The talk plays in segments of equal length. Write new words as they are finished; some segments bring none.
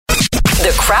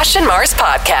The Crash and Mars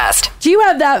Podcast. Do you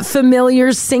have that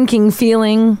familiar sinking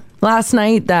feeling last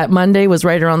night that Monday was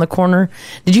right around the corner?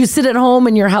 Did you sit at home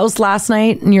in your house last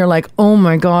night and you're like, oh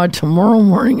my God, tomorrow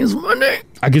morning is Monday?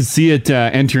 I could see it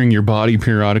entering your body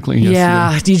periodically.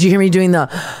 Yeah. Did you hear me doing the...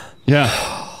 Yeah.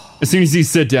 As soon as you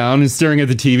sit down and staring at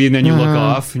the TV and then you look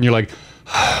off and you're like...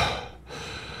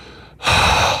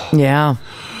 Yeah.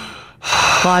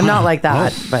 Well, I'm not like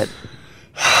that, but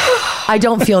I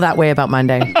don't feel that way about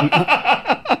Monday.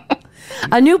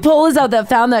 A new poll is out that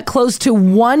found that close to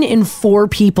 1 in 4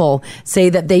 people say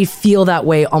that they feel that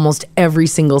way almost every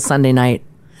single Sunday night.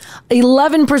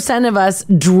 11% of us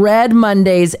dread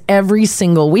Mondays every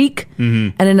single week,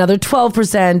 and another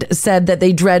 12% said that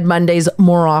they dread Mondays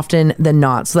more often than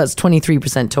not. So that's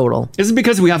 23% total. Is it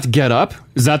because we have to get up?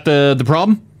 Is that the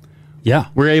problem? Yeah.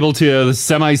 We're able to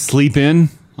semi-sleep in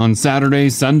on Saturday,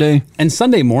 Sunday. And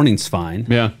Sunday morning's fine.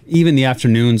 Yeah. Even the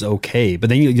afternoon's okay. But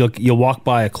then you'll walk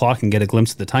by a clock and get a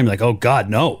glimpse of the time. You're like, oh, God,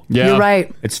 no. Yeah. You're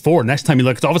right. It's 4. Next time you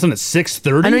look, it's all of a sudden it's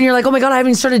 6:30. And then you're like, oh my God, I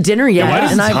haven't started dinner yet. Why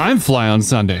does And time fly on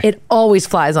Sunday? It always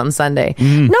flies on Sunday.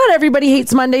 Not everybody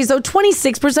hates Mondays, though.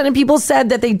 26% of people said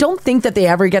that they don't think that they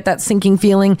ever get that sinking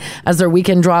feeling as their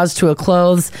weekend draws to a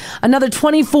close. Another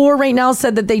 24 right now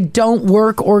said that they don't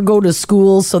work or go to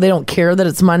school, so they don't care that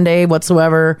it's Monday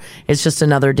whatsoever. It's just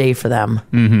another day for them.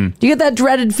 Do you get that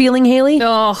dreaded feeling, Haley?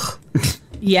 Oh,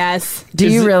 yes. Do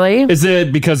you really? Is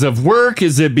it because of work?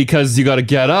 Is it because you got to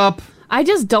get up? I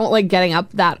just don't like getting up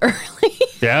that early.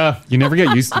 Yeah, you never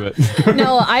get used to it.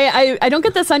 No, I don't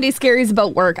get the Sunday scaries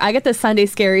about work. I get the Sunday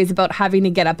scaries about having to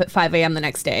get up at 5 a.m. the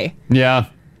next day. Yeah.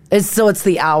 It's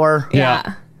the hour.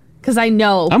 Yeah. Because I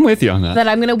know I'm with you on that. that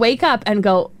I'm going to wake up and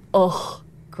go, oh,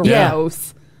 gross. Yeah.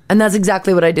 And that's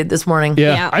exactly what I did this morning.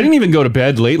 Yeah. I didn't even go to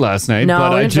bed late last night. No, but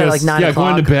we I went to just, like 9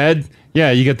 going to o'clock. bed.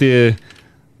 Yeah, you get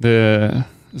the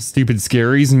stupid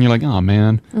scaries and you're like, oh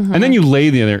man. And then you lay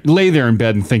there in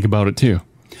bed and think about it too.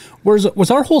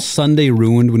 Was our whole Sunday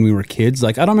ruined when we were kids?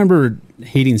 Like, I don't remember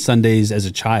hating Sundays as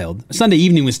a child. Sunday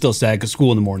evening was still sad because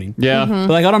school in the morning. Yeah. But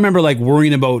like, I don't remember like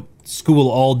worrying about school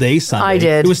all day Sunday. I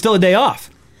did. It was still a day off.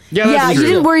 Yeah, that's Yeah, true. you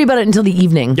didn't worry about it until the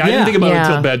evening. Yeah, I didn't think about it Yeah.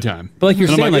 until bedtime. But like you're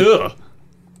And I'm saying, like, like, ugh.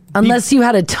 Unless you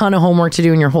had a ton of homework to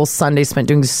do and your whole Sunday spent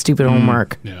doing stupid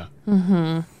homework. Yeah.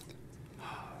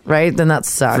 Right? Then that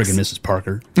sucks. friggin' Mrs.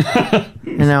 Parker.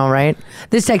 You know, right?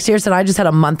 This text here said, I just had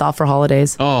a month off for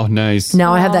holidays. Oh, nice.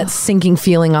 Now I have that sinking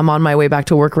feeling I'm on my way back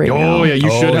to work right now. Oh, yeah,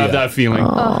 you should have yeah. that feeling.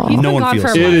 Oh, you've No been one gone feels for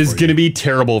a it. It month. is going to be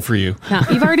terrible for you. No,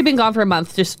 you've already been gone for a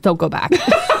month. Just don't go back.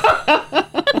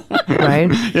 Right?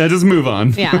 Yeah, just move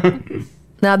on. Yeah.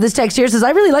 Now, this text here says, I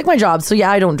really like my job. So,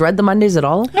 yeah, I don't dread the Mondays at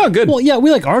all. Oh, good. Well, yeah,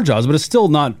 we like our jobs, but it's still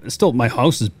my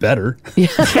house is better.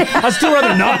 I'd still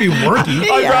rather not be working.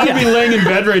 I'd rather be laying in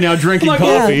bed right now drinking Like,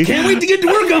 coffee. oh, can't wait to get to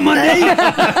work on Monday.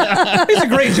 It's a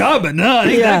great job, but no, it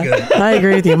ain't that good. I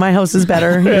agree with you. My house is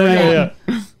better.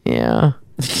 Yeah.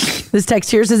 This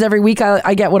text here says, every week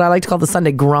I get what I like to call the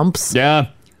Sunday grumps. Yeah.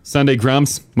 Sunday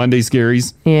grumps, Monday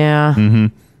scaries. Yeah.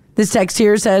 This text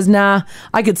here says, nah,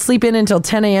 I could sleep in until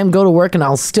 10 a.m., go to work, and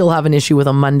I'll still have an issue with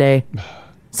a Monday.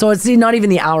 So it's not even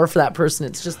the hour for that person.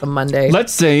 It's just the Monday.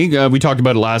 Let's say, we talked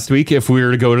about it last week, if we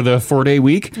were to go to the 4-day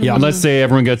week, Yeah. and let's say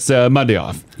everyone gets Monday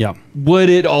off. Yeah. Would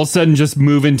it all of a sudden just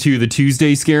move into the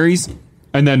Tuesday scaries?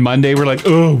 And then Monday we're like,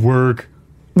 oh, work.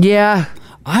 Yeah.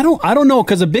 I don't know,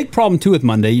 because a big problem too with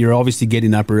Monday, you're obviously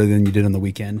getting up earlier than you did on the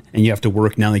weekend, and you have to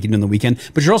work now like you did on the weekend,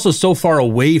 but you're also so far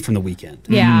away from the weekend.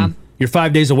 Yeah. You're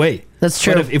 5 days away. That's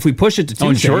true. But if we push it to Tuesday,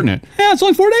 and shorten it. Yeah, it's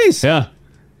only 4 days. Yeah.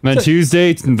 And then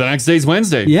Tuesday, the next day's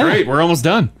Wednesday. Yeah. Great, we're almost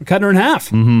done. We're cutting her in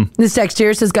half. This text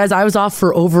here says, guys, I was off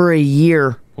for over a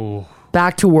year. Oh.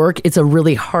 Back to work. It's a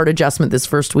really hard adjustment this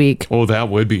first week. Oh, that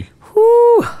would be.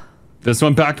 Whew. This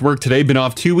one back to work today, been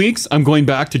off 2 weeks. I'm going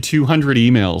back to 200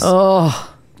 emails. Oh,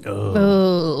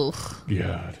 Oh.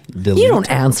 God. you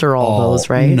don't answer all those,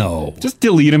 right? No. Just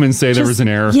delete them and say there was an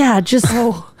error. Yeah, just,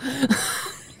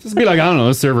 Just be like, I don't know,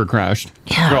 the server crashed.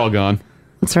 Yeah. They're all gone.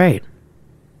 that's right.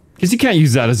 Because you can't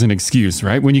use that as an excuse,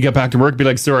 right? When you get back to work, be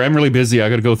like, sorry, I'm really busy. I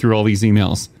got to go through all these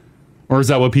emails. Or is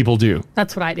that what people do?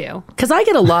 That's what I do. Because I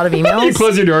get a lot of You emails.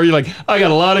 close your door, you're like, I got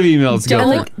a lot of emails to go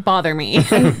Don't through. bother me.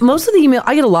 Most of the email,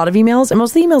 I get a lot of emails, and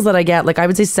most of the emails that I get, like I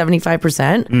would say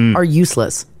 75% are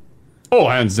useless. Oh,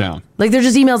 hands down. Like they're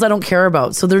just emails I don't care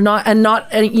about. So they're not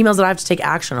any emails that I have to take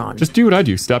action on. Just do what I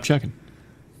do. Stop checking.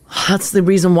 That's the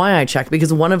reason why I check,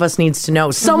 because one of us needs to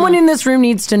know. Someone in this room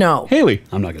needs to know. Haley.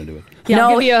 I'm not going to do it. Yeah, No,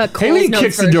 I'll give you a Coles Haley Notes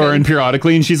kicks the door version. in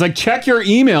periodically and she's like, check your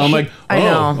email. I'm like, I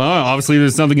know. Obviously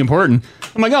there's something important.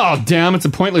 I'm like, oh, damn, it's a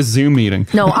pointless Zoom meeting.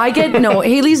 No,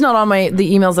 Haley's not on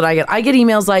the emails that I get. I get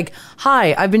emails like,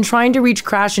 hi, I've been trying to reach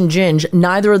Crash and Ginge.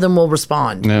 Neither of them will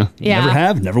respond. Yeah. Yeah. Never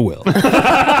have, never will.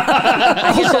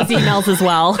 I get those emails as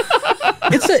well.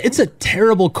 It's a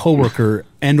terrible coworker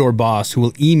and or boss who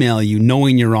will email you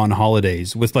knowing you're on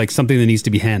holidays with like something that needs to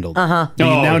be handled. That you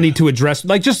now need to address.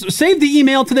 Like, just save the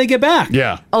email till they get back.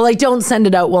 Yeah. Oh, like, don't send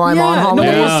it out while I'm on holiday.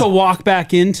 Nobody wants to walk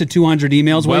back into 200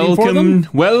 emails waiting for them.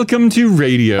 Welcome to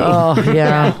radio. Oh,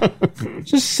 yeah.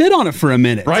 Just sit on it for a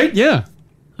minute. Right? Yeah.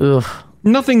 Ugh.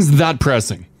 Nothing's that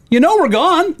pressing. You know we're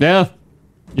gone. Yeah.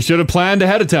 You should have planned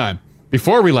ahead of time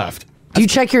before we left. Do you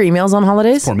check your emails on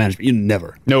holidays? Poor management. You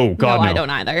never. No, God, no, no. I don't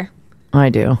either. I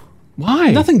do.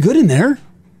 Why? Nothing good in there.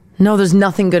 No, there's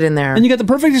nothing good in there. And you got the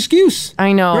perfect excuse.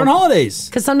 I know. You're on holidays.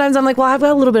 Because sometimes I'm like, well, I've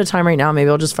got a little bit of time right now. Maybe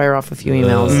I'll just fire off a few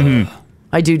emails.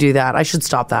 I do that. I should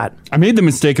stop that. I made the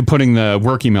mistake of putting the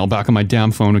work email back on my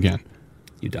damn phone again.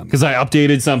 You dumb. Because I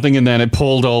updated something and then it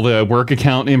pulled all the work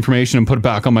account information and put it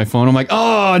back on my phone. I'm like,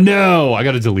 oh no, I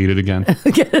got to delete it again.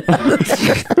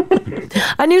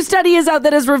 A new study is out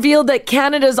that has revealed that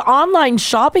Canada's online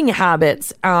shopping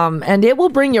habits, and it will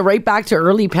bring you right back to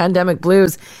early pandemic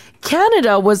blues.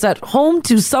 Canada was at home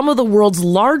to some of the world's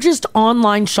largest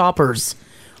online shoppers.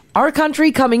 Our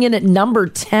country coming in at number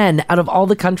 10 out of all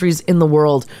the countries in the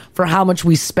world for how much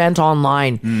we spent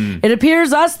online. It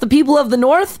appears us, the people of the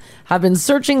North, have been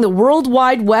searching the World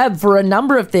Wide Web for a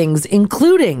number of things,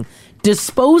 including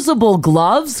disposable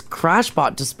gloves. Crash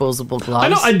bought disposable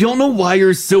gloves. I don't know why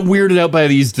you're so weirded out by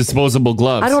these disposable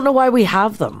gloves. I don't know why we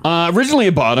have them. Originally,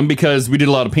 I bought them because we did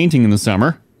a lot of painting in the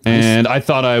summer. And I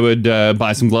thought I would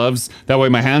buy some gloves. That way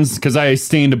my hands, because I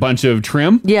stained a bunch of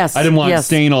trim. Yes, I didn't want it to yes.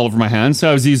 stain all over my hands. So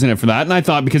I was using it for that. And I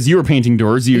thought because you were painting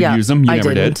doors, you'd use them. You I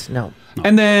never didn't. did. No.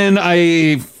 And then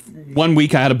one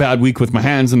week I had a bad week with my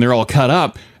hands and they're all cut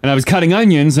up. And I was cutting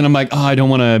onions and I'm like, oh, I don't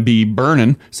want to be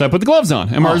burning. So I put the gloves on.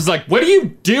 And Mars was like, what are you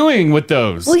doing with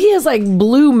those? Well, he has like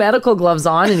blue medical gloves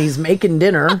on and he's making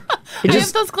dinner. I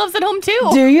have those gloves at home too.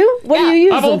 Do you? What do you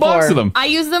use I have a whole them box for? of them. I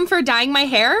use them for dyeing my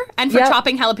hair and for Yep.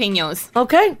 chopping jalapenos.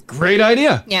 Okay. Great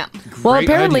idea. Yeah. Well, Great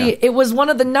apparently idea. it was one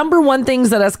of the number one things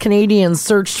that us Canadians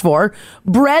searched for.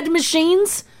 Bread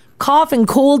machines, cough and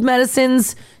cold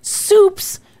medicines,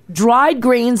 soups, dried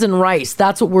grains, and rice.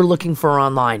 That's what we're looking for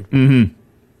online. Mm-hmm.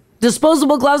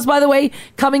 Disposable gloves, by the way,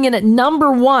 coming in at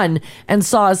number 1 and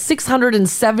saw a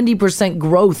 670%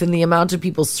 growth in the amount of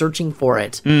people searching for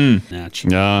it.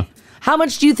 Yeah. How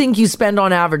much do you think you spend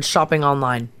on average shopping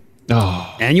online?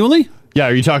 Oh. Annually? Yeah.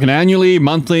 Are you talking annually,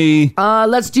 monthly?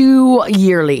 Let's do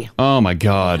yearly. Oh my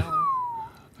God.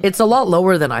 It's a lot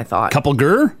lower than I thought. Couple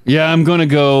gur? Yeah, I'm going to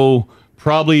go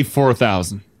probably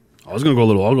 4,000. I was going to go a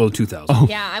little. I'll go 2,000.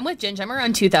 Yeah, I'm with Ginge. I'm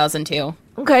around 2,000 too.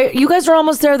 Okay, you guys are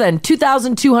almost there then.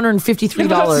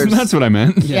 $2,253. That's what I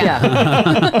meant. Yeah.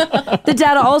 The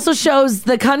data also shows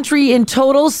the country in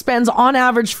total spends on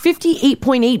average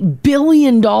 $58.8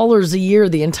 billion a year,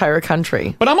 the entire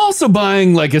country. But I'm also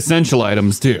buying like essential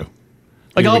items too.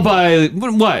 Like I'll buy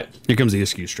what? Here comes the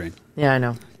excuse train. Yeah, I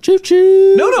know. Choo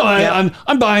choo. No,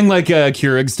 I'm buying like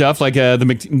Keurig stuff, like the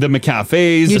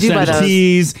McCafes, You do buy essential those.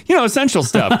 teas, essential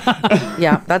stuff,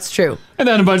 Yeah, that's true. and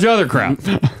then a bunch of other crap.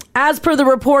 As per the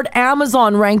report,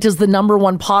 Amazon ranked as the number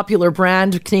 1 popular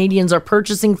brand Canadians are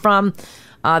purchasing from.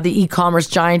 The e-commerce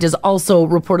giant is also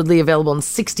reportedly available in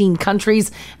 16 countries,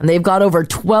 and they've got over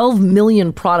 12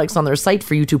 million products on their site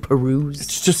for you to peruse.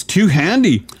 It's just too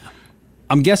handy.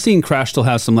 I'm guessing Crash still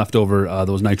has some leftover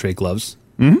those nitrate gloves.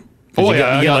 Mm-hmm. Oh you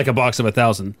yeah, get like a box of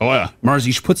 1,000. Oh yeah. Mars,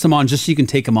 you should put some on just so you can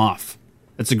take them off.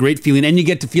 That's a great feeling, and you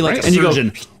get to feel like Right. a And you go,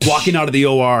 surgeon walking out of the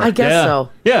OR. I guess Yeah. so.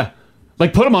 Yeah.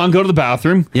 Like put them on, go to the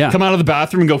bathroom, come out of the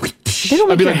bathroom and go. They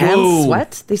don't I'd make be your like, hands whoa.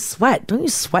 sweat. They sweat. Don't you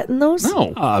sweat in those?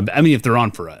 No. I mean, if they're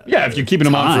on for a Yeah, if you're keeping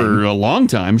them on time. for a long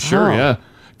time, sure. Oh. Yeah.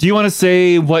 Do you want to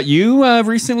say what you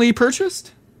recently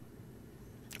purchased?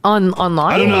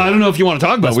 Online? I don't know if you want to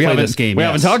talk about. Let's We play haven't. this game, We yes.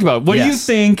 haven't talked about. What do you Yes.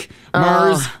 think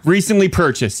Mars recently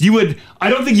purchased? You would.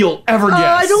 I don't think you'll ever guess.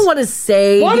 I don't want to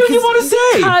say. Why don't you want to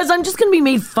say? Because I'm just going to be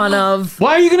made fun of.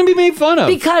 Why are you going to be made fun of?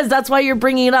 Because that's why you're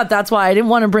bringing it up. That's why I didn't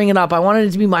want to bring it up. I wanted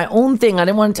it to be my own thing. I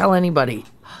didn't want to tell anybody.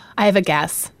 I have a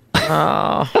guess.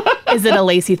 Is it a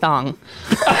lacy thong?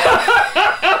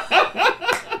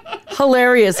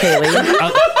 Hilarious, Haley. I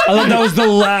thought that was the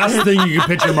last thing you could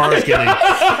picture Mars getting.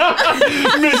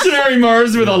 Missionary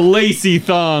Mars with a lacy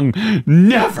thong.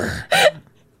 Never.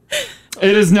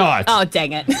 It is not. Oh,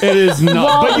 dang it. It is not.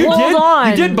 Well, but you hold on.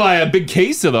 You did buy a big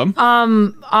case of them.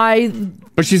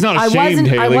 But she's not ashamed, I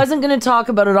Haley. wasn't going to talk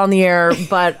about it on the air,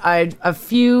 but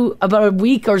about a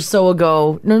week or so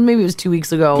ago, no, maybe it was 2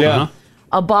 weeks ago. Yeah.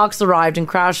 A box arrived and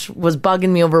Crash was bugging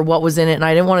me over what was in it, and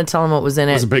I didn't want to tell him what was in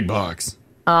It was it. a big box.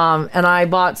 And I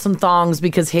bought some thongs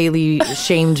because Haley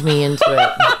shamed me into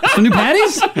it. Some new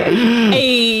panties?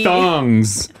 Hey.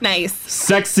 Thongs. Nice.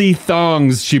 Sexy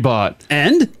thongs she bought.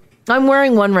 And? I'm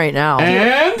wearing one right now.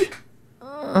 And?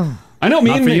 I know,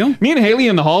 me Not for you? and Haley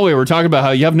in the hallway were talking about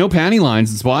how you have no panty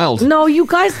lines. It's wild. No, you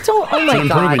guys don't. Oh my God.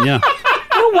 Improvement, yeah.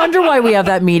 No wonder why we have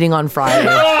that meeting on Friday.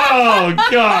 Oh,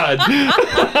 God.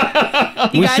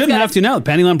 We guys shouldn't gotta- have to now.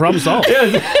 Panty line problem solved.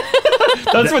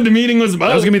 That's what the meeting was about.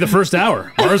 That was going to be the first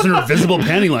hour. Mars and her visible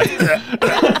panty line.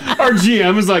 Our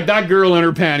GM was like, that girl and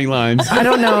her panty lines. I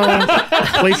don't know.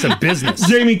 Place of business.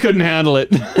 Jamie couldn't handle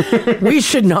it. We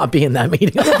should not be in that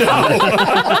meeting.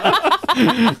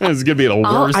 It's going to be the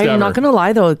worst I'm ever. not going to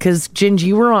lie, though, because, Gingy,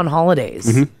 you were on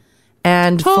holidays.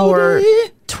 And for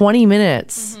 20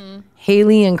 minutes,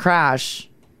 Haley and Crash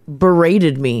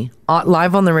berated me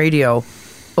live on the radio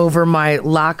over my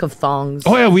lack of thongs.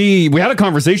 Oh yeah, we had a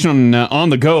conversation on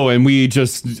the go, and we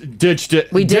just ditched it.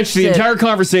 We ditched the it. entire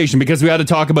conversation because we had to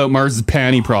talk about Mars's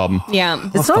panty problem. Yeah.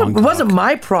 It wasn't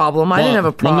my problem. I didn't have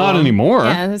a problem. Well, not anymore.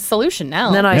 Yeah, the solution now.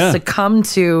 And then I Yeah. succumbed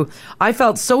to. I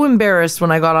felt so embarrassed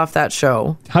when I got off that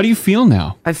show. How do you feel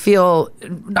now? I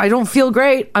don't feel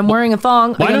great. I'm wearing a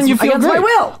thong. Why against, don't you feel against great? my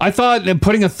will? I thought that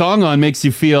putting a thong on makes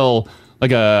you feel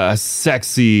like a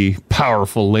sexy,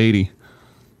 powerful lady.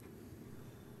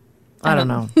 I don't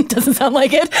know. Doesn't sound like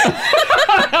it.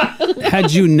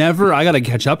 Had you never, I got to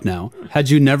catch up now. Had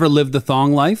you never lived the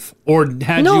thong life? Or had you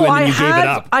and then you gave it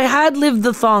up? I had lived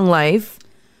the thong life,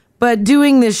 but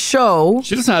doing this show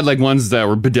She just had like ones that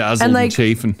were bedazzled and and, like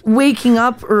chafing. waking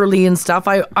up early and stuff,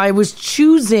 I was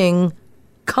choosing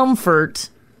comfort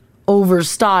over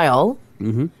style,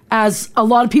 as a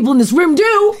lot of people in this room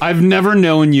do. I've never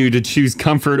known you to choose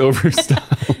comfort over style.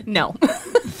 No.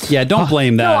 Yeah, don't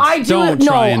blame that. No, I do. Don't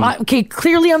try and... Okay,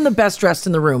 clearly I'm the best dressed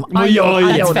in the room. I yeah, know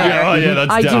that's that. fair. Oh, yeah,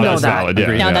 that's, I do know that's that. valid. Yeah,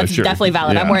 No, yeah, that's sure. definitely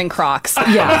valid. Yeah. I'm wearing Crocs.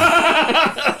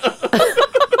 Yeah.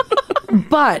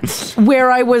 But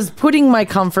where I was putting my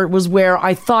comfort was where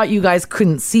I thought you guys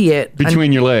couldn't see it.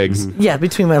 Between your legs. Yeah,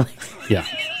 between my legs. Yeah,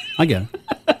 I get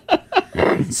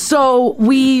it. So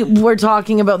we were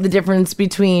talking about the difference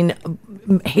between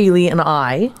Haley and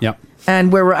I. Yeah.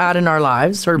 And where we're at in our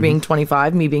lives, her being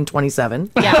 25, me being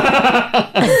 27.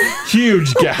 Yeah.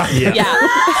 Huge gap. Yeah.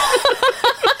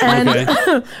 And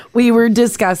Okay. we were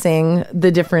discussing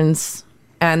the difference,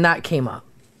 and that came up.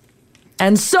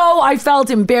 And so I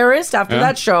felt embarrassed after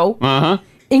that show,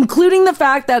 including the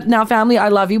fact that now, family, I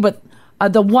love you, but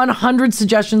the 100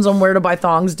 suggestions on where to buy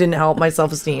thongs didn't help my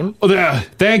self-esteem. Oh, yeah.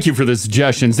 Thank you for the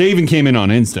suggestions. They even came in on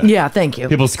Insta. Yeah, thank you.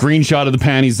 People screenshotted the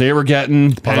panties they were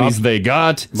getting, the panties they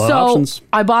got. Lot of So options.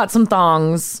 I bought some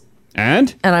thongs,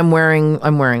 And? and I'm wearing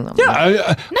them.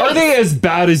 Are they as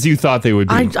bad as you thought they would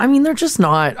be? I mean, they're just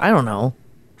not. I don't know.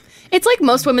 It's like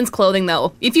most women's clothing,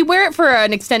 though. If you wear it for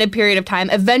an extended period of time,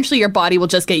 eventually your body will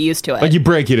just get used to it. Like you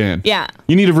break it in. Yeah.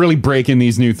 You need to really break in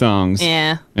these new thongs.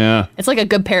 Yeah. Yeah. It's like a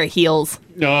good pair of heels.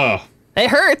 Oh. It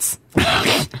hurts,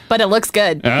 but it looks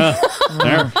good.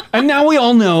 There. And now we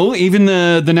all know, even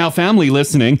the Now family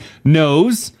listening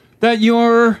knows that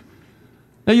you're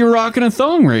rocking a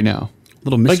thong right now.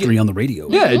 Little mystery on the radio.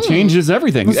 Yeah, it changes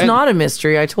everything. It's not a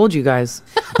mystery. I told you guys.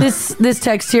 This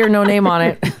text here, no name on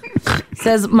it,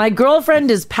 says my girlfriend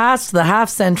is past the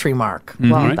half-century mark.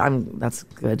 Well, Right. that's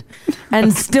good,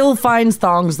 and still finds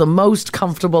thongs the most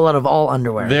comfortable out of all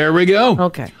underwear. There we go.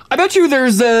 Okay. I bet you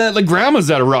there's like grandmas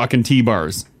that are rocking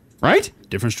T-bars, right?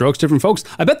 Different strokes, different folks.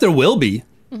 I bet there will be.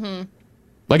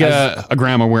 Like a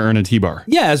grandma wearing a T-bar.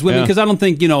 Yeah, as women, Yeah. because I don't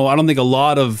think a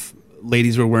lot of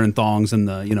ladies were wearing thongs in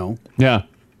the, Yeah.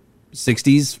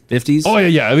 60s, 50s. Oh,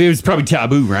 yeah. I mean, it was probably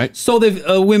taboo, right? So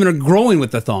women are growing with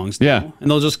the thongs now, Yeah. and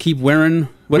they'll just keep wearing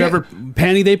whatever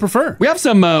panty they prefer. We have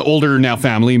some older Now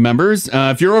family members.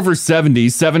 If you're over 70,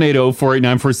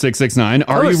 780-489-4669.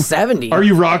 Over 70? Are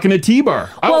you rocking a T-bar?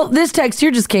 Well, this text here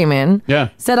just came in. Yeah.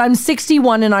 Said I'm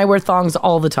 61 and I wear thongs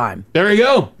all the time. There you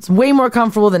go. It's way more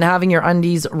comfortable than having your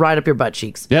undies right up your butt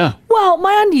cheeks. Yeah. Well,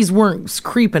 my undies weren't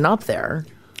creeping up there.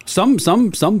 Some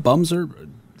bums are,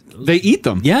 They eat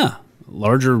them. yeah,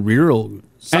 larger rear will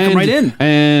suck them right in.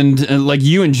 And like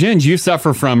you and Ginge, you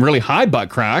suffer from really high butt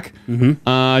crack.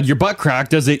 Your butt crack,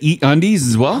 does it eat undies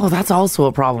as well? Oh, that's also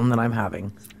a problem that I'm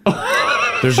having.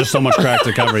 There's just so much crack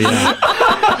to cover. Yeah,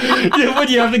 Yeah, would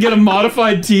you have to get a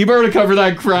modified T-bar to cover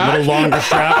that a crack? little longer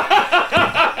strap.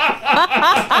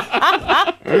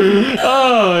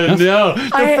 Oh no!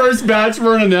 The first batch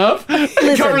weren't enough.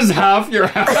 It covers half your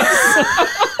house.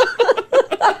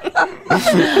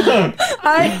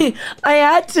 I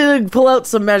had to pull out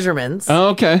some measurements. Oh,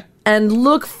 okay. And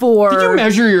look for. Did you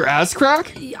measure your ass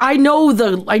crack? I know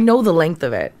the length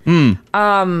of it.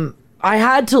 I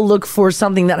had to look for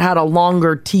something that had a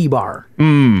longer T-bar.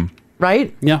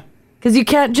 Right? Yeah. Because you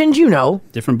can't, Ginge,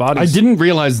 different bodies. I didn't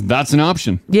realize that's an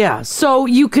option. Yeah, so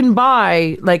you can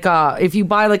buy if you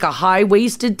buy like a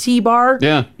high-waisted T-bar,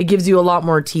 Yeah. it gives you a lot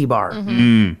more T-bar.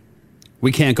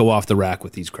 We can't go off the rack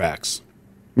with these cracks.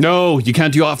 No, you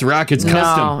can't do off the rack. It's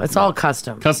custom. No, it's all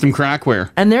custom. Custom crackware.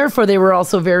 And therefore, they were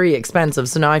also very expensive.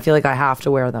 So now I feel like I have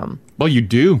to wear them. Well, you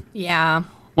do. Yeah.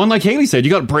 Well, like Haley said, you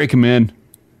got to break them in.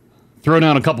 Throw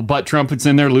down a couple butt trumpets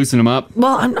in there, loosen them up.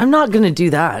 Well, I'm not going to do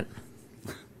that.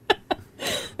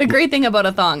 The great thing about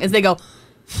a thong is they go.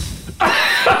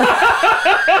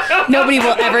 Nobody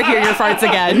will ever hear your farts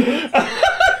again.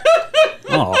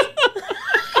 Oh.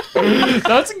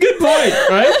 That's a good point,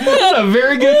 right? That's a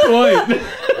very good point.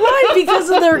 Why? Because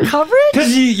of their coverage?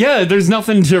 Because there's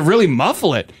nothing to really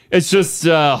muffle it. It's just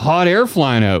hot air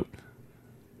flying out,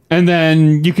 and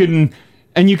then you can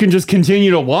just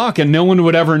continue to walk, and no one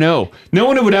would ever know. No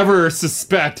one would ever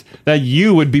suspect that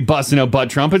you would be busting out butt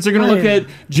trumpets. They're gonna look at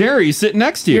Jerry sitting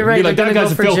next to you. You're right, Be like, they're that gonna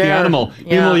guy's a go for filthy Jer. animal.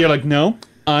 Yeah. Even though you're like, no,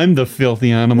 I'm the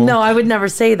filthy animal. No, I would never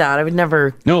say that. I would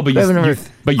never. No, but I would never,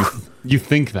 you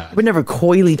think that. I would never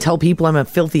coyly tell people I'm a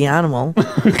filthy animal.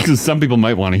 Because some people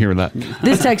might want to hear that.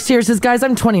 This text here says, guys,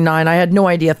 I'm 29. I had no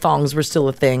idea thongs were still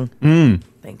a thing.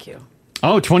 Thank you.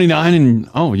 Oh, 29 and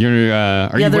you're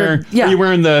are you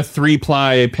wearing the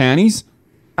 3-ply panties?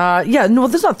 No,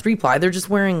 there's not 3-ply. They're just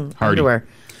wearing underwear.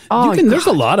 Oh, There's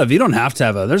a lot of. You don't have to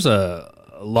have there's a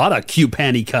lot of cute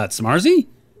panty cuts, Marzi. You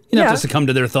don't have to succumb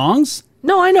to their thongs.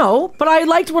 No, I know, but I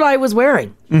liked what I was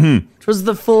wearing. Which was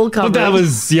the full coverage. But that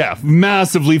was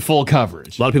massively full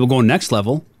coverage. A lot of people going next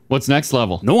level. What's next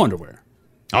level? No underwear.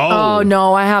 Oh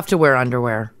no, I have to wear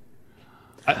underwear.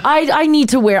 I need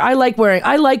to wear. I like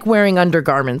wearing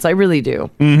undergarments. I really do.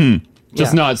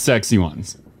 Just not sexy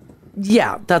ones.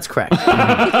 Yeah, that's correct.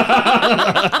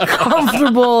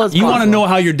 Comfortable as You want to possible. know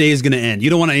how your day is going to end. You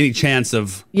don't want any chance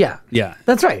of. Yeah, Yeah.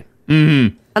 that's right.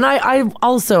 And I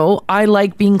also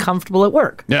like being comfortable at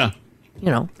work. Yeah.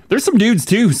 There's some dudes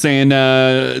too saying,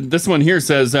 this one here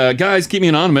says, guys, keep me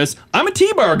anonymous. I'm a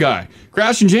T-bar guy.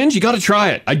 Crash and Ginge, you got to try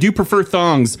it. I do prefer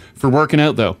thongs for working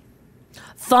out though.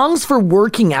 Thongs for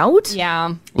working out?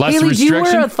 Yeah. Less Haley, do you wear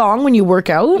restriction? a thong when you work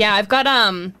out? Yeah, I've got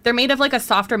they're made of like a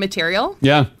softer material.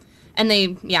 Yeah. And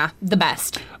the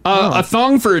best. A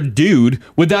thong for a dude,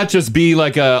 would that just be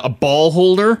like a ball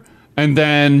holder and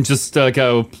then just like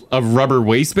a rubber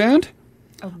waistband?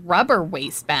 A rubber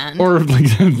waistband. Or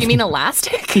like You mean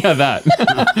elastic? Yeah, that.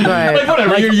 Right. Like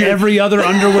whatever. Like every other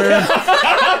underwear.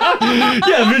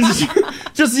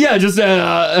 Just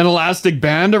an elastic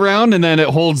band around, and then it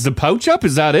holds the pouch up.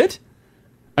 Is that it?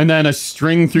 And then a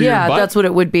string through your butt. Yeah, that's what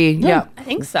it would be. Yeah. I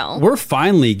think so. We're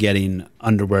finally getting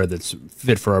underwear that's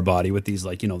fit for our body with these,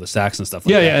 the sacks and stuff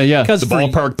like Yeah, that. yeah. Because The for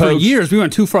ballpark for pouch. years, we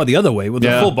went too far the other way with the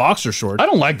Yeah. full boxer short. I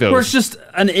don't like those. Where it's just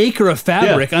an acre of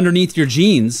fabric underneath your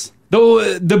jeans.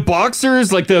 Though the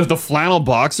boxers, like the flannel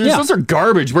boxers, Yeah. those are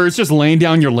garbage. Where it's just laying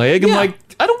down your leg. I'm Yeah. like,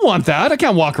 I don't want that. I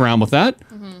can't walk around with that.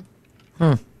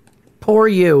 Poor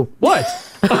you. What?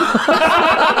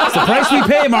 It's the price we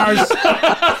pay, Mars.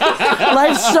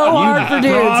 Life's so hard for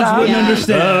dudes. Broads Huh? wouldn't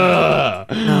understand.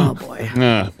 Oh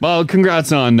boy. Well,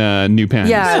 congrats on new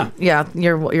panties. Yeah.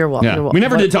 You're welcome. Yeah. You're welcome. We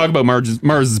never did talk about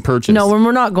Mars's purchase. No,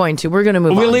 we're not going to. We're going to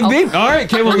move We'll on. leave it be? All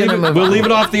right, okay, we'll leave gonna it. move We'll on. leave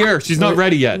it off the air. She's not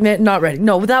ready yet. Not ready.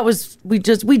 No, that was we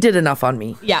did enough on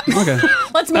me. Yeah. Okay.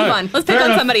 Let's move on. Let's pick Fair on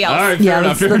enough. somebody else. All right,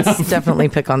 Yeah, fair enough. let's definitely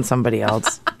pick on somebody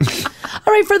else.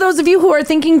 All right, for those of you who are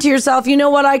thinking to yourself, you know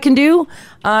what I can do?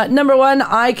 Number one,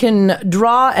 I can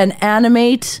draw and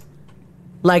animate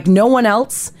like no one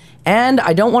else. And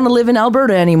I don't want to live in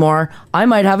Alberta anymore. I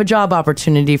might have a job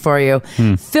opportunity for you.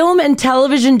 Film and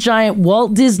television giant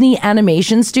Walt Disney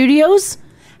Animation Studios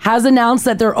has announced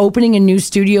that they're opening a new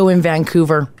studio in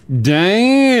Vancouver.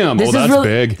 Damn. Well, that's really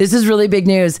big. This is really big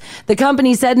news. The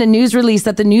company said in a news release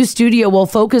that the new studio will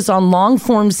focus on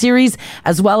long-form series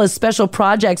as well as special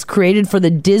projects created for the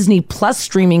Disney Plus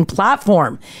streaming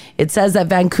platform. It says that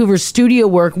Vancouver's studio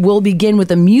work will begin with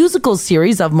a musical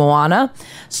series of Moana.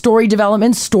 Story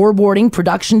development, storyboarding,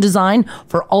 production design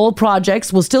for all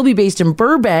projects will still be based in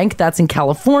Burbank. That's in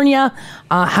California.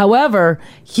 However,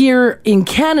 here in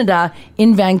Canada,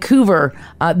 in Vancouver,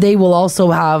 they will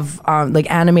also have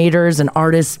like animated animators and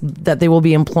artists that they will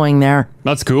be employing there.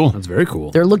 That's cool. That's very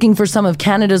cool. They're looking for some of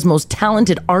Canada's most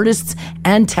talented artists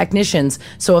and technicians.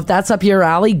 So if that's up your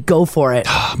alley, go for it.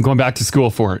 I'm going back to school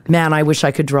for it. Man, I wish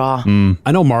I could draw.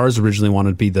 I know Mars originally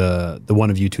wanted to be the one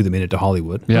of you two that made it to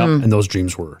Hollywood. Yeah. And those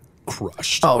dreams were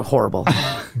crushed. Oh, horrible.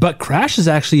 But Crash is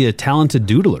actually a talented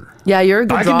doodler. Yeah, you're a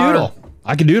good I drawer. can doodle.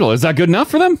 I can doodle. Is that good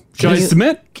enough for them? Should I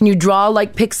submit? Can you draw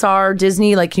like Pixar,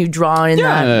 Disney? Like, can you draw in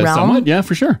that realm? Somewhat. Yeah,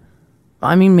 for sure.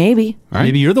 I mean, maybe. Right.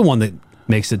 Maybe you're the one that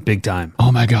makes it big time.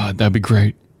 Oh my God, that'd be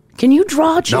great. Can you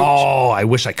draw, Ginge? Oh, I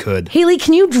wish I could. Haley,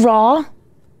 can you draw?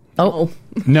 Oh,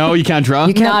 No, you can't draw.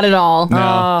 Not at all.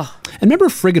 No. And remember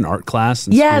friggin' art class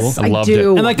in yes, school? I loved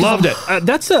do. it. And like Loved it.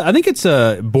 I think it's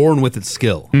born with its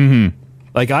skill. Mm-hmm.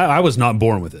 Like I was not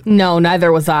born with it. No,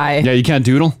 neither was I. Yeah, you can't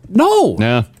doodle. No.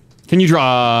 Yeah. Can you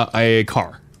draw a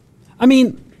car? I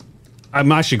mean, I'm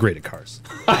actually great at cars.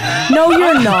 No,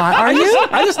 you're not. Are you?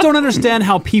 I just don't understand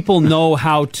how people know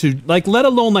how to, like, let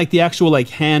alone like the actual like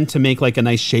hand to make like a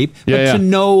nice shape, but Yeah, yeah. to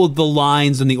know the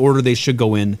lines and the order they should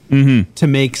go in to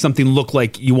make something look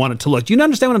like you want it to look. Do you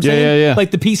understand what I'm saying? yeah, yeah.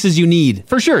 Like the pieces you need.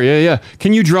 For sure. Yeah, yeah.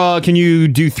 Can you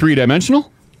do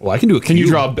 3-dimensional? Well, I can do a cube. Can you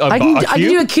draw I can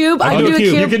do a cube. I can do a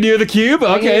cube. You can do the cube?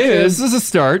 Okay, do a cube. this is a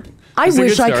start. I This is a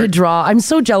wish good I start. could draw. I'm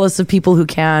so jealous of people who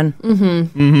can.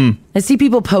 I see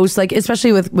people post, like,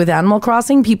 especially with Animal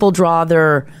Crossing, people draw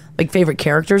their like favorite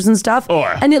characters and stuff,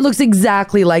 and it looks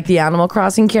exactly like the Animal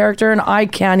Crossing character, and I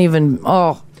can't even.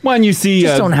 When you see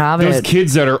just don't have those it.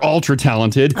 kids that are ultra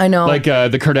talented. I know. Like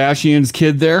the Kardashians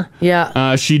kid there.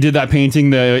 Yeah. She did that painting.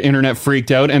 The internet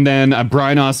freaked out. And then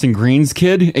Brian Austin Green's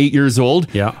kid, 8 years old,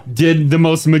 did the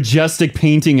most majestic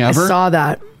painting ever. I saw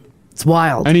that. It's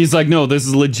wild. And he's like, no, this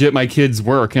is legit my kid's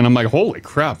work. And I'm like, holy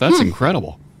crap, that's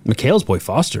incredible. Mikhail's boy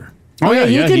Foster. Oh, yeah,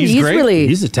 he's great. really.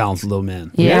 He's a talented little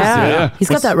man. Yeah. He's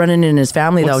got that running in his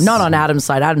family, though. Not on Adam's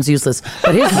side. Adam's useless.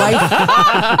 But his wife,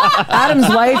 Adam's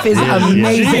wife is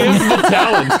amazing. She is the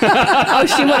talent. Oh,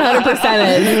 she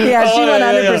 100% is. Yeah, she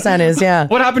 100% is, yeah.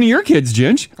 What happened to your kids,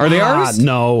 Ginge? Are they artists?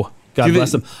 No. God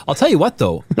bless them. I'll tell you what,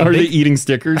 though. Are they eating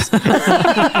stickers?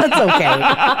 That's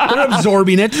okay. They're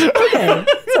absorbing it.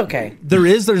 It's okay.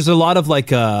 There's a lot of like.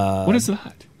 What is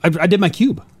that? I did my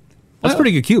cube. That's a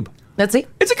pretty good cube. Let's see.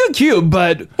 It's a good cube,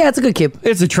 but Yeah, it's a good cube.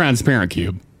 it's a transparent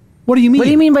cube. What do you mean? What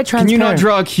do you mean by Can transparent? you not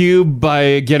draw a cube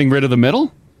by getting rid of the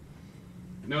middle?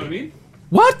 Know what I mean?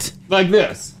 What? Like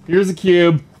this. Here's a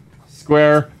cube,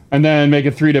 square, and then make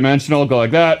it 3-dimensional. Go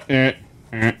like that.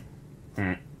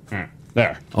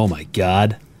 There. Oh my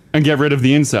God. And get rid of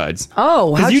the insides.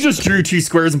 Oh, Because you just drew 2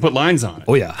 squares and put lines on it.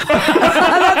 Oh yeah.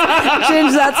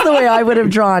 James, that's the way I would have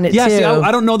drawn it, Yeah. too. See,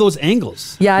 I don't know those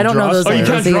angles. Yeah, I don't know Draw those Oh, you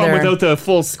angles can't draw either. without the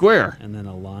full square. And then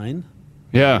a line,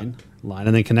 Yeah. line,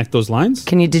 and then connect those lines.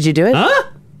 Did you do it? Huh?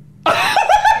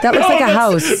 That looks like a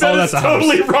house. That's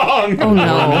totally wrong. Oh,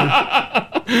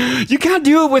 no. You can't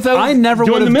do it without I never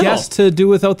doing would the have middle. guessed to do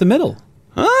without the middle.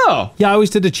 Oh. Yeah, I always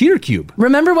did a cheater cube.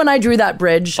 Remember when I drew that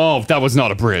bridge? Oh, that was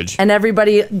not a bridge. And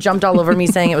everybody jumped all over me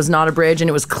saying it was not a bridge, and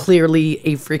it was clearly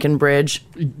a freaking bridge.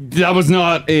 That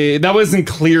wasn't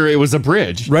clear it was a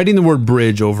bridge. Writing the word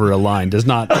bridge over a line does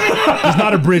not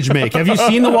a bridge make. Have you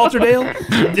seen the Walter Dale?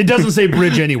 It doesn't say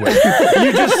bridge anywhere.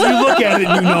 You look at it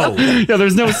and you know. Yeah,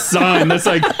 there's no sign that's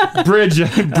like bridge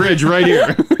right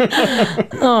here.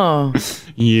 Oh.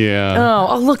 Yeah.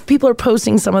 Oh, look, people are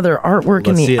posting some of their artwork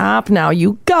in Let's see the it. app now.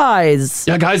 You guys.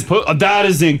 Yeah, guys, that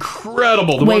is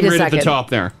incredible. The Wait one a right at the second. top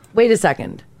there. Wait a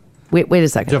second. Wait a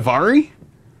second. Davari?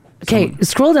 Okay,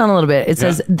 scroll down a little bit. It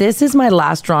says, "This is my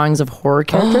last drawings of horror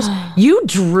characters." You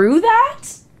drew that?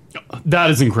 That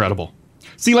is incredible.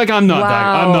 See, like I'm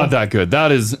not that good.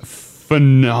 That is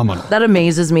phenomenal. That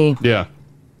amazes me. Yeah.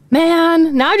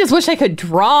 Man, now I just wish I could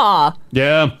draw.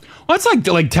 Yeah. Well, it's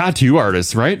like tattoo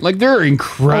artists, right? Like they're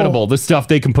incredible, the stuff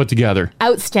they can put together.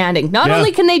 Outstanding. Not Yeah.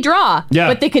 only can they draw, Yeah.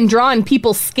 but they can draw on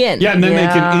people's skin. Yeah, and then they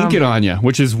Yeah. can ink it on you,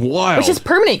 which is wild. Which is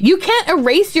permanent. You can't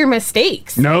erase your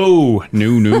mistakes. No.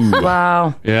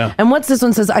 Wow. Yeah. And what's this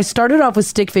one says? I started off with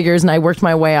stick figures and I worked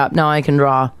my way up. Now I can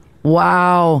draw.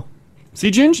 Wow.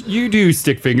 See, Ginge, you do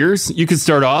stick figures. You could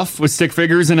start off with stick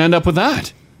figures and end up with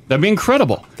that. That'd be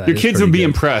incredible. Your is kids pretty would be good.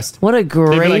 impressed. What a They'd be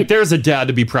great like, there's a dad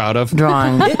to be proud of.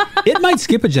 drawing. It might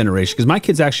skip a generation because my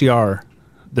kids actually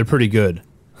they're pretty good.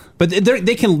 But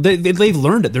they've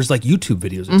learned it. There's like YouTube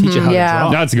videos that teach you how Yeah. to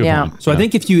draw. That's a good Yeah. point. So I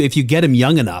think if you get them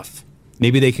young enough,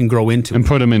 maybe they can grow into And it.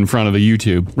 put them in front of the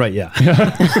YouTube. Right, yeah.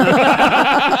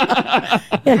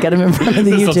 Yeah, get him in front of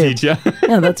the This'll YouTube. teach you.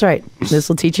 Yeah, that's right. This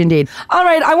will teach you indeed. All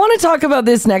right, I want to talk about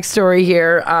this next story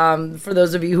here for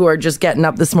those of you who are just getting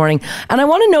up this morning. And I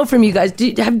want to know from you guys,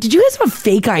 did you guys have a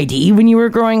fake ID when you were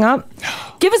growing up?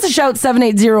 Give us a shout,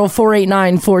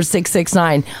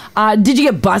 780-489-4669. Did you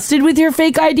get busted with your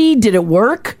fake ID? Did it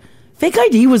work? Fake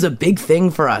ID was a big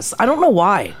thing for us. I don't know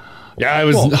why. Yeah, I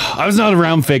was not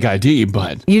around fake ID,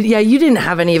 but You didn't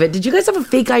have any of it. Did you guys have a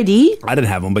fake ID? I didn't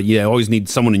have one, but you always need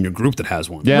someone in your group that has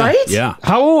one. yeah. Right? Yeah.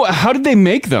 How did they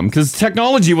make them? Because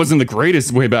technology wasn't the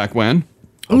greatest way back when.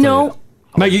 No.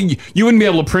 Like you wouldn't be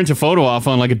able to print a photo off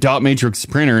on like a dot matrix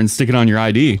printer and stick it on your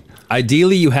ID.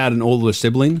 Ideally, you had an older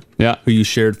sibling who you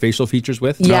shared facial features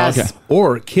with. Yes. okay.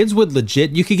 Or kids would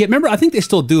legit, you could get, remember, I think they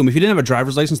still do them. If you didn't have a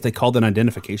driver's license, they called an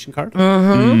identification card.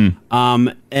 And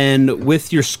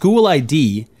with your school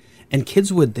ID, and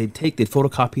kids they'd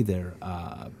photocopy their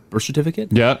birth certificate.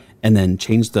 Yeah. And then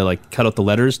cut out the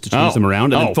letters to change them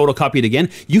around and then photocopy it again.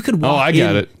 You could walk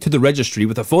to the registry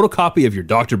with a photocopy of your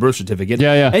doctor birth certificate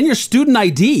and your student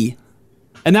ID.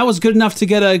 And that was good enough to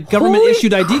get a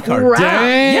government-issued ID card. Crap.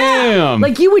 Damn. Yeah.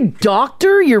 Like you would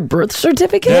doctor your birth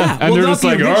certificate? Yeah. And they're not just the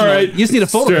like, original. all right. You just need a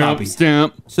photocopy.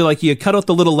 Stamp. So you cut out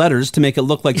the little letters to make it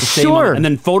look like the same, Sure. and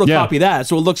then photocopy that,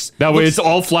 so it looks That way it's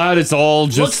all flat. It's all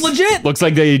just... Looks legit. Looks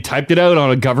like they typed it out on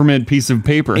a government piece of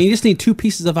paper. And you just need 2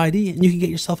 pieces of ID, and you can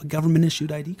get yourself a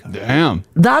government-issued ID card. Damn.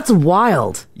 That's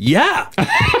wild. Yeah.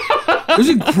 It was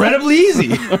incredibly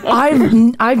easy.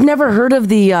 I've never heard of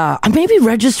the maybe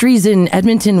registries in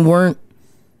Edmonton weren't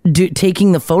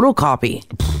taking the photocopy.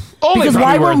 Oh, Because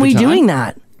why weren't we doing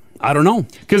that? I don't know.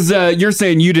 Because you're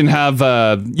saying you didn't have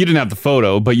the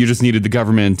photo, but you just needed the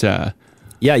government.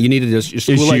 Yeah, you needed your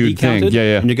school ID Issued thing. counted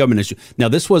Yeah. and your government issue. Now,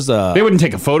 this was... They wouldn't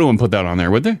take a photo and put that on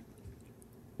there, would they?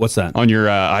 What's that? On your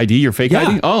ID, your fake Yeah.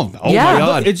 ID? Oh Yeah. my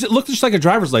God. It looked just like a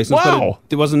driver's license, Wow.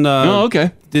 but it wasn't... Oh,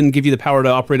 okay. Didn't give you the power to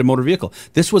operate a motor vehicle.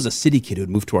 This was a city kid who had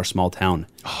moved to our small town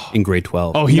in grade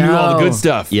 12. Oh, he knew all the No. good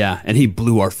stuff. Yeah, and he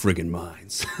blew our friggin'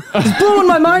 minds. It's blowing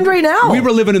my mind right now. We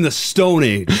were living in the Stone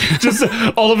Age. Just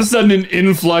all of a sudden an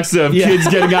influx of kids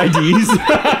getting IDs.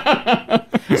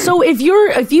 So if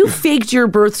you faked your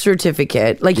birth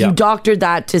certificate, like you doctored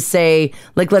that to say,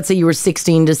 like let's say you were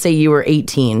 16 to say you were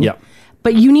 18. Yeah.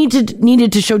 But you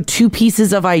needed to show 2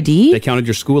 pieces of ID? They counted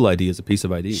your school ID as a piece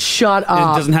of ID. Shut And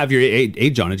up. it doesn't have your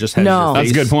age on it. It just has No. your That's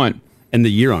face a good point. and the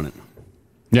year on it.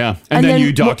 Yeah. And, And then, then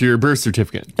you doctor your birth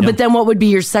certificate. But then what would be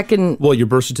your second Well, your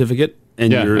birth certificate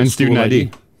and Yeah. your And school student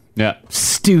ID. Yeah.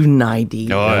 student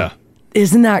ID? Oh, yeah.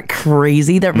 Isn't that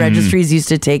crazy that registries used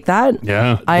to take that?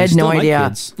 Yeah. I had no Still like idea.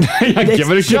 kids. Yeah,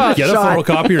 give it a shot. Get a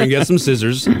photocopier and get some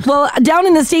scissors. Well, down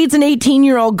in the States, an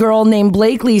 18-year-old girl named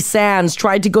Blakely Sands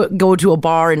tried to go to a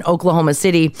bar in Oklahoma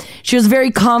City. She was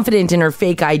very confident in her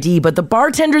fake ID, but the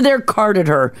bartender there carded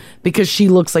her because she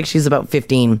looks like she's about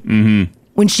 15. Mm-hmm.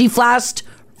 When she flashed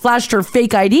her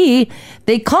fake ID,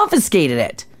 they confiscated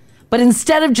it. But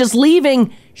instead of just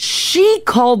leaving, she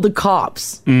called the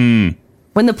cops.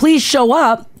 When the police show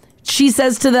up, she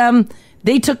says to them,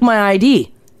 they took my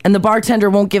ID and the bartender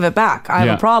won't give it back. I have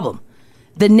Yeah. a problem.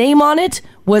 The name on it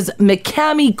was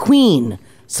McCammy Queen.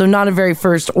 So not a very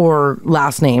first or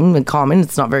last name, common.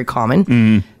 It's not very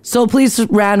common. So police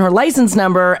ran her license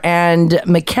number, and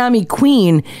McCammy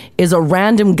Queen is a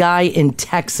random guy in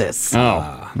Texas.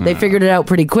 Oh. They figured it out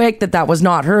pretty quick that was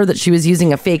not her, that she was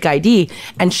using a fake ID.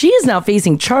 And she is now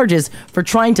facing charges for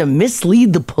trying to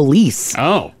mislead the police.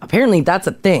 Oh. Apparently that's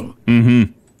a thing.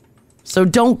 Mm-hmm. So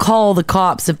don't call the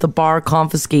cops if the bar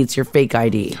confiscates your fake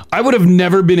ID. I would have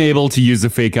never been able to use a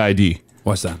fake ID.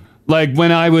 What's that? Like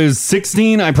when I was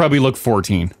 16, I probably looked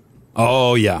 14.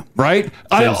 Oh, yeah. Right?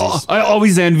 I Senses.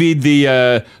 always envied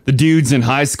the dudes in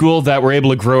high school that were able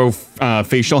to grow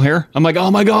facial hair. I'm like, oh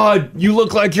my God, you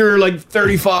look like you're like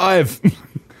 35.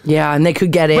 Yeah, and they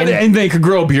could get in. And they could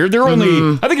grow a beard. There were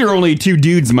only, I think there were only 2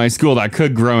 dudes in my school that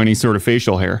could grow any sort of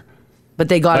facial hair. But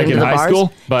they got Like into in the high bars.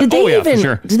 school? But- Did they oh, yeah, for even?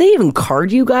 sure. Did they even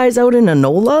card you guys out in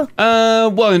Enola?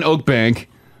 Well, in Oak Bank.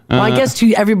 Well, I guess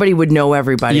everybody would know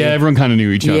everybody. Yeah, everyone kind of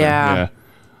knew each other. Yeah. Yeah.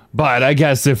 But I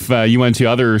guess if you went to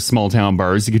other small town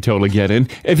bars, you could totally get in.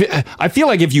 I feel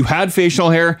like if you had facial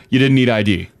hair, you didn't need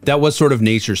ID. That was sort of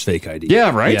nature's fake ID.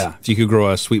 Yeah, right? Yeah. If you could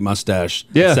grow a sweet mustache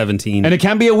Yeah. at 17. And it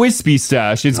can't be a wispy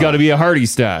stash. It's got to be a hearty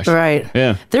stash. Right.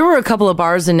 Yeah. There were a couple of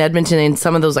bars in Edmonton in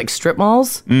some of those like strip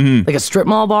malls, like a strip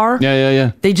mall bar.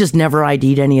 Yeah. They just never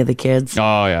ID'd any of the kids.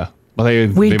 Oh, yeah. Well, they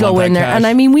We'd go want in that there, cash. and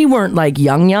I mean, we weren't like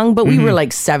young, but we were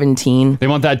like 17. They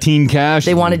want that teen cash.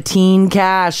 They wanted teen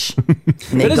cash. And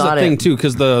they that is got the thing, it. too,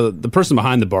 because the person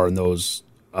behind the bar in those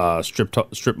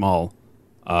strip mall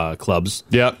clubs,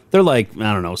 Yeah. they're like,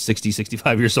 I don't know, 60,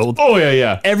 65 years old. Oh,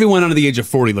 yeah. Everyone under the age of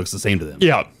 40 looks the same to them.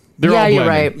 Yeah. They're Yeah, all you're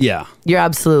blending. right. Yeah. You're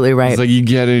absolutely right. It's like you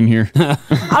get in here. All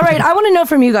right, I want to know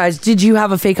from you guys, did you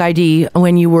have a fake ID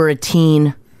when you were a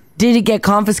teen? Did it get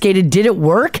confiscated? Did it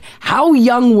work? How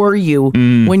young were you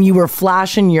when you were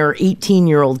flashing your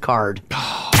 18-year-old card?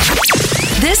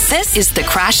 This is the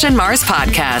Crash and Mars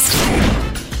podcast.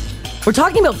 We're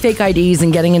talking about fake IDs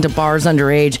and getting into bars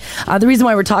underage. The reason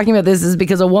why we're talking about this is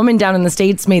because a woman down in the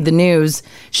States made the news.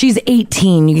 She's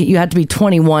 18. You had to be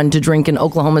 21 to drink in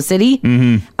Oklahoma City.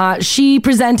 She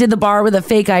presented the bar with a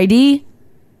fake ID.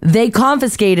 They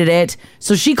confiscated it.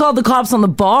 So she called the cops on the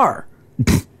bar.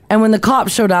 And when the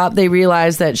cops showed up, they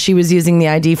realized that she was using the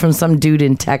ID from some dude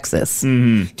in Texas. Do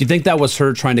you think that was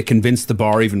her trying to convince the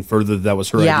bar even further that was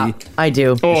her Yeah, ID? I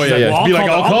do. Oh, She's yeah, like, yeah. well, Be like,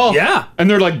 I'll call. Yeah. And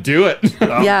they're like, do it.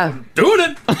 Yeah. Doing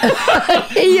it.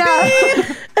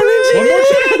 Yeah. And then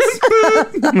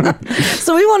she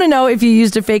So we want to know if you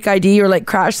used a fake ID or like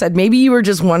Crash said, maybe you were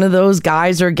just one of those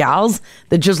guys or gals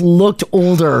that just looked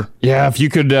older. Yeah, if you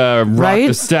could rock Right?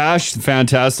 the stash,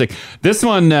 fantastic. This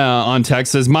one on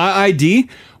text says, my ID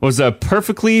was a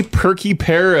perfectly perky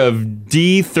pair of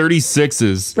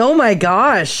D36s. Oh my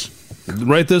gosh.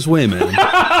 Right this way, man. They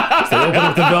open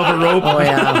up the velvet rope. Oh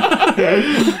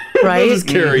yeah. Right? They'll just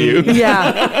carry you.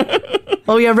 Yeah.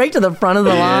 Oh yeah, right to the front of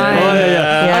the line. Oh,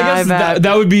 yeah. Yeah, I guess bet.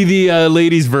 that would be the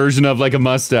ladies' version of like a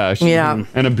mustache. Yeah.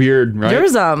 And a beard, right?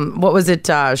 There's what was it?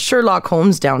 Sherlock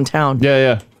Holmes downtown. Yeah,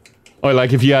 yeah. Oh,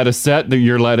 like if you had a set that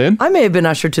you're let in? I may have been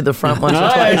ushered to the front once or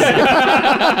twice.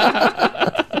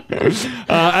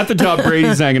 At the top,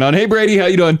 Brady's hanging on. Hey, Brady, how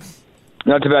you doing?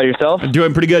 Not too bad yourself.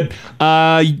 Doing pretty good.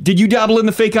 Did you dabble in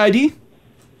the fake ID?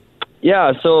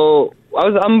 Yeah, so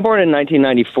I'm born in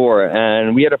 1994,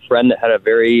 and we had a friend that had a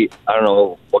very, I don't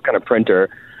know what kind of printer,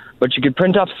 but she could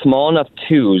print off small enough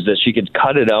twos that she could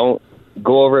cut it out,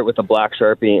 go over it with a black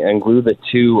Sharpie, and glue the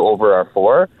 2 over our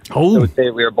 4. Oh. It would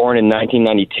say we were born in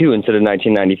 1992 instead of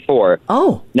 1994.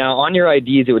 Oh. Now, on your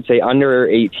IDs, it would say under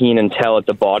 18 until at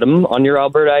the bottom on your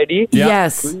Alberta ID.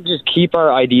 Yes. We would just keep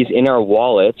our IDs in our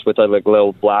wallets with a like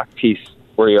little black piece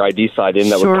where your ID slide in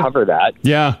that Sure. would cover that.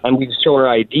 Yeah. And we'd show our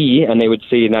ID, and they would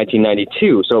say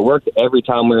 1992. So it worked every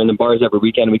time we were in the bars every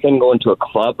weekend. We couldn't go into a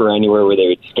club or anywhere where they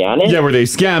would scan it. Yeah, where they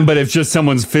scan, but if just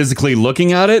someone's physically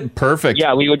looking at it, perfect.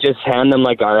 Yeah, we would just hand them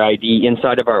like our ID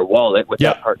inside of our wallet with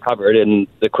that part covered, and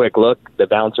the quick look, the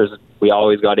bouncers, we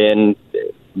always got in.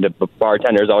 The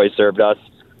bartenders always served us.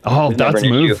 Oh, There's never that's a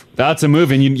an move. issue. That's a move.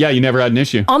 And you never had an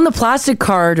issue. On the plastic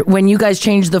card, when you guys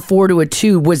changed the 4 to a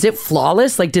 2, was it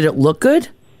flawless? Like, did it look good?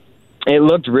 It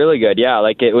looked really good, yeah.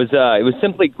 Like it was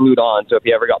simply glued on. So if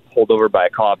you ever got pulled over by a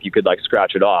cop, you could like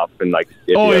scratch it off and like.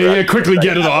 Oh yeah, quickly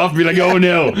get it off. Be like, oh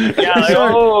no. Yeah, like,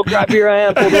 oh crap, here I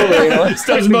am pulled over. You know?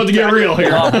 Stuff's about to get real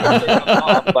here.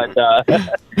 But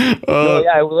no,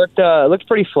 yeah, it looked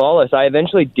pretty flawless. I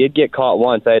eventually did get caught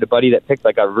once. I had a buddy that picked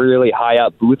like a really high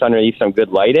up booth underneath some good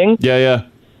lighting. Yeah, yeah.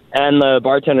 And the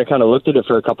bartender kind of looked at it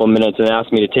for a couple of minutes and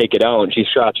asked me to take it out. And she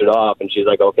scratched it off. And she's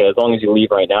like, okay, as long as you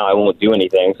leave right now, I won't do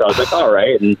anything. So I was like, all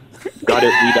right. And got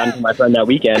it redone for my friend that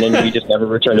weekend. And we just never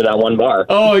returned to that one bar.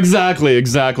 Oh, exactly,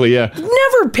 yeah.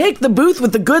 Never pick the booth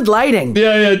with the good lighting.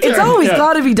 Yeah, yeah. It's always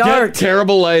got to be dark.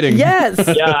 Terrible lighting. Yes.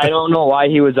 Yeah, I don't know why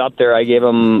he was up there. I gave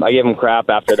him crap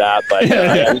after that. But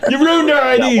you ruined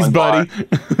our IDs, buddy.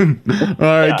 All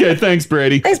right, okay. Thanks,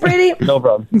 Brady. Thanks, Brady. No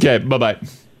problem. Okay, bye-bye.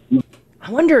 I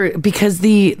wonder because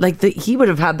he would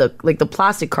have had the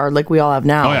plastic card like we all have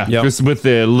now. Oh yeah, just with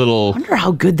the little. I wonder how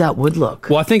good that would look.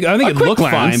 Well, I think it quick looked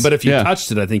glance. fine, but if you Yeah.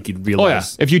 touched it, I think you'd Oh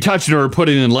realize. yeah, if you touched it or put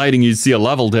it in lighting, you'd see a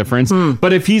level difference.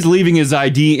 But if he's leaving his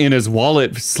ID in his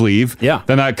wallet sleeve,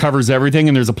 then that covers everything,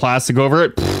 and there's a plastic over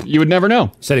it. You would never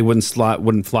know. Said he wouldn't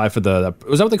fly for the.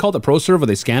 Was that what they call it, the ProServe? Where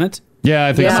they scan it? Yeah,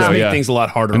 I think That so. must make Yeah, things a lot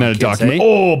harder. And then on a kids, document. eh?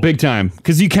 Oh, big time.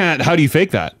 Because you can't. How do you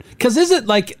fake that? Because is it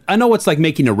like, I know it's like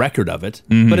making a record of it,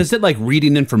 but is it like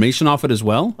reading information off it as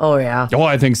well? Oh yeah. Oh,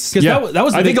 I think. 'Cause Yeah, that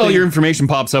was the I think big all thing. your information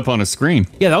pops up on a screen.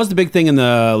 Yeah, that was the big thing in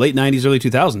the late 90s, early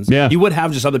 2000s. Yeah. You would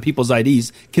have just other people's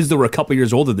IDs, kids that were a couple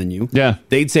years older than you. Yeah.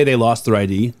 They'd say they lost their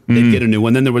ID. They'd get a new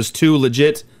one. Then there was 2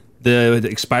 legit, the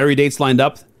expiry dates lined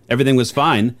up. Everything was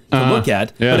fine to look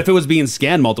at. Yeah. But if it was being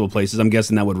scanned multiple places, I'm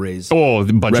guessing that would raise. Oh, a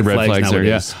bunch of red flags there. Yeah,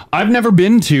 nowadays. I've never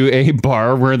been to a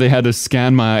bar where they had to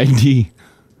scan my ID.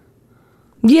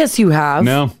 Yes, you have.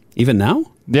 No, Even now?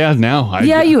 yeah, now.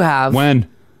 Yeah, you have. When?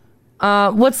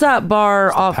 What's that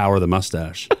bar off? Power of the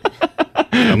mustache.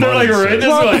 They're like right this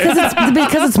Well, way.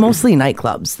 because it's mostly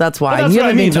nightclubs. That's why. That's You what I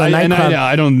haven't been mean. to a nightclub.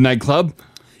 I don't nightclub.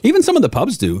 Even some of the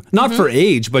pubs do. Not for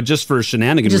age, but just for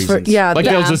shenanigan Just for- reasons. yeah, Like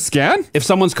yeah. they'll just scan. If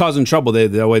someone's causing trouble,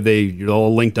 that way you're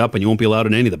all linked up and you won't be allowed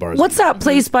in any of the bars. What's that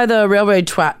place by the railway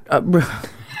track?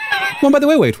 Well, by the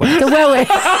way, wait. The railway.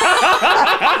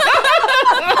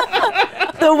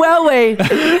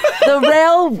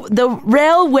 the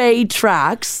railway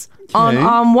tracks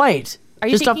on White. Are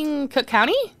you thinking Cook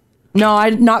County? No,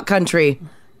 not country.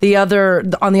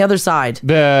 On the other side.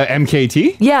 The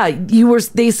MKT? Yeah,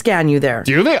 they scan you there.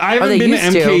 Do they? I haven't been to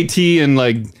MKT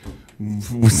in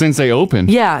since they opened.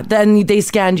 Yeah, then they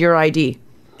scanned your ID.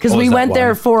 Because we went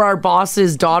there for our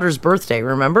boss's daughter's birthday,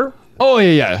 remember? Oh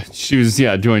yeah. She was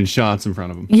doing shots in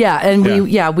front of him. Yeah, and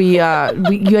you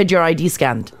had your ID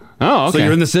scanned. Oh, okay. So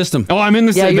you're in the system. Oh, I'm in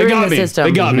the system. Yeah, They you're got in the me. system.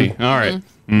 They got me. Mhm. All right.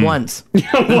 Once.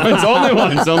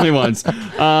 Only once.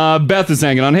 Beth is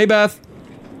hanging on. Hey, Beth.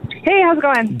 Hey, how's it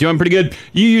going? Doing pretty good.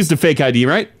 You used a fake ID,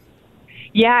 right?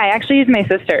 Yeah, I actually used my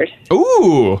sister's.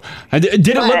 Ooh. Did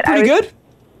it look pretty good?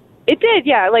 It did,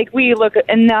 yeah. Like, we look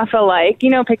enough alike. You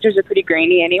know, pictures are pretty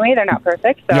grainy anyway. They're not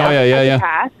perfect. So Yeah.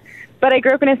 pass. But I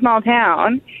grew up in a small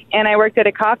town, and I worked at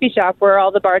a coffee shop where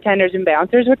all the bartenders and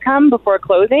bouncers would come before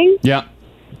closing. Yeah.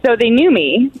 So they knew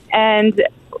me, and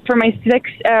for my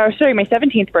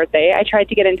 17th birthday, I tried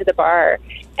to get into the bar,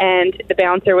 and the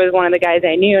bouncer was one of the guys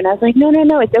I knew, and I was like, no,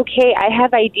 it's okay, I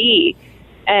have ID.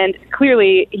 And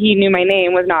clearly, he knew my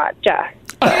name was not Jeff.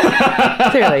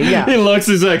 Clearly, yeah. He looks,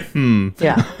 he's like,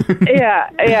 Yeah.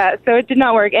 yeah. So it did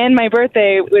not work. And my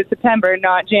birthday was September,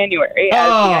 not January, as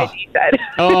the ID said.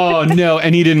 Oh, no.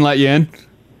 And he didn't let you in?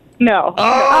 No.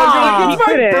 Oh, he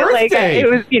couldn't. Like, it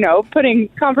was,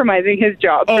 compromising his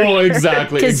job. Oh,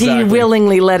 exactly. Because he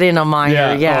willingly let in a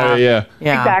minor. Yeah. Oh, yeah.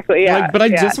 Exactly, yeah. But I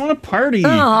just want to party. Oh,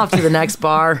 off to the next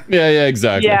bar. Yeah,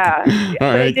 exactly. Yeah. All But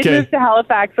I right. did move to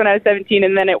Halifax when I was 17,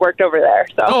 and then it worked over there.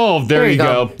 So. Oh, there you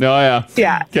go. Oh, yeah.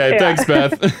 Yeah. Okay, Yeah. thanks,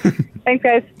 Beth. Thanks,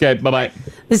 guys. Okay, bye-bye.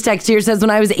 This text here says,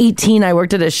 when I was 18, I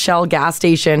worked at a Shell gas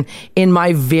station in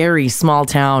my very small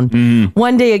town.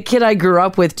 One day, a kid I grew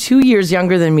up with 2 years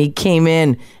younger than me came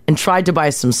in and tried to buy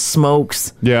some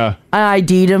smokes. Yeah. I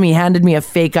ID'd him. He handed me a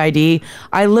fake ID.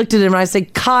 I looked at him and I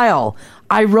said, Kyle,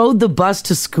 I rode the bus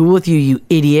to school with you, you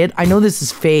idiot. I know this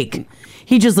is fake.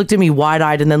 He just looked at me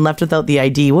wide-eyed and then left without the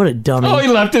ID. What a dummy. Oh, he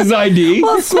left his ID?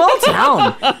 Well, small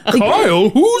town. Kyle?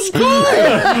 Who's Kyle?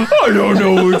 I don't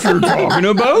know what you're talking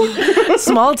about.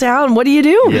 Small town. What do you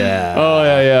do? Yeah. Oh,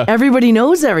 yeah. Everybody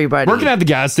knows everybody. Working at the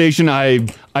gas station, I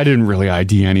didn't really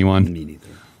ID anyone. Me neither.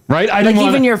 Right? I didn't Like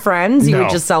wanna, even your friends, you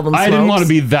would just sell them smokes? I didn't want to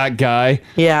be that guy.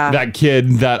 Yeah. That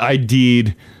kid that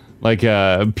ID'd like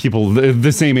people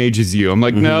the same age as you. I'm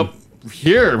like, nope.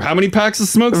 Here, how many packs of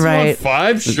smokes? do you want?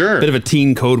 5? Sure. Bit of a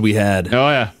teen code we had. Oh,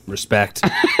 yeah. Respect.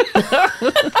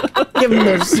 Give them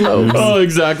their smokes. Oh,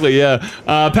 exactly, yeah.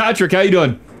 Patrick, how you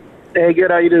doing? Hey, good.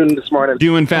 How you doing this morning?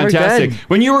 Doing fantastic.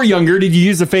 When you were younger, did you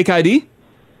use a fake ID?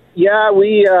 Yeah,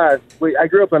 I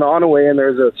grew up in Onaway, and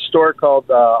there's a store called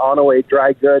Onaway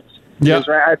Dry Goods. Yeah.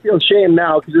 I feel shame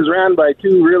now because it was ran by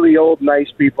two really old, nice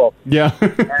people. Yeah.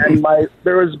 And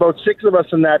there was about 6 of us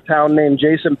in that town named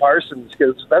Jason Parsons,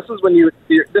 because this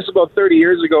is about 30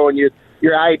 years ago, and your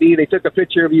ID, they took a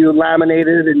picture of you,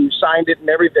 laminated, and you signed it and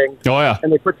everything. Oh, yeah.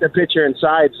 And they put the picture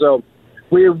inside. So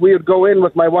we would go in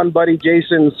with my one buddy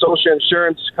Jason's social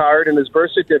insurance card and his birth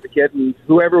certificate, and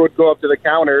whoever would go up to the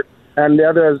counter, and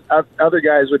the other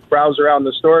guys would browse around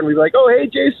the store, and we'd be like, "Oh, hey,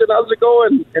 Jason, how's it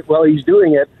going?" And while he's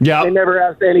doing it, they never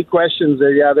asked any questions.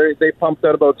 They pumped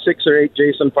out about 6 or 8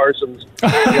 Jason Parsons.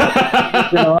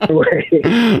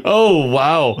 Oh,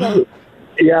 wow.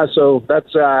 Yeah, so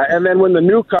that's and then when the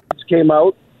new cards came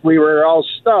out, we were all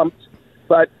stumped,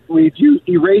 but we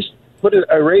put an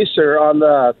eraser on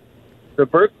the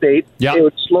birth date. Yeah. It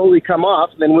would slowly come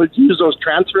off, and then we'd use those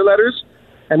transfer letters.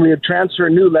 And we would transfer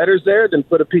new letters there, then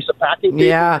put a piece of packing paper.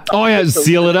 Yeah. Oh, yeah,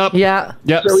 seal it up. Yeah.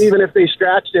 Yep. So even if they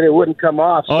scratched it, it wouldn't come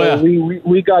off. So Oh, yeah.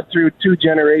 we got through 2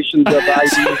 generations of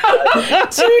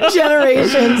IDs. 2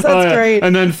 generations. That's Oh, yeah. great.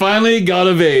 And then finally got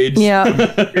of age. Yeah.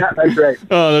 Yeah, that's right.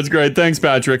 Oh, that's great. Thanks,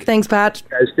 Patrick. Thanks, Pat.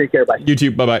 Guys, take care. Bye. You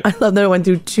too. Bye-bye. I love that it went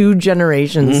through 2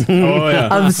 generations Oh, yeah.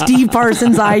 of Steve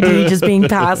Parsons' ID just being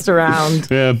passed around.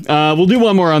 Yeah. We'll do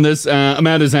one more on this.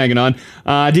 Amanda's hanging on.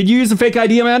 Did you use a fake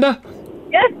ID, Amanda?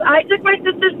 Yes, I took my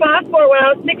sister's passport when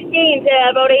I was 16 to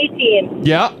about 18.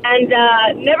 Yeah. And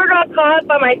never got caught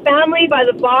by my family, by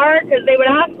the bar, because they would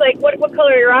ask, like, what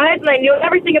color are your eyes? And I knew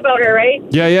everything about her, right?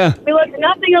 Yeah. We looked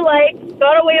nothing alike,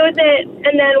 got away with it.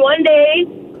 And then one day,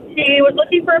 she was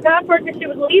looking for a passport because she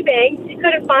was leaving. She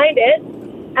couldn't find it.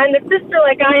 And the sister,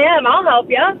 like I am, I'll help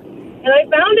you. And I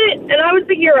found it, and I was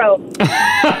the hero.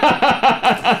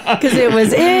 Because it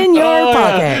was in your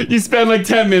pocket. Yeah. You spend like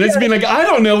 10 minutes being like, I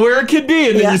don't know where it could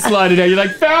be. And then you slide it out. You're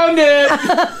like, found it. Weird.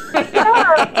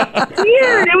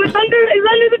 It was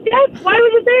under the desk. Why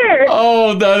was it there?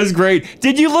 Oh, that is great.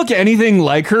 Did you look anything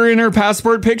like her in her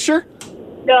passport picture?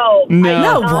 No.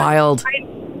 No. Wild.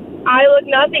 I look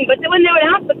nothing. But then when they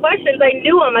would ask the questions, I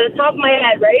knew them at the top of my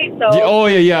head, right? So. Oh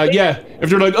yeah. If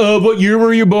they're like, what year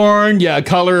were you born? Yeah,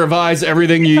 color of eyes,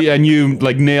 everything, and you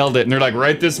like nailed it, and they're like,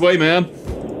 right this way, ma'am.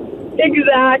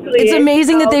 Exactly. It's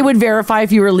amazing that they would verify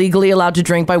if you were legally allowed to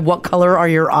drink by what color are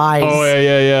your eyes. Oh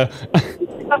yeah.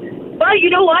 But you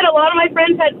know what? A lot of my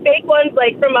friends had fake ones,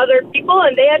 like from other people,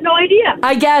 and they had no idea.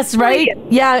 I guess, right?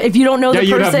 Yeah, if you don't know the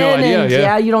you'd person have no idea, and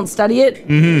yeah. you don't study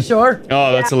it, sure.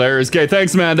 Oh, that's hilarious. Okay,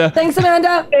 thanks, Amanda. Thanks,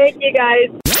 Amanda. Thank you, guys.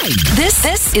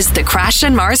 This is the Crash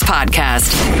and Mars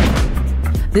podcast.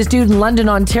 This dude in London,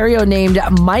 Ontario, named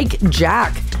Mike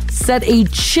Jack, set a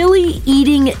chili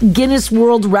eating Guinness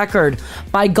World Record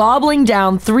by gobbling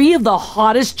down 3 of the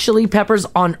hottest chili peppers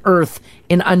on earth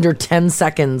in under 10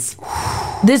 seconds.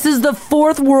 This is the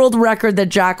 4th world record that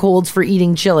Jack holds for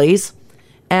eating chilies.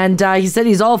 And he said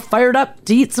he's all fired up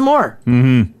to eat some more.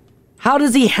 Mm-hmm. How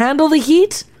does he handle the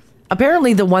heat?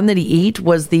 Apparently the one that he ate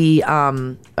was the,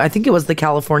 I think it was the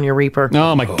California Reaper.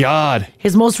 Oh my God.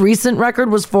 His most recent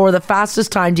record was for the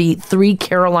fastest time to eat 3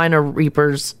 Carolina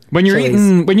Reapers. When you're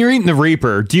chilies. eating the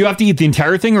Reaper, do you have to eat the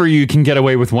entire thing, or you can get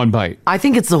away with one bite? I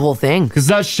think it's the whole thing. Because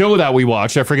that show that we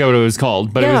watched, I forget what it was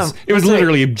called, but Yeah, it was that's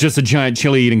literally just a giant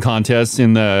chili eating contest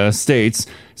in the States,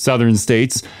 southern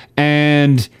states,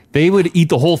 and they would eat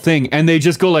the whole thing, and they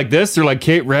just go like this. They're like,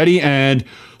 Kate, ready, and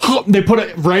they put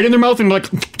it right in their mouth and like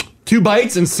 2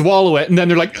 bites and swallow it, and then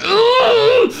they're like,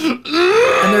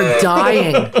 and they're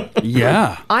dying.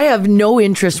 Yeah. I have no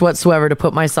interest whatsoever to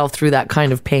put myself through that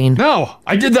kind of pain. No,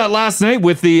 I did that last night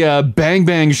with the Bang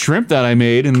Bang shrimp that I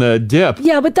made in the dip.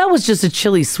 Yeah, but that was just a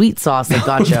chili sweet sauce that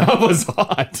got you. That was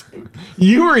hot.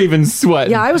 You were even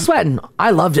sweating. Yeah, I was sweating.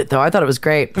 I loved it, though. I thought it was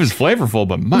great. It was flavorful,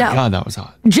 but my Now- God, that was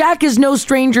hot. Jack is no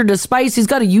stranger to spice. He's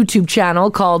got a YouTube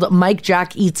channel called Mike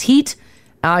Jack Eats Heat.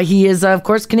 He is, of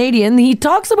course, Canadian. He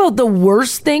talks about the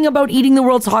worst thing about eating the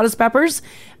world's hottest peppers.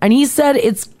 And he said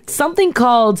it's something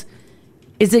called,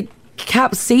 is it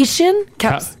capsaicin?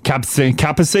 Capsaicin?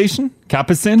 Capsaicin?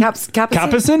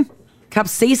 Capsaicin?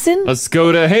 Capsaicin? Let's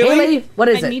go to Haley. What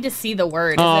is I it? need to see the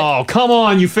word. Oh, come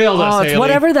on. You failed us, Oh, it's Haley.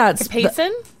 whatever that's.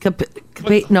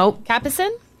 Capsaicin? Nope.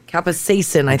 Capsaicin?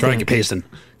 Capsaicin, I think. Capsaicin.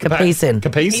 Capsaicin.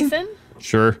 Capsaicin?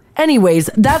 Sure.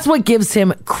 Anyways, that's what gives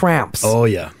him cramps. Oh,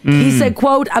 yeah. He said,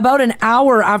 quote, about an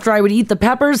hour after I would eat the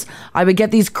peppers, I would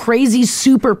get these crazy,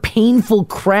 super painful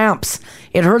cramps.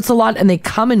 It hurts a lot and they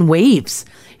come in waves.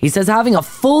 He says having a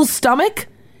full stomach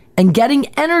and getting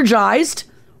energized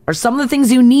are some of the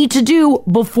things you need to do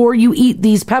before you eat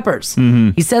these peppers.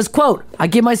 He says, quote, I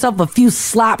give myself a few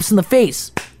slaps in the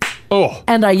face. Oh.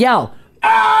 And I yell,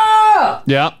 ah!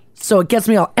 Yeah. So it gets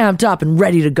me all amped up and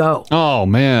ready to go. Oh,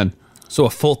 man. So a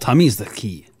full tummy is the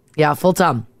key. Yeah, full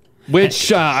tum.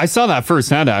 Which I saw that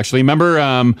firsthand, actually. Remember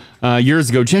years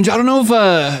ago, Ginge, I don't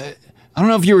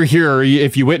know if you were here or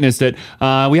if you witnessed it.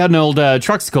 We had an old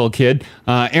Truxical kid,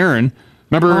 Aaron.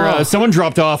 Remember, someone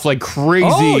dropped off like crazy.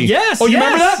 Oh, yes. Oh, you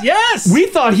remember that? Yes. We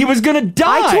thought he was going to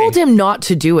die. I told him not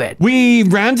to do it. We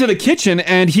ran to the kitchen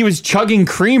and he was chugging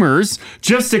creamers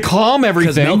just to calm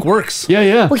everything. Because milk works.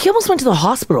 Yeah. Well, he almost went to the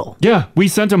hospital. Yeah, we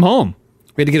sent him home.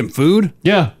 We had to get him food?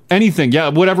 Yeah, anything. Yeah,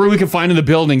 whatever we could find in the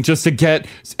building just to get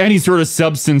any sort of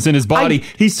substance in his body.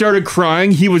 He started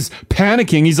crying. He was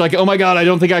panicking. He's like, oh my God, I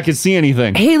don't think I could see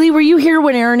anything. Haley, were you here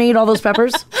when Aaron ate all those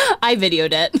peppers? I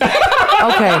videoed it.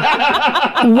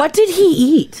 Okay. What did he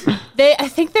eat? I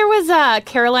think there was a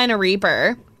Carolina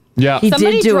Reaper. Yeah. He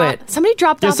did do it. Somebody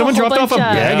dropped off someone a whole dropped off bunch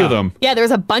a bag of them. Yeah, there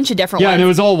was a bunch of different Yeah, ones. and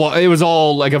it was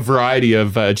all like a variety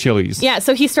of chilies. Yeah,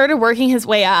 so he started working his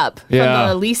way up Yeah. from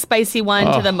the least spicy one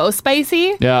to the most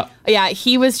spicy. Yeah. Yeah,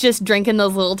 he was just drinking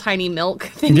those little tiny milk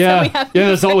things Yeah, that we have. yeah,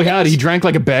 that's all we had. He drank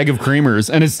like a bag of creamers,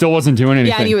 and it still wasn't doing anything.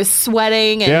 Yeah, and he was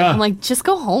sweating, and Yeah. I'm like, just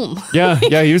go home. Yeah,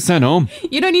 he was sent home.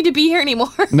 You don't need to be here anymore.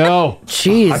 No,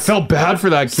 Jeez. I felt bad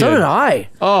for that kid. So did I.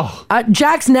 Oh,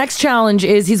 Jack's next challenge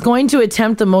is he's going to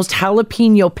attempt the most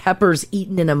jalapeno peppers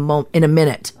eaten in a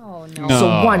minute. Oh no.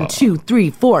 So 1, 2,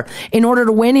 3, 4. In order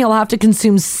to win, he'll have to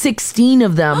consume 16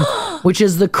 of them, which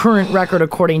is the current record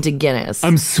according to Guinness.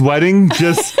 I'm sweating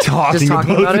just talking,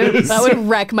 about it. this. That would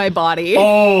wreck my body.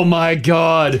 Oh my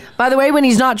God. By the way, when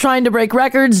he's not trying to break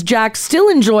records, Jack still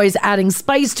enjoys adding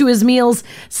spice to his meals,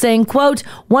 saying, quote,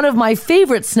 one of my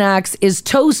favorite snacks is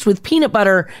toast with peanut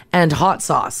butter and hot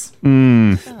sauce.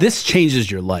 This changes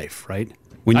your life, right?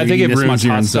 When I you're think eating it this ruins much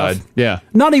your hot inside. stuff. Yeah.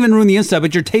 Not even ruin the inside,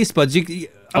 but your taste buds.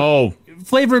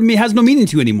 Flavor has no meaning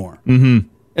to you anymore. Mm-hmm.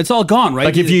 It's all gone, right?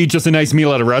 Like if you eat just a nice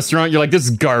meal at a restaurant, you're like, this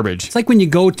is garbage. It's like when you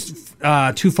go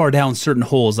too far down certain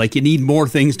holes. Like you need more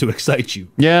things to excite you.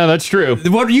 Yeah, that's true.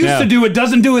 What used to do it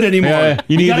doesn't do it anymore. Yeah,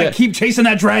 you gotta keep chasing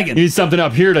that dragon. You need something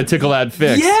up here to tickle that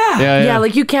fix. Yeah,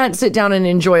 like you can't sit down and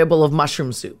enjoy a bowl of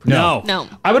mushroom soup. No.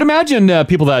 I would imagine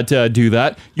people that do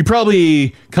that, you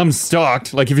probably come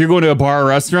stocked. Like if you're going to a bar or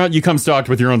restaurant, you come stocked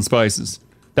with your own spices.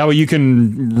 That way you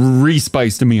can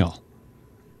re-spice the meal.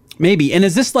 Maybe. And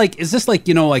is this like like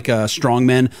a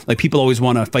strongman? Like people always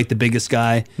want to fight the biggest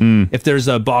guy. If there's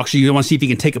a boxer, you want to see if he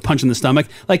can take a punch in the stomach.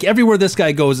 Like everywhere this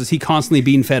guy goes, is he constantly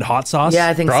being fed hot sauce? Yeah,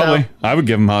 I think Probably. I would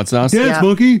give him hot sauce. Dance,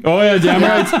 monkey. Oh yeah, damn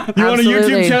right. You want a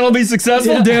YouTube channel to be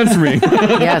successful? Dance for me.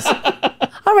 Yes.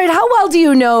 All right, how well do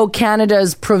you know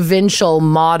Canada's provincial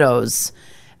mottos?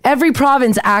 Every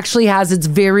province actually has its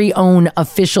very own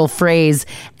official phrase,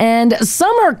 and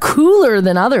some are cooler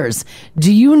than others.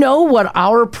 Do you know what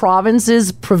our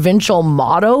province's provincial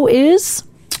motto is?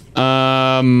 Be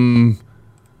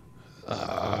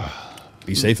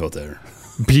safe out there.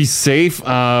 Be safe.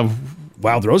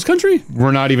 Wild Rose Country?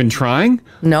 We're not even trying.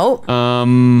 No.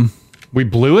 We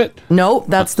blew it. No,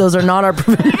 those are not our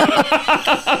provincial.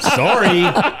 Sorry.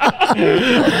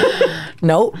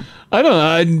 No. I don't know.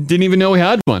 I didn't even know we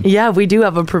had one. Yeah, we do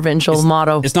have a provincial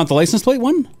motto. It's not the license plate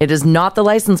one? It is not the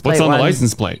license plate What's on one. the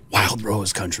license plate? Wild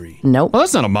Rose Country. Nope. Well,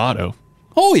 that's not a motto.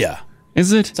 Oh, yeah.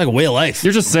 Is it? It's like a way of life.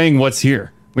 You're just saying what's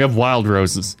here. We have wild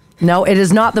roses. No, it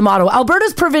is not the motto.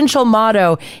 Alberta's provincial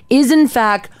motto is, in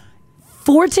fact,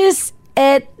 Fortis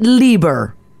et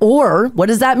Liber. Or, what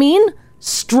does that mean?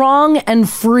 Strong and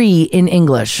free in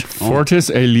English.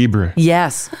 Fortis et Libre.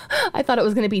 Yes. I thought it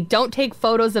was going to be don't take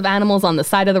photos of animals on the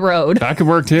side of the road. That could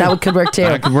work too. That could work too.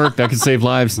 That could work. That could save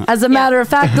lives. As a matter of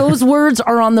fact, those words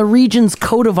are on the region's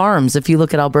coat of arms. If you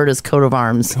look at Alberta's coat of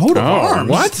arms. Coat of arms?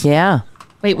 What? Yeah.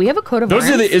 Wait, we have a coat of Those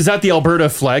arms? are is that the Alberta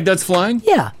flag that's flying?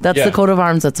 Yeah, that's the coat of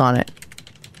arms that's on it.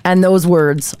 And those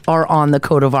words are on the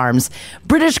coat of arms.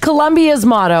 British Columbia's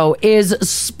motto is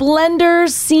Splendor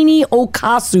Sine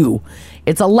Ocasu.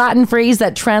 It's a Latin phrase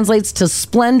that translates to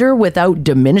splendor without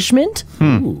diminishment.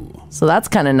 So that's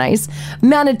kind of nice.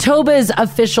 Manitoba's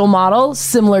official motto,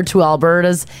 similar to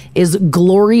Alberta's, is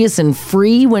glorious and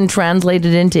free when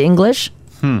translated into English.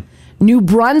 New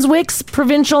Brunswick's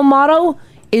provincial motto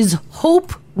is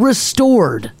hope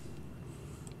restored.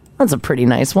 That's a pretty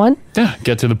nice one. Yeah,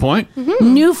 get to the point.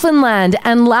 Newfoundland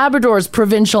and Labrador's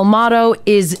provincial motto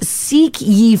is seek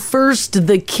ye first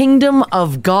the kingdom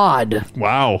of God.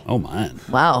 Wow. Oh, man.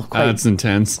 Wow. That's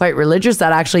intense. Quite religious.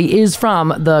 That actually is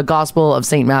from the Gospel of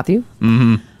St. Matthew.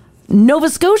 Nova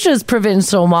Scotia's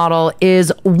provincial motto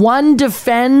is one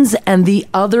defends and the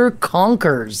other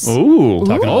conquers. Ooh.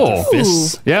 Talking about their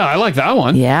fists. Yeah, I like that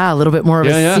one. Yeah, a little bit more of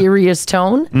a serious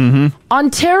tone.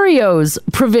 Ontario's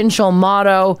provincial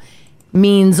motto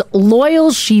means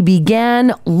loyal she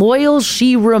began, loyal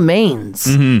she remains.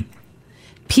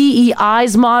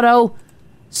 PEI's motto,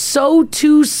 sow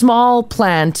too small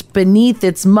plant beneath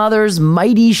its mother's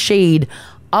mighty shade,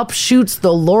 up shoots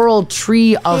the laurel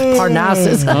tree of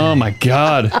Parnassus. Oh my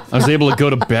God. I was able to go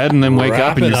to bed and then wake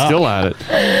up and you're still at it.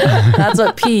 That's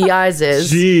what PEI's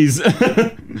is. Jeez.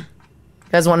 You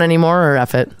guys want any more or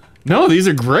F it? No, these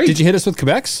are great. Did you hit us with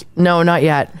Quebec's? No, not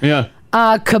yet. Yeah.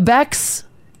 Quebec's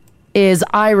is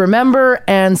I remember,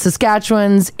 and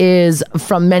Saskatchewan's is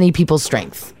from many people's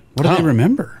strength. What do they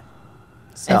remember?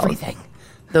 So, everything.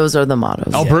 Those are the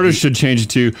mottos. Alberta should change it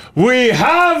to we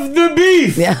have the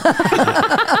beef. Yeah.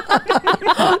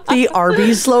 The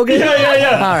Arby's slogan?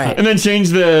 Yeah. All right. And then change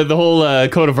the whole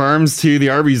coat of arms to the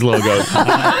Arby's logo.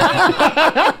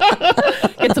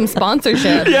 Get some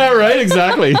sponsorship. Yeah, right,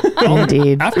 exactly.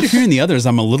 Indeed. After hearing the others,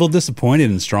 I'm a little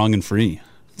disappointed in strong and free.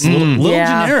 It's a little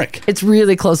generic. It's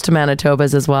really close to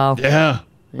Manitoba's as well. Yeah.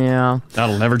 Yeah.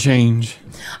 That'll never change.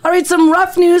 All right, some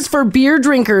rough news for beer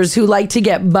drinkers who like to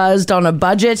get buzzed on a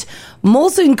budget.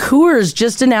 Molson Coors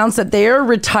just announced that they are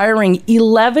retiring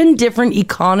 11 different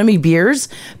economy beers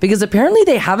because apparently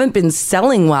they haven't been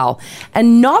selling well,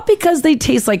 and not because they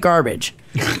taste like garbage.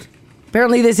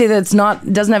 Apparently they say that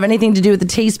doesn't have anything to do with the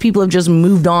taste. People have just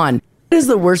moved on. What is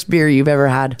the worst beer you've ever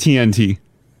had? TNT.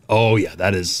 Oh, yeah,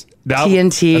 that is...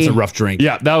 TNT. That's a rough drink.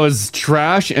 Yeah, that was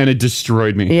trash and it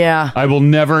destroyed me. Yeah. I will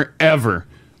never, ever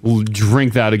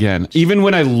drink that again. Even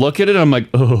when I look at it, I'm like,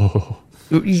 oh.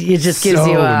 It just gives so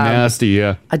you nasty,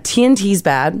 yeah. a TNT's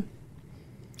bad.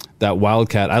 That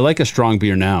Wildcat. I like a strong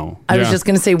beer now. I was just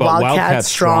going to say But Wildcat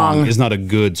Strong. is not a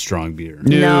good strong beer.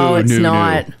 No, it's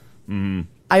not.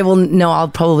 I'll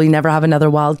probably never have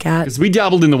another Wildcat. Because we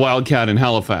dabbled in the Wildcat in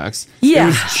Halifax. Yeah. It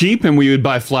was cheap and we would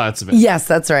buy flats of it. Yes,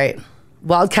 that's right.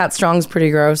 Wildcat Strong's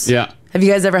pretty gross. Yeah. Have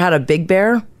you guys ever had a Big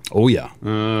Bear? Oh yeah.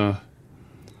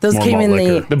 Those More came malt in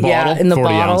liquor. the The bottle? in the 40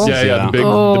 bottle. ounces, Yeah, the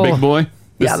Oh. big boy.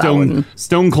 The Yeah, that one.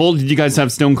 Stone Cold. Did you guys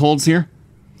have Stone Colds here?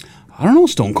 I don't know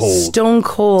Stone Cold. Stone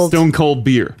Cold. Stone Cold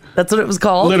beer. That's what it was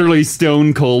called. Literally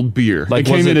Stone Cold beer. Like, it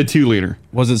came was in it- a 2-liter.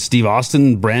 Was it Steve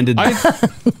Austin branded?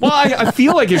 I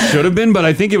feel like it should have been, but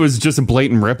I think it was just a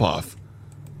blatant ripoff.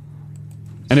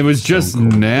 And it was just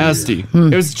nasty.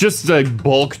 It was just a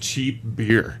bulk cheap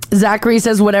beer. Zachary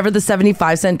says whatever the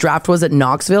 75-cent draft was at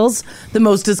Knoxville's, the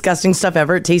most disgusting stuff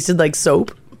ever. It tasted like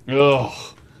soap. Ugh.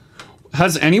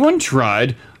 Has anyone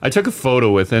tried? I took a photo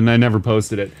with it and I never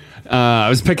posted it. I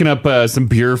was picking up some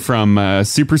beer from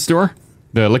Superstore,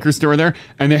 the liquor store there,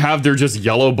 and they have their just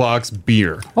yellow box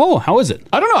beer. Oh, how is it?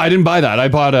 I don't know. I didn't buy that. I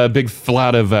bought a big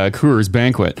flat of Coors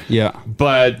Banquet. Yeah.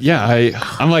 But yeah,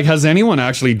 I'm like, has anyone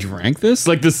actually drank this?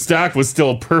 Like the stack was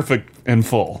still perfect and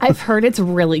full. I've heard it's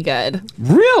really good.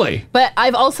 Really? But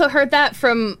I've also heard that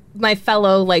from my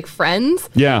fellow friends.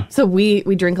 Yeah. So we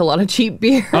drink a lot of cheap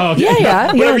beer. Oh, okay.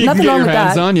 Yeah. Whatever you can Nothing get wrong your with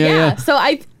hands that. on. Yeah. So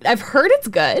I've heard it's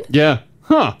good. Yeah.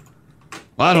 Huh.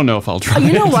 Well, I don't know if I'll try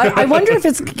You know it. what? I wonder if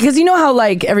it's because you know how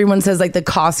everyone says the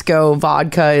Costco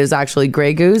vodka is actually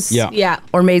Grey Goose. Yeah. Yeah.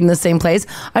 Or made in the same place.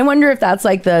 I wonder if that's the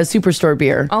Superstore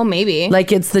beer. Oh, maybe.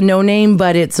 It's the no name,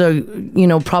 but it's a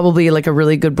probably a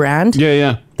really good brand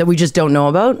Yeah. that we just don't know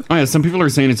about. Oh, yeah. Some people are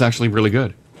saying it's actually really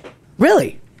good.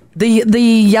 Really, the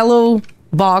yellow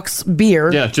box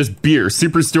beer. Yeah, just beer.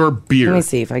 Superstore beer. Let me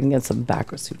see if I can get some back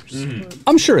with Superstore.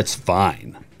 I'm sure it's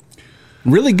fine.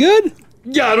 Really good?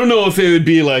 Yeah, I don't know if it would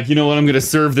be you know what, I'm going to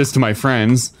serve this to my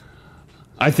friends.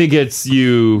 I think it's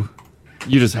you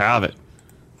just have it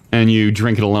and you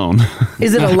drink it alone.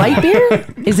 Is it a light beer?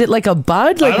 Is it like a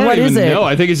Bud? I don't What even is it? know.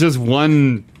 I think it's just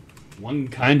one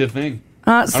kind of thing.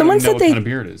 I don't Someone even know said what kind of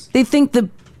beer it is. they think the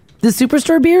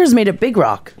Superstore beer is made at Big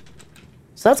Rock,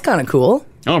 so that's kind of cool.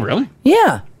 Oh, really?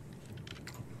 Yeah.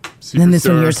 And then this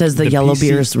one Superstar. here says the yellow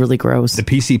beer is really gross. The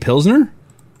PC Pilsner?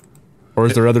 Or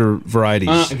is there other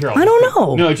varieties? Here, I don't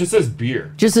know. No, it just says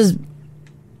beer. Just as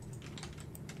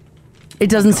it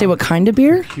doesn't say what kind of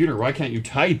beer. Computer, why can't you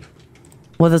type?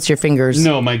 Well, that's your fingers.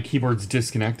 No, my keyboard's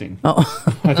disconnecting. Oh,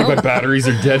 I think my batteries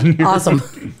are dead in here. awesome.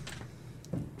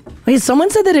 Wait, someone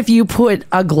said that if you put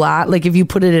a glass, if you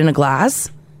put it in a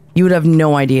glass, you would have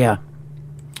no idea.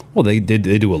 Well, they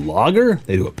do a lager.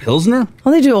 They do a Pilsner.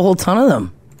 Well, they do a whole ton of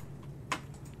them.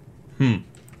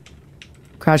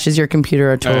 Crashes your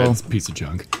computer a total. It's a piece of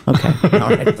junk. Okay. All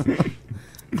right.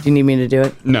 Do you need me to do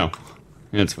it? No,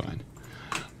 it's fine.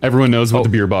 Everyone knows what the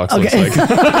beer box looks Okay.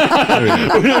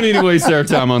 like. We don't need to waste our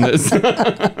time on this.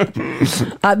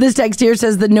 This text here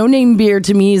says the no name beer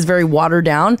to me is very watered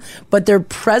down, but their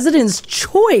President's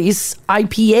Choice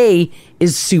IPA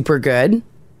is super good.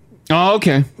 Oh,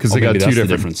 okay. Because Oh, they got maybe two that's the different.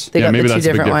 difference. They got maybe the two that's a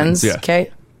big different difference. ones. Yeah.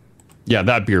 Okay. Yeah,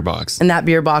 that beer box. And that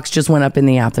beer box just went up in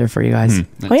the app there for you guys.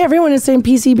 Oh, yeah. Everyone is saying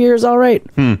PC beer is all right.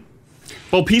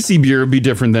 Well, PC beer would be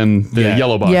different than the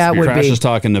yellow box Yeah, it beer. would Crash be. is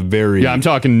talking a very. Yeah, I'm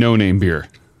talking no-name beer.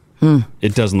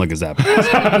 It doesn't look as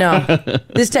appetizing. No.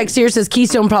 This text here says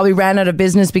Keystone probably ran out of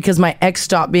business because my ex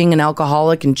stopped being an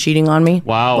alcoholic and cheating on me.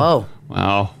 Wow. Whoa.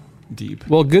 Wow. Deep.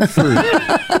 Well, good for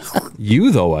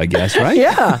you, though, I guess, right?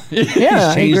 Yeah. Yeah.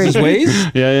 I Changed agree. his ways.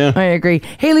 Yeah. I agree.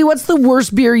 Haley, what's the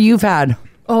worst beer you've had?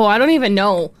 Oh, I don't even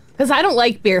know. Because I don't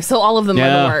like beer, so all of them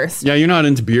are the worst. Yeah, you're not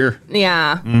into beer.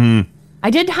 Yeah. I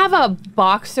did have a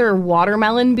Boxer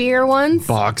watermelon beer once,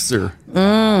 Boxer.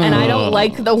 and I don't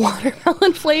like the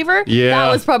watermelon flavor. Yeah.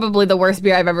 That was probably the worst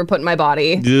beer I've ever put in my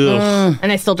body. Ugh.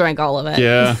 And I still drank all of it.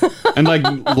 Yeah. And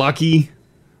Lucky.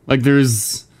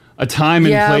 There's a time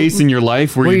and Yeah. place in your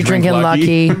life where Were you you drink drinking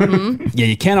Lucky? Yeah,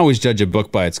 you can't always judge a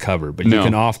book by its cover, but you No.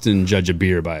 can often judge a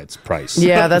beer by its price.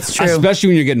 Yeah, that's true. Especially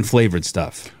when you're getting flavored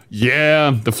stuff.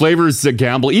 Yeah, the flavor's a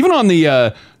gamble. Even on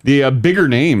the bigger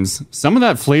names, some of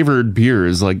that flavored beer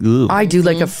is ugh. I do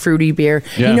like a fruity beer.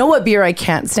 Yeah. You know what beer I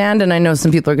can't stand, and I know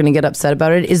some people are going to get upset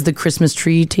about it, is the Christmas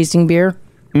tree tasting beer.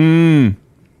 Yeah,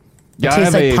 It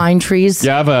tastes like pine trees.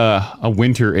 Yeah, I have a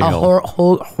winter ale. A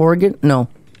Horgan? No.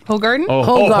 Hogarden?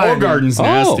 Hogarden's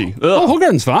nasty. Oh,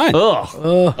 Hogarden's fine. Ugh.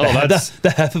 Oh, that's The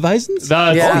Hefeweizens?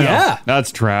 that's Yeah. no, Yeah.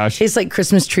 that's trash. Tastes like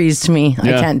Christmas trees to me. I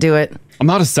Yeah. can't do it. I'm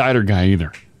not a cider guy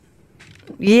either.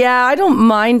 Yeah, I don't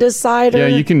mind a cider. Yeah,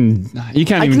 you can't I even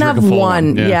can drink have a full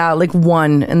one. Yeah. like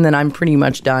one, and then I'm pretty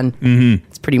much done. Mm-hmm.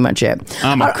 That's pretty much it.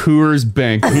 I'm a Coors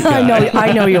Banquet guy.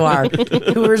 I know you are.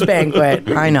 Coors Banquet.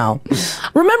 I know.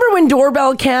 Remember when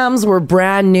doorbell cams were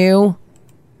brand new?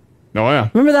 Oh yeah.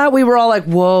 Remember that? We were all like,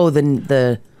 whoa,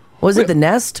 the was it the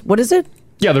Nest? What is it?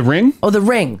 Yeah, the Ring. Oh, the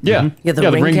Ring. Yeah. Yeah, the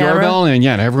the Ring Ring camera. doorbell. And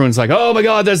yeah, everyone's like, oh my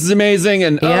God, this is amazing.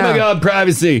 And oh Yeah. my God,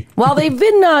 privacy. Well, they've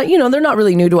been, they're not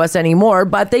really new to us anymore,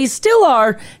 but they still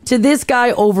are to this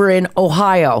guy over in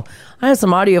Ohio. I have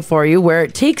some audio for you where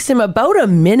it takes him about a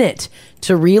minute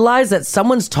to realize that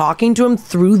someone's talking to him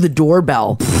through the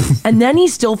doorbell. And then he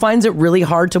still finds it really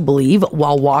hard to believe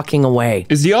while walking away.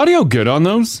 Is the audio good on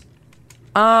those?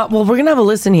 Well, we're going to have a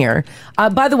listen here.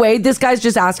 By the way, this guy's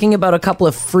just asking about a couple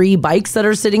of free bikes that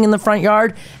are sitting in the front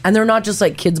yard. And they're not just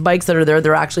like kids' bikes that are there.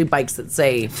 They're actually bikes that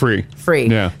say Free.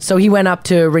 Yeah. So he went up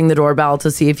to ring the doorbell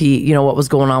to see if he, what was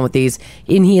going on with these.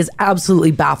 And he is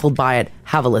absolutely baffled by it.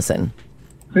 Have a listen.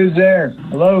 Who's there?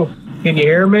 Hello? Can you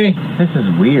hear me? This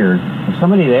is weird. Is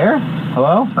somebody there?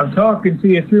 Hello? I'm talking to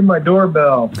you through my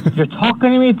doorbell. You're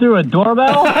talking to me through a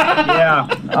doorbell? Yeah.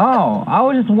 Oh, I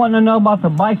was just wanting to know about the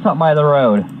bikes up by the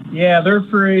road. Yeah, they're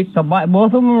free. So both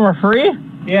of them are free?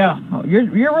 Yeah. Oh, you're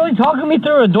really talking to me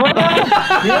through a doorbell?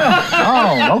 Yeah.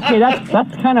 Oh, okay,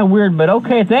 that's kind of weird, but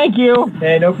okay, thank you.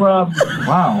 Hey, no problem.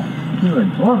 Wow, through a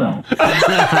doorbell.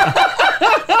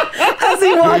 As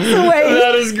he walks away.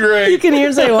 That is great. You can hear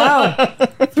him say, wow,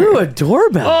 through a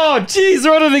doorbell. Oh, geez,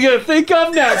 what are they going to think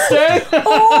of next, eh?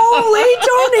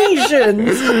 Oh, late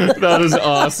donations. That is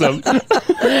awesome.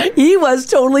 He was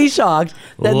totally shocked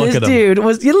that Look this at him. dude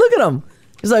was, you look at him.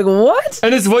 He's like, what?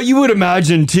 And it's what you would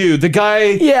imagine, too. The guy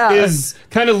is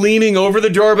kind of leaning over the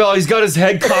doorbell. He's got his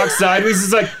head cocked sideways.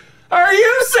 He's like, are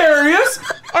you serious?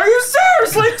 Are you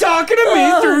seriously talking to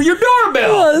me through your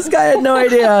doorbell? Oh, this guy had no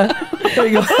idea. There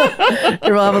you go. Here,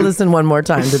 we'll have a listen one more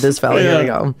time to this fella. Here we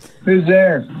go. Who's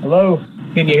there? Hello?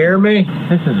 Can you hear me?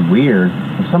 This is weird.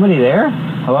 Is somebody there?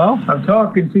 Hello? I'm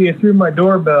talking to you through my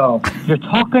doorbell. You're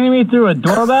talking to me through a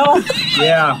doorbell?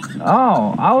 Yeah.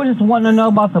 Oh, I was just wanting to know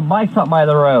about the bikes up by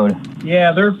the road.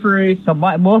 Yeah, they're free. So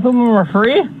both of them are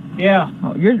free? Yeah.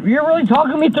 Oh, you're really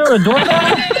talking to me through a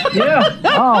doorbell? Yeah.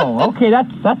 Oh, okay, that's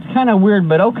kind of weird,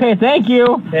 but okay, thank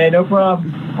you. Hey, no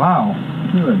problem. Wow,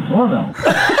 through a doorbell.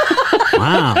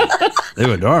 Wow,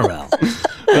 through a doorbell.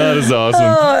 That is awesome.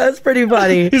 Oh, that's pretty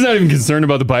funny. He's not even concerned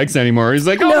about the bikes anymore. He's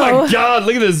like, oh No. my God,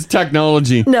 look at this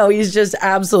technology. No, he's just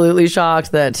absolutely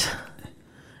shocked that,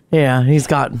 he's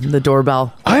got the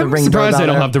doorbell. the I'm Ring surprised doorbell I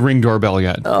don't there. have the Ring doorbell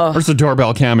yet. Or it's the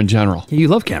doorbell cam in general. You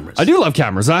love cameras. I do love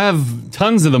cameras. I have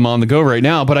tons of them on the go right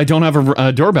now, but I don't have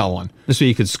a doorbell one. This way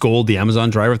you could scold the Amazon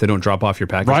driver if they don't drop off your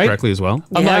package correctly as well.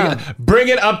 I'm like, bring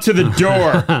it up to the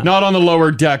door, not on the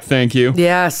lower deck, thank you.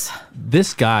 Yes.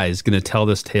 This guy's going to tell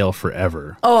this tale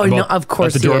forever. Oh, no, of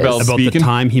course the he doorbell is. About speaking? the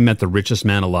time he met the richest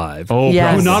man alive. Oh,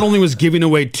 Yes. Who not only was giving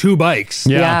away 2 bikes,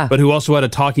 Yeah. but who also had a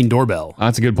talking doorbell.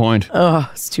 That's a good point. Oh,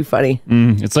 it's too funny.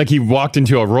 It's like he walked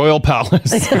into a royal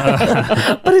palace.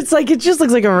 But it's like, it just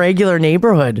looks like a regular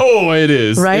neighborhood. Oh, it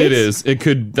is. Right? It is. It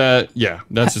could, that's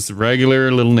just a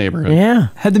regular little neighborhood. Yeah.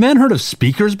 Had the man heard of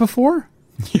speakers before?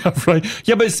 Yeah, right.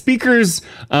 Yeah, but speakers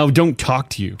don't talk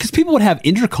to you. Because people would have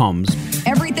intercoms.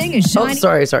 Everything is Oh,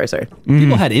 shiny. sorry.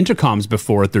 People had intercoms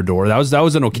before at their door. That was an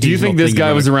occasional. Do you think this thing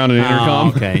guy was around an intercom?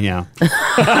 Oh, okay, yeah.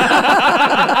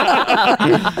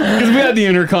 Because we had the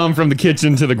intercom from the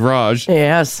kitchen to the garage.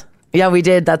 Yes. Yeah, we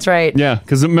did. That's right. Yeah,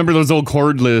 because remember those old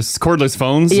cordless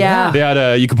phones? Yeah. They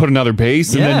had you could put another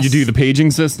base and then Yes. you do the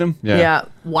paging system. Yeah.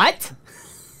 What?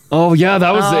 Oh yeah,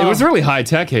 that was it was really high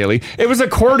tech, Haley. It was a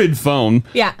corded phone.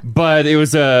 Yeah. But it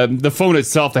was the phone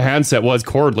itself, the handset was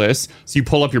cordless. So you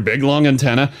pull up your big long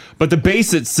antenna, but the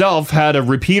base itself had a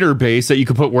repeater base that you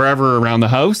could put wherever around the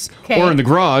house Okay. or in the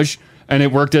garage. And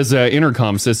it worked as an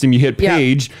intercom system. You hit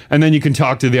page, and then you can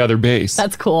talk to the other base.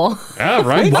 That's cool. Yeah,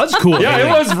 right? It was cool. Yeah, it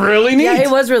was really neat. Yeah,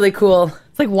 it was really cool.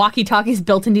 It's like walkie-talkies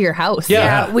built into your house.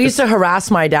 Yeah, we used to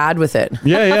harass my dad with it.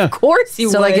 Yeah. Of course you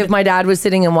So would. like if my dad was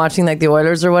sitting and watching like the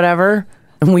Oilers or whatever,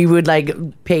 and we would like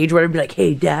page where it'd be like,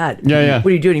 "Hey, Dad, Yeah. what are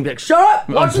you doing?" He'd be like, "Shut up,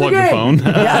 watch the Unplug game." the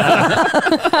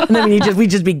phone. And then we'd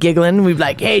just be giggling. We'd be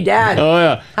like, "Hey, Dad." Oh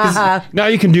yeah. 'Cause now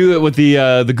you can do it with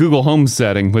the Google Home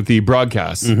setting with the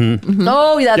broadcast. Mm-hmm.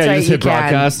 Oh, that's Yeah, right. you just hit can.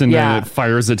 broadcast and yeah. then it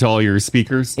fires it to all your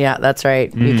speakers. Yeah, that's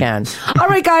right. You can. All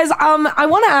right, guys. I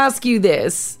want to ask you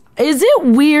this: is it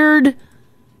weird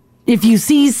if you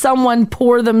see someone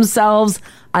pour themselves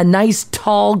a nice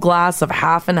tall glass of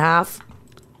half and half?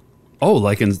 Oh,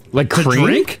 like cream?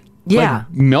 drink? Yeah.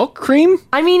 Like milk cream?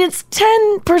 I mean, it's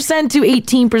 10% to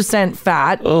 18%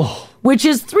 fat, which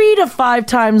is 3 to 5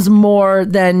 times more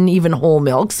than even whole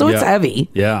milk. So it's Yeah. heavy.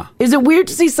 Yeah. Is it weird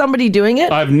to see somebody doing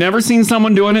it? I've never seen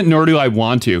someone doing it, nor do I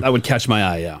want to. That would catch my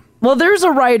eye, yeah. Well, there's a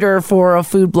writer for a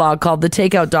food blog called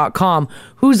thetakeout.com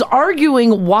who's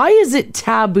arguing, why is it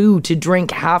taboo to drink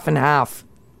half and half?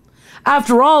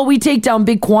 After all, we take down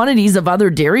big quantities of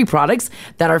other dairy products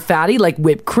that are fatty, like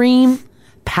whipped cream,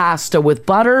 pasta with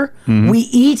butter. Mhm. We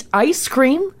eat ice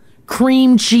cream,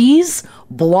 cream cheese,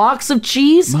 blocks of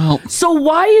cheese. So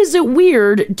why is it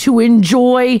weird to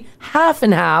enjoy half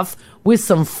and half with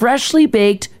some freshly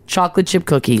baked chocolate chip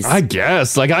cookies? I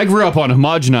guess. Like, I grew up on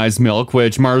homogenized milk,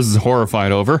 which Mars is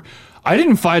horrified over. I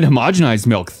didn't find homogenized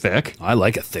milk thick. I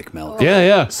like a thick milk.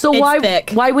 Yeah. So why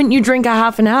wouldn't you drink a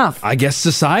half and half? I guess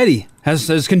society has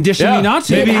conditioned me not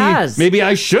to. Maybe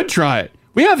I should try it.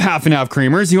 We have half and half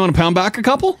creamers. You want to pound back a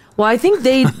couple? Well, I think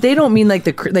they don't mean like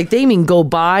they mean go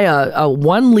buy a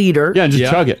 1 liter. Yeah, and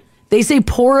just chug it. They say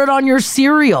pour it on your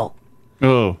cereal.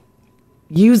 Oh.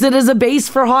 Use it as a base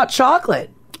for hot chocolate.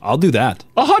 I'll do that.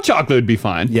 A hot chocolate would be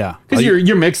fine. Yeah. Because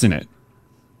you're mixing it.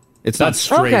 It's not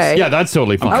straight. Okay. Yeah, that's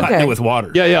totally fine. I'm cutting it with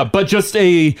water. Yeah. But just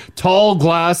a tall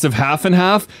glass of half and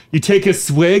half. You take a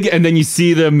swig and then you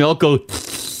see the milk go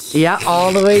Yeah,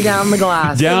 all the way down the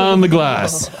glass. down the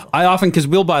glass. I often, because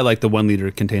we'll buy like the 1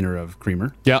 liter container of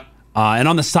creamer. Yeah. And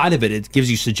on the side of it, it gives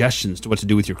you suggestions to what to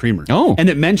do with your creamer. Oh. And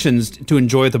it mentions to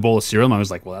enjoy with a bowl of cereal. And I was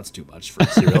like, well, that's too much for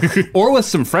cereal. Or with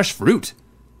some fresh fruit.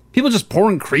 People just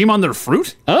pouring cream on their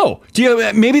fruit? Oh.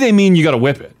 Maybe they mean you got to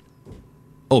whip it.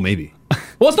 Oh, maybe.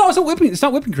 Well, it's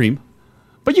not whipping cream.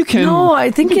 But you can. No,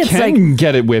 I think you it's can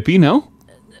get it whippy, no?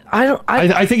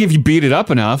 I think if you beat it up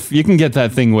enough, you can get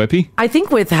that thing whippy. I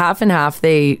think with half and half,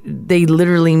 they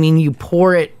literally mean you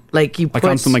pour it like you Like put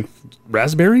on some like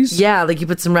raspberries? Yeah, like you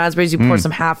put some raspberries, you pour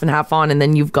some half and half on, and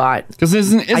then you've got. Because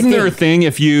isn't there a thing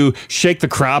if you shake the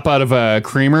crap out of a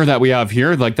creamer that we have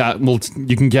here, like that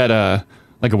you can get a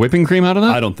whipping cream out of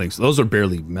that? I don't think so. Those are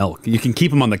barely milk. You can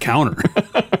keep them on the counter.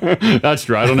 That's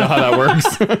true. I don't know how that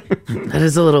works. That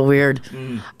is a little weird.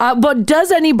 But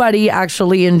does anybody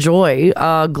actually enjoy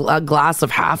a glass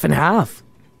of half and half?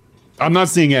 I'm not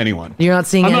seeing anyone. You're not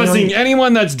seeing I'm anyone? not seeing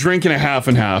anyone that's drinking a half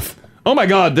and half. Oh my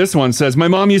God, this one says, my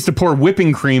mom used to pour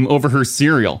whipping cream over her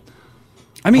cereal.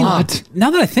 I mean, now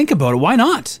that I think about it, why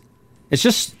not? It's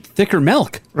just thicker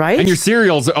milk. Right? And your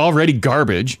cereal's already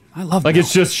garbage. I love Like milk.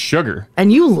 it's just sugar.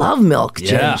 And you love milk,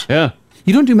 Yeah. Ginge. Yeah.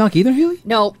 You don't do milk either, Haley?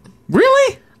 No,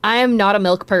 Really? I am not a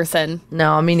milk person.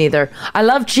 No, me neither. I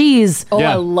love cheese. Oh,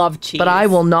 Yeah. I love cheese. But I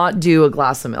will not do a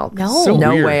glass of milk. No. So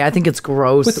no weird. way. I think it's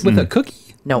gross. With a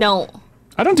cookie? no. No.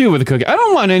 I don't do it with a cookie. I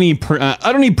don't want any.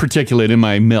 I don't need particulate in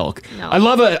my milk. No. I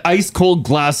love an ice cold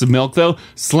glass of milk though.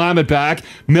 Slam it back.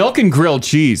 Milk and grilled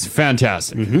cheese,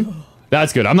 fantastic.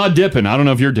 That's good. I'm not dipping. I don't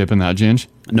know if you're dipping that, Ginge.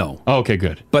 No. Oh, okay,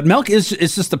 good. But milk is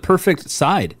just the perfect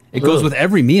side. It goes with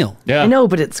every meal. Yeah. I know,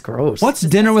 but it's gross. What's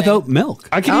dinner without milk?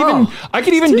 I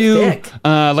could even too do thick.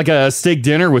 like a steak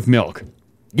dinner with milk.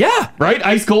 Yeah. Right?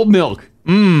 Ice cold milk.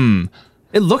 Mmm.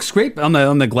 It looks great on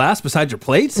the glass beside your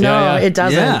plate. No, Yeah, yeah. it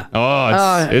doesn't. Yeah.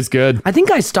 Oh, it's good. I think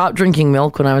I stopped drinking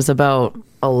milk when I was about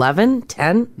 11,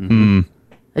 10.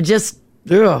 I just,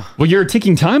 ugh. Well, you're a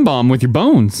ticking time bomb with your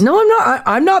bones. No, I'm not.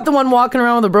 I'm not the one walking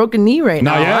around with a broken knee right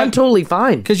Not now. yet? I'm totally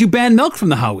fine. Because you banned milk from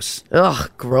the house. Ugh,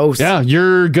 gross. Yeah,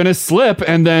 you're gonna slip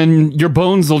and then your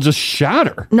bones will just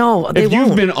shatter. No, they If won't.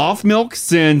 you've been off milk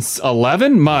since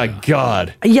 11, my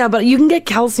God. Yeah, but you can get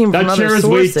calcium from That other chair is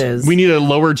sources. we need a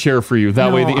lower chair for you.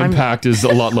 That way No, the impact is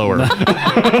a lot lower.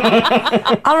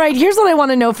 All right, here's what I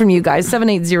want to know from you guys.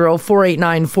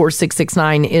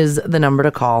 780-489-4669 is the number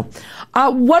to call.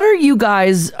 What are you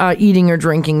guys eating or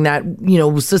drinking that,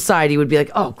 society would be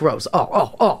like, oh, gross,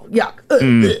 oh,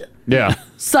 yuck. Yeah.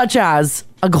 Such as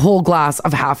a whole glass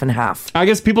of half and half. I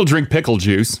guess people drink pickle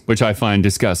juice, which I find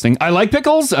disgusting. I like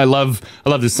pickles. I love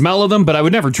the smell of them, but I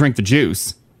would never drink the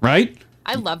juice, right?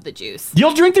 I love the juice.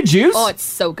 You'll drink the juice? Oh, it's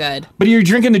so good. But you're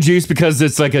drinking the juice because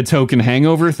it's like a token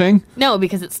hangover thing? No,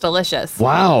 because it's delicious.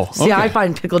 Wow. See, I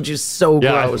find pickle juice so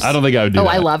Yeah, gross. I don't think I would do Oh, that.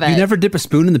 I love it. You never dip a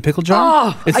spoon in the pickle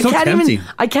jar? Oh, It's so tempting.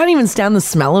 I can't even stand the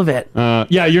smell of it.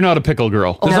 Yeah, you're not a pickle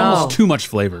girl. There's No. almost too much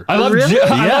flavor. I love Really?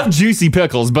 I love juicy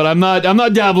pickles, but I'm not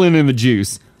dabbling in the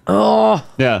juice. Oh,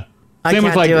 Yeah. I Same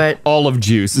with can't like do it. olive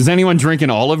juice. Is anyone drinking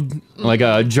like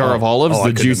a jar of olives? Oh, the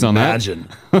I could juice on that? imagine.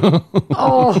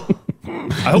 oh.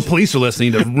 I hope police are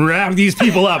listening to wrap these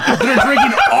people up. They're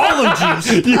drinking olive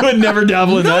juice. You would never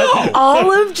dabble in that.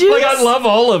 Olive juice? Like I love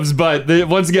olives, but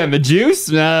once again, the juice.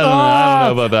 I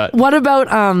don't know about that. What about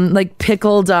like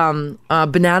pickled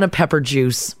banana pepper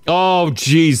juice? Oh,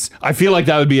 geez, I feel like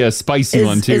that would be a spicy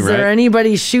one too, Is right? there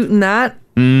anybody shooting that?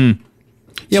 Tuna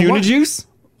what- juice.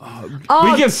 Oh,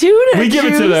 tuna tuna We give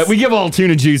it to juice. we give all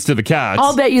tuna juice to the cats.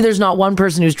 I'll bet you there's not one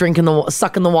person who's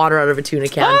sucking the water out of a tuna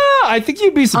can. I think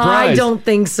you'd be surprised. I don't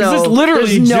think so. This is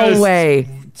literally There's no just way.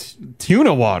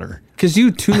 tuna water. Because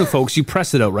you tuna folks, you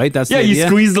press it out, right? That's Yeah, the you idea?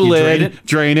 squeeze the lid, drain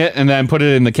drain it, and then put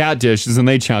it in the cat dishes, and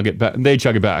they chug it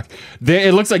back.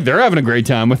 It looks like they're having a great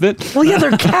time with it. Well, yeah,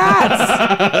 they're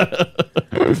cats.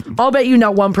 I'll bet you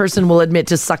not one person will admit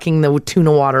to sucking the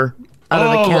tuna water out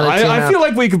of a can of tuna. I feel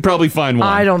like we could probably find one.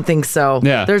 I don't think so.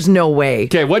 Yeah. There's no way.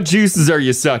 Okay, what juices are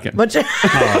you sucking? What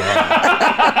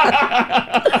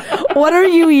are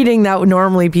you eating that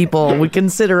normally people would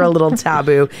consider a little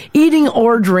taboo? Eating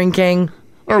or drinking?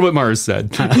 Or what Mars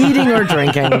said. Eating or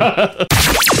drinking.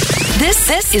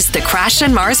 This is the Crash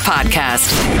and Mars podcast.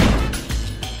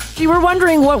 You were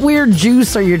wondering what weird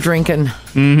juice are you drinking?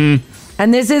 Mm-hmm.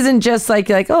 And this isn't just like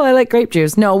oh, I like grape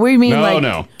juice. No, we mean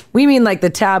we mean like the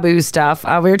taboo stuff.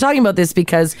 We were talking about this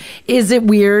because is it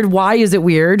weird? Why is it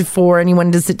weird for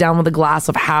anyone to sit down with a glass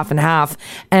of half and half?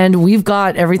 And we've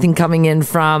got everything coming in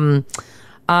from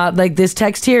like this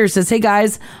text here says, "Hey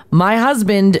guys, my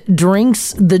husband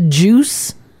drinks the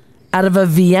juice out of a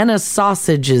Vienna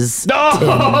sausages tin."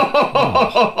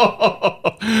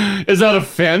 Is that a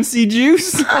fancy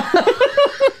juice?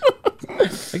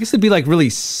 I guess it'd be like really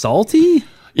salty.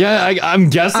 Yeah, I'm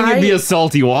guessing it'd be a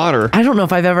salty water. I don't know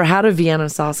if I've ever had a Vienna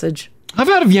sausage. I've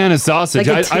had a Vienna sausage.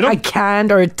 Like a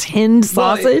canned or a tinned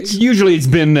sausage? Usually it's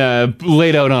been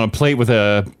laid out on a plate with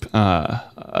a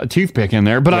toothpick in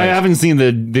there, but I haven't seen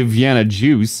the Vienna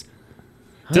juice.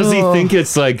 Does he think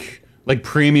it's like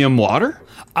premium water?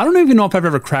 I don't even know if I've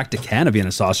ever cracked a can of Vienna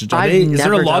sausage. Is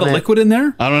there a never lot of done it. liquid in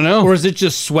there? I don't know. Or is it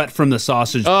just sweat from the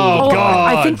sausage? Oh,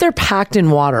 God. I think they're packed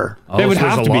in water. They would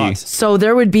have to be. So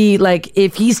there would be like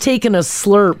if he's taken a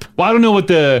slurp. Well, I don't know what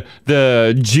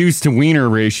the juice to wiener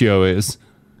ratio is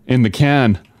in the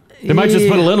can. They might just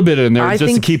put a little bit in there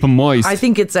just to keep them moist. I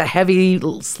think it's a heavy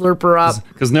slurper up.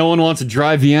 Because no one wants a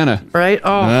dry Vienna. Right?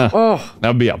 Oh. That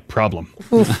would be a problem.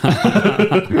 So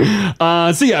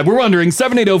yeah, we're wondering,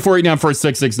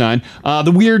 780-489-4669,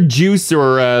 the weird juice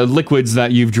or liquids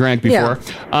that you've drank before.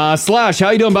 Slash,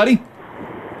 how you doing, buddy?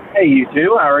 Hey, you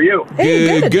two. How are you?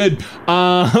 Good.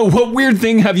 What weird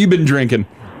thing have you been drinking?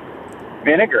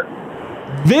 Vinegar.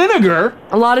 Vinegar?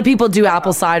 A lot of people do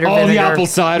apple cider vinegar. Oh, the apple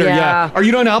cider, yeah. Are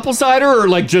you doing apple cider or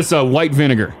like just a white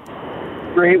vinegar?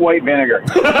 Straight white vinegar.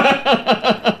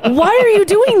 Why are you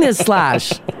doing this,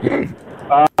 Slash?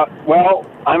 Well,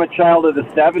 I'm a child of the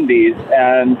 70s,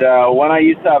 and when I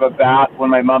used to have a bath when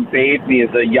my mom bathed me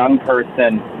as a young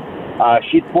person,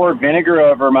 she'd pour vinegar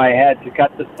over my head to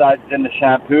cut the suds in the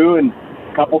shampoo, and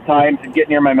a couple times it'd get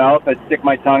near my mouth, I'd stick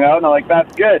my tongue out, and I'm like,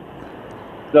 that's good.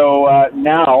 So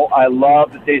now I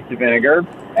love the taste of vinegar,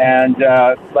 and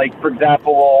like, for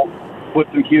example, we'll put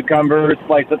some cucumbers,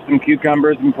 slice up some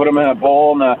cucumbers, and put them in a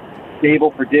bowl on the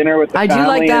table for dinner with the family. I do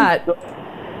like that.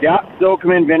 Soak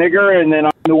them in vinegar, and then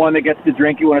I'm the one that gets to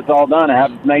drink it when it's all done. I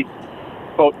have a nice,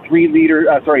 about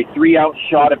 3-ounce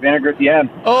shot of vinegar at the end.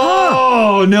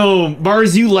 Oh, no.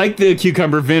 Mars, you like the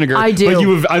cucumber vinegar. I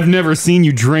do. But I've never seen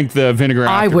you drink the vinegar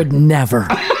after. I would never.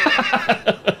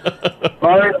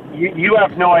 Mars, you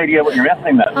have no idea what you're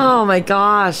missing then. Oh my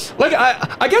gosh. Like,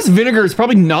 I guess vinegar is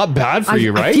probably not bad for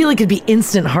you, right? I feel like it'd be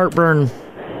instant heartburn.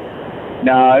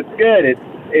 No, it's good.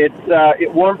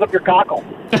 It warms up your cockle.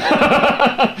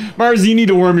 Mars, you need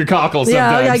to warm your cockle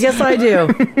sometimes. Yeah, I guess I do.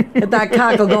 Get that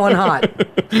cockle going hot.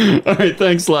 All right,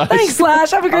 thanks, Slash. Thanks,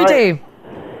 Slash. Have a great day.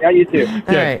 Yeah, you too.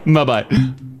 Okay, bye-bye.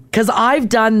 Because I've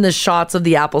done the shots of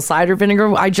the apple cider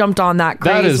vinegar. I jumped on that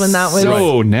craze That is when that was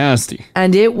so nasty.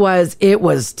 And it was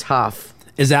tough.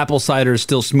 Is apple cider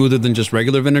still smoother than just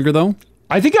regular vinegar, though?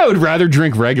 I think I would rather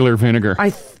drink regular vinegar.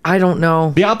 I don't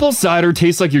know. The apple cider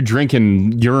tastes like you're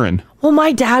drinking urine. Well,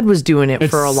 my dad was doing it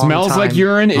for a long time. It smells like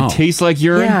urine. It tastes like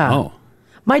urine. Yeah. Oh.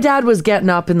 My dad was getting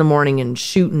up in the morning and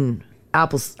shooting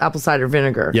apple cider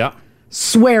vinegar. Yeah.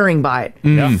 Swearing by it.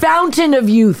 Yeah. Fountain of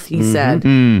youth, he said.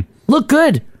 Look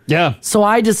good. Yeah. So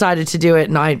I decided to do it,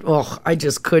 and I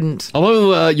just couldn't.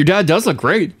 Although your dad does look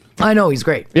great. I know, he's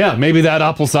great. Yeah, maybe that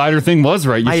apple cider thing was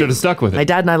right. You should have stuck with it. My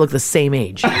dad and I look the same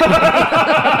age.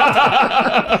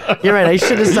 You're right. I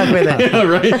should have stuck with it. Yeah,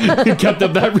 right. You kept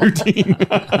up that routine.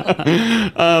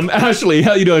 Ashley,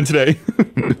 how you doing today?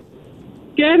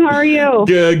 Good. How are you?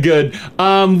 Good.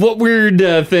 What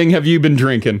weird thing have you been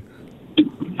drinking?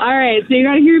 All right, so you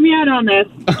got to hear me out on this.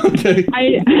 Okay.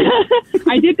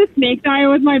 I did the snake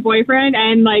diet with my boyfriend,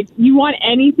 and like, you want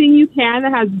anything you can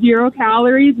that has 0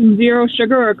 calories and 0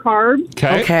 sugar or carbs.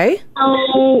 Okay.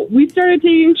 So we started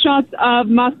taking shots of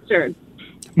mustard.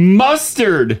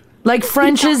 Mustard. Like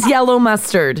French's yellow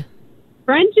mustard.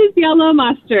 French's yellow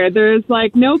mustard. There's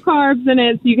like no carbs in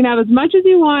it, so you can have as much as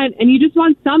you want, and you just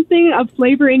want something of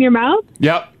flavor in your mouth.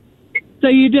 Yep. So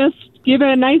you just give it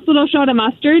a nice little shot of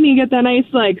mustard, and you get that nice,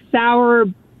 like, sour,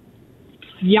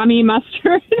 yummy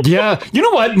mustard. Yeah, you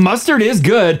know what? Mustard is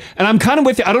good, and I'm kind of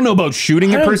with you. I don't know about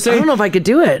shooting it per se. I don't know if I could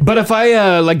do it. But if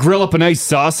I like grill up a nice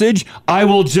sausage, I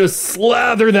will just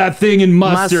slather that thing in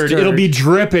mustard. It'll be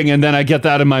dripping, and then I get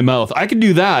that in my mouth. I can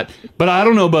do that, but I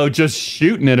don't know about just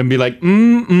shooting it and be like,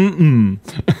 Try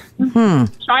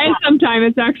it sometime.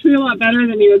 It's actually a lot better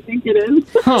than you would think it is.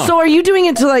 So are you doing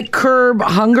it to like curb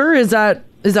hunger? Is that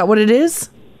what it is?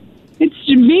 It's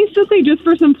basically just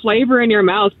for some flavor in your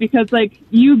mouth because, like,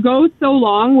 you go so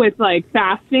long with, like,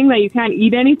 fasting that you can't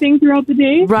eat anything throughout the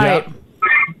day. Right.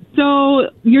 So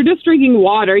you're just drinking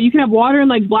water. You can have water and,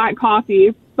 like, black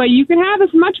coffee, but you can have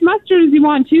as much mustard as you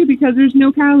want, too, because there's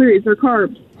no calories or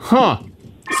carbs.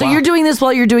 So you're doing this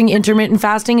while you're doing intermittent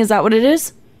fasting? Is that what it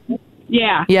is?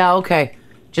 Yeah. Yeah, okay.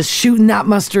 Just shooting that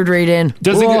mustard right in.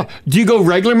 do you go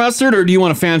regular mustard, or do you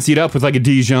want to fancy it up with like a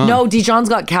Dijon? No, Dijon's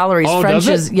got calories. Oh, French does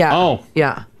it? is, yeah. Oh.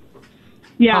 Yeah.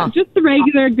 Yeah, just the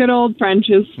regular good old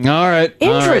Frenches. All right.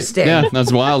 Interesting. Yeah,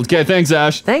 that's wild. Okay, thanks,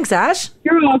 Ash. Thanks, Ash.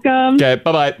 You're welcome. Okay,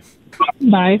 bye-bye.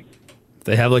 Bye. If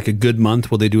they have like a good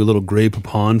month, will they do a little Grey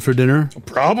Poupon for dinner?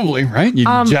 Probably, right? You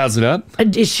jazz it up.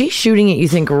 Is she shooting it, you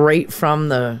think, right from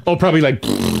the... Oh, probably like...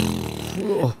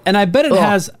 And I bet it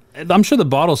has... I'm sure the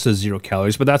bottle says 0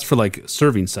 calories, but that's for like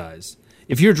serving size.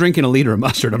 If you're drinking a liter of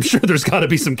mustard, I'm sure there's got to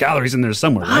be some calories in there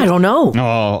somewhere. Right? I don't know.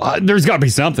 Oh, there's got to be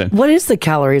something. What is the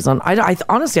calories on?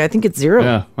 Honestly, I think it's 0.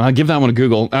 Yeah, I'll give that one a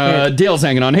Google. Dale's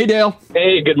hanging on. Hey, Dale.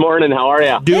 Hey, good morning. How are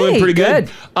you? Doing pretty good.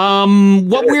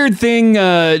 What weird thing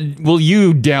will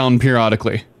you down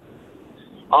periodically?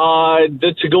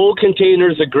 The to-go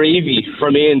containers of gravy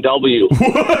from A&W.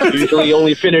 Usually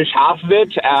only finish half of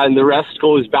it, and the rest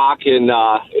goes back in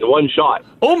one shot.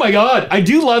 Oh my God, I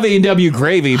do love A&W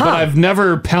gravy, but I've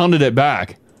never pounded it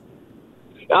back.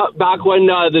 Back when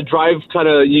the drive kind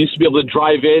of used to be able to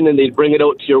drive in, and they'd bring it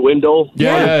out to your window.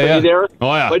 Yeah. There.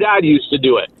 Oh yeah. My dad used to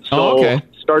do it. So okay.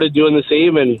 Started doing the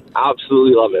same, and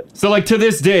absolutely love it. So like to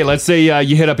this day, let's say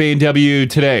you hit up A&W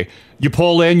today. You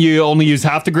pull in, you only use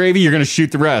half the gravy, you're going to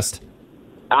shoot the rest.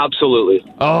 Absolutely.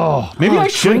 Oh, maybe I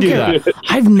should do that.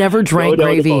 I've never drank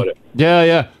gravy.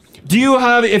 Yeah. Do you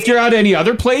have, if you're at any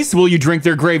other place, will you drink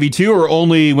their gravy too, or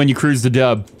only when you cruise the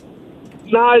Dub?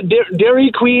 Nah, Dairy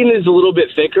Queen is a little bit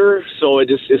thicker, so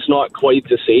it's not quite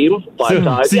the same. But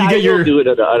so you get you'll do it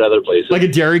at other places. Like a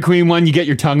Dairy Queen one, you get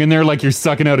your tongue in there like you're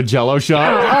sucking out a Jell-O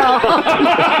shot.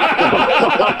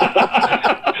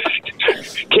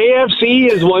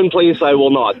 KFC is one place I will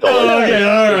not, though. Oh, okay,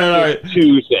 all right.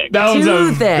 Too thick. That was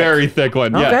a very thick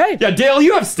one. Okay. Yeah, Dale,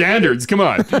 you have standards. Come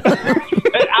on.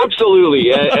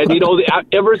 Absolutely. And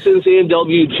ever since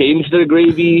A&W changed the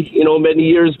gravy, many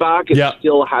years back, it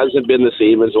still hasn't been the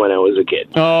same as when I was a kid.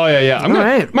 Oh,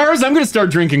 yeah. Mars, I'm going to start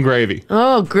drinking gravy.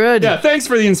 Oh, good. Yeah, thanks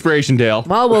for the inspiration, Dale.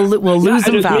 Well, we'll lose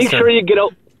them faster. Make sure you get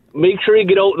out. Make sure you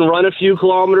get out and run a few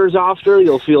kilometers after.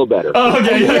 You'll feel better. Oh,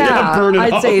 okay. Yeah, burn it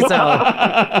I'd off. say so. All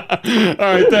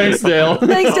right, thanks, Dale.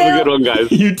 Thanks, Dale. Have a good one, guys.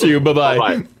 You too.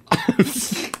 Bye-bye.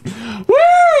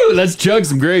 Woo! Let's chug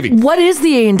some gravy. What is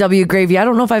the A&W gravy? I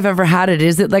don't know if I've ever had it.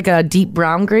 Is it like a deep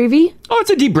brown gravy? Oh, it's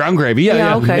a deep brown gravy.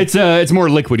 Yeah. Okay. It's more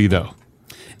liquidy though.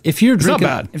 If you're It's not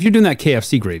bad. if you're doing that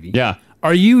KFC gravy, yeah,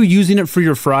 are you using it for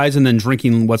your fries and then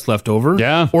drinking what's left over?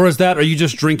 Yeah. Or are you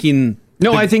just drinking?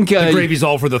 No, I think the gravy's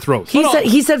all for the throat.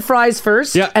 He said fries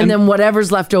first, and then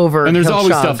whatever's left over. And there's he'll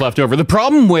always chug. stuff left over. The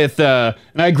problem with, and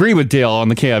I agree with Dale on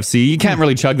the KFC, you can't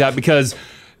really chug that because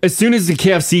as soon as the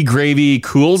KFC gravy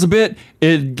cools a bit,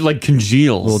 it like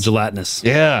congeals. A little gelatinous.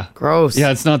 Yeah. Gross. Yeah,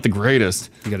 it's not the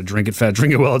greatest. You got to drink it fat,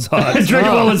 drink it while it's hot. Drink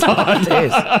it while it's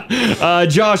hot.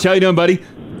 Josh, how you doing, buddy?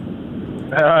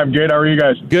 I'm good. How are you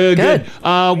guys? Good.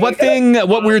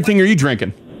 What weird thing are you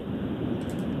drinking?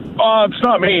 It's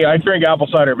not me. I drink apple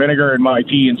cider vinegar in my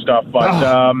tea and stuff, but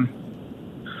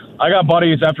I got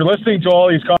buddies. After listening to all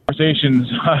these conversations,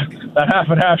 that half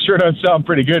and half sure does sound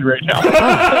pretty good right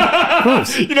now.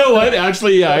 You know what?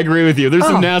 Actually, yeah, I agree with you. There's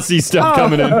some nasty stuff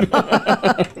coming in.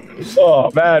 Oh,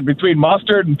 man. Between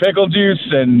mustard and pickle juice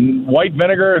and white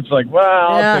vinegar, it's like, well,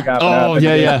 I'll take half and half. Oh,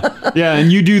 yeah. Yeah,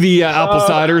 and you do the apple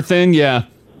cider thing? Yeah.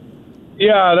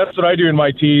 Yeah, that's what I do in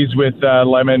my teas with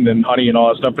lemon and honey and all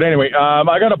that stuff. But anyway,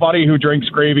 I got a buddy who drinks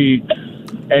gravy,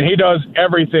 and he does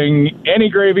everything. Any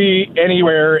gravy,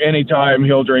 anywhere, anytime,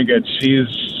 he'll drink it. He's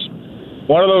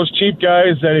one of those cheap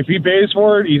guys that if he pays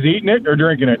for it, he's eating it or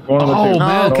drinking it. One of the two.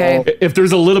 Man. Okay. If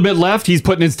there's a little bit left, he's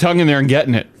putting his tongue in there and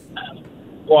getting it.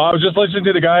 Well, I was just listening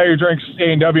to the guy who drinks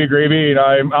A&W gravy, and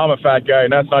I'm a fat guy,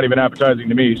 and that's not even appetizing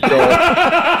to me. So,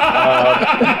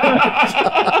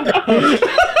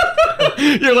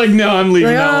 you're like, no, I'm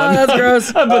leaving that one. That's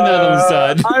gross. I'm putting that on the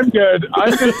side. I'm good.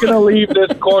 I'm just going to leave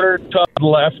this quarter ton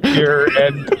left here,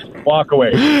 and walk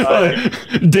away.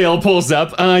 Dale pulls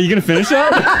up. You gonna finish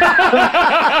that?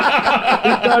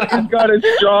 He's got his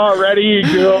jaw ready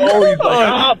to go. He's like,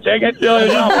 oh, take it.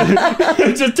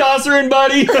 Just toss her in,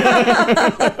 buddy.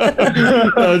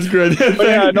 That's great. But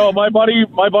yeah, no, my buddy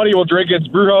will drink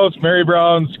it. Brewhouse, Mary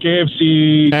Brown's,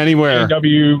 KFC, anywhere.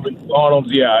 A&W,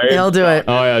 McDonald's. Yeah, He'll do it.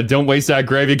 Oh yeah, don't waste that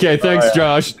gravy. Okay, thanks,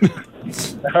 Josh. All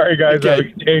right, guys. Have a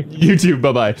good day. You too.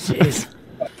 Bye bye.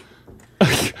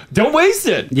 Don't waste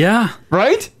it. Yeah.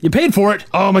 Right? You paid for it.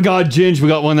 Oh my God, Ginge, we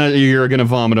got one that you're gonna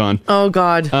vomit on. Oh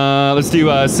God. Let's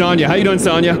do Sonia. How you doing,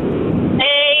 Sonia?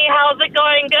 Hey, how's it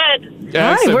going? Good.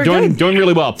 Excellent. we're doing good. doing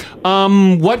really well.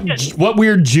 What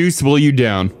weird juice will you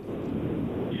down?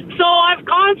 So I've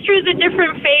gone through the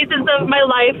different phases of my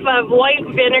life of white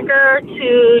vinegar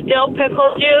to dill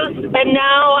pickle juice, and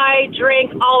now I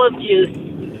drink olive juice.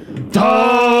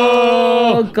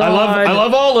 Oh God. I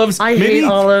love olives. I hate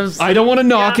olives. I don't want to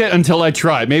knock it until I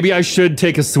try it. Maybe I should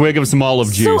take a swig of some olive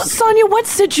So, juice. Sonia, what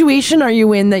situation are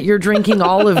you in that you're drinking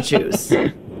olive juice?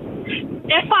 If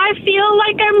I feel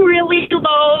like I'm really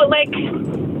low, like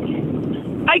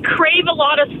I crave a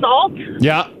lot of salt.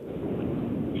 Yeah.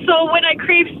 So when I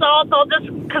crave salt, I'll just,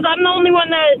 because I'm the only one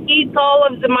that eats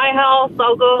olives in my house,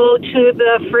 I'll go to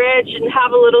the fridge and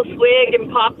have a little swig and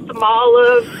pop some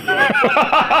olives.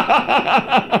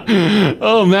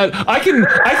 Oh man, I can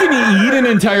eat an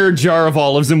entire jar of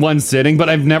olives in one sitting, but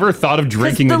I've never thought of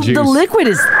drinking the juice. The liquid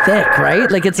is thick, right?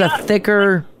 Like it's a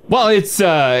thicker. Well, it's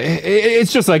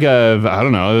just like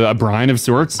a brine of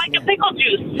sorts. Like a pickle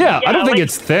juice. Yeah, I don't think like-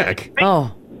 it's thick.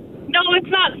 Oh. No, it's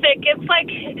not thick. It's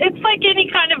like any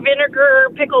kind of vinegar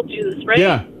pickle juice, right?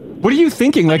 Yeah. What are you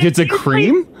thinking? Like it's a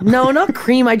cream? No, not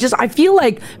cream. I feel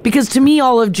like, because to me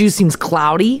olive juice seems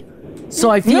cloudy. So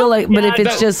I feel like, but if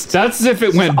it's that's if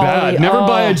it went bad. Never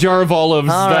buy a jar of olives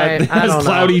that has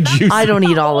cloudy juice. I don't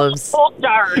eat olives. Whole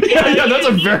jar. Yeah, that's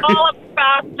a very olive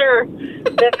faster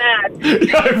than that.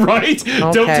 Yeah, right?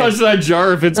 Don't Okay. touch that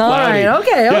jar if it's All cloudy. right,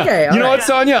 okay, Yeah. okay, You know all what,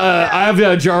 Sonia? I have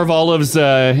a jar of olives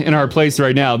in our place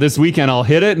right now. This weekend I'll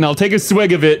hit it and I'll take a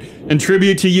swig of it in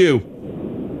tribute to you.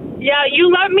 Yeah, you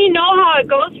let me know how it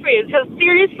goes for you. Because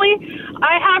seriously,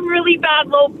 I have really bad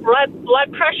low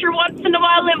blood pressure once in a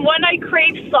while, and when I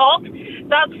crave salt,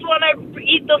 that's when I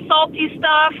eat the salty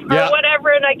stuff or Yeah. whatever,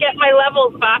 and I get my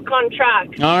levels back on track.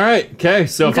 All right. Okay.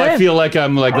 So if I Okay. feel like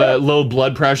I'm like low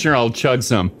blood pressure, I'll chug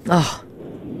some. Oh.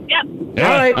 Yep.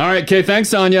 Yeah. All right. All right. Okay. Thanks,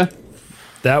 Sonia.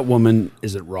 That woman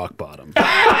is at rock bottom.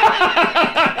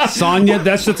 Sonia,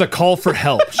 that's just a call for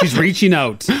help. She's reaching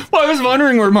out. Well, I was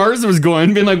wondering where Mars was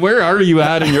going, being like, where are you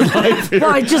at in your life? Here?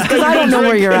 Well, because I don't know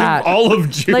where you're at. Olive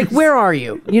juice. Like, where are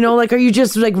you? You know, like, are you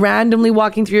just like randomly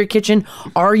walking through your kitchen?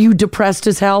 Are you depressed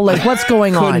as hell? Like, what's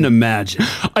going on? Couldn't imagine.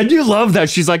 I do love that.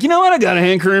 She's like, you know what? I got a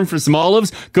hankering for some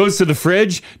olives. Goes to the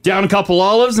fridge, down a couple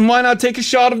olives, and why not take a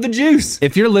shot of the juice?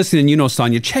 If you're listening, you know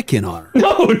Sonia, check in on her.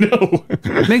 No.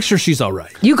 Make sure she's all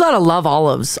right. You gotta love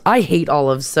olives. I hate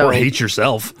olives. So Or hate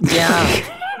yourself.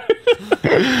 Yeah.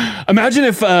 Imagine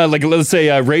if, like, let's say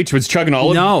Rach was chugging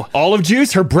olive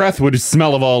juice, her breath would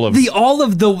smell of olives. The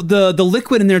olive, the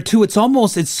liquid in there too. It's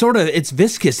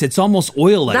viscous. It's almost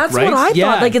oil-like. That's right? what I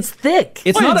thought. Like, it's thick.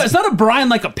 It's not a brine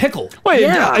like a pickle. Wait,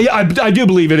 Yeah. I do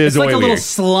believe it is It's like oilier. a little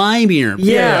slimier.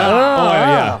 Yeah. Oh,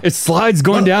 yeah. It slides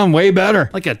going down way better.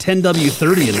 Like a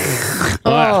 10W30 in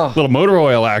there. Little motor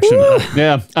oil action.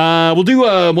 Yeah. We'll do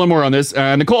one more on this.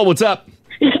 Nicole, what's up?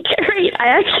 Great.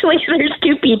 There's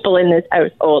two people in this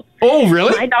household. Oh,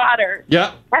 really? My daughter.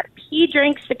 Yeah. He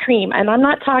drinks the cream, and I'm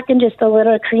not talking just the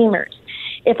little creamers.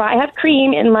 If I have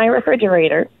cream in my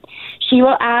refrigerator, she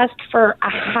will ask for a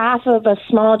half of a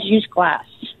small juice glass.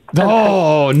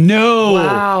 Oh, no.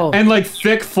 Wow. And like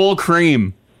thick, full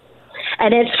cream.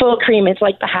 And it's full cream. It's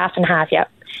like the half and half, yep.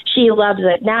 She loves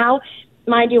it. Now,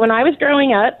 mind you, when I was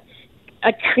growing up,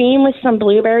 a cream with some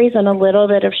blueberries and a little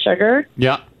bit of sugar.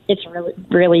 Yeah. It's really,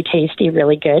 really tasty,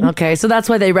 really good. Okay, so that's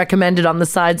why they recommend it on the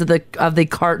sides of the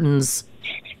cartons.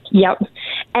 Yep.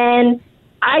 And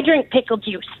I drink pickle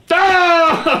juice. A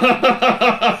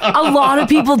lot of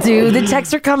people do. The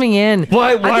texts are coming in.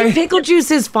 Why? I think pickle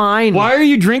juice is fine. Why are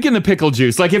you drinking the pickle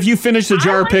juice? Like, if you finish a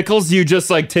jar of pickles, you just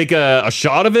like take a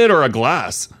shot of it or a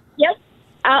glass? Yep.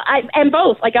 And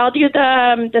both. Like, I'll do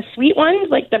the sweet ones,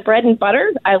 like the bread and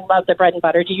butter. I love the bread and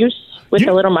butter juice with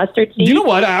a little mustard seed. You know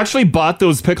what? I actually bought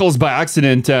those pickles by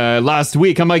accident last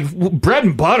week. I'm like, bread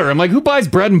and butter? I'm like, who buys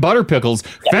bread and butter pickles?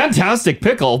 Yep. Fantastic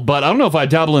pickle, but I don't know if I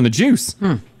dabble in the juice.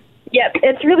 Yep,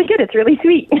 it's really good. It's really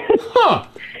sweet. Huh.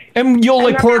 And you'll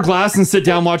like pour a glass and sit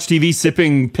down, watch TV,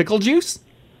 sipping pickle juice?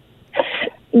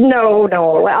 No.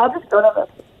 I'll just go to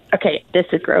okay, this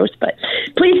is gross, but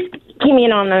please keep me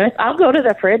anonymous. I'll go to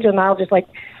the fridge and I'll just like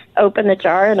open the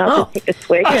jar and I'll just take a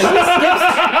swig. And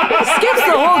skips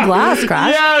the whole glass,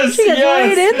 Crash. Yes, She gets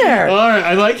right in there. All right,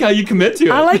 I like how you commit to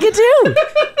it. I like it too.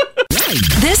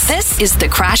 This is the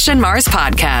Crash and Mars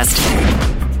podcast.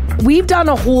 We've done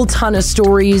a whole ton of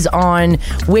stories on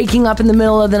waking up in the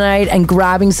middle of the night and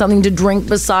grabbing something to drink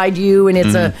beside you, and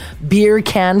it's a beer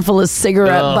can full of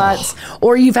cigarette butts,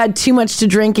 or you've had too much to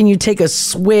drink and you take a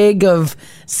swig of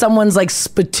someone's like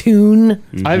spittoon.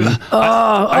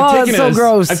 It's so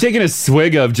gross. I've taken a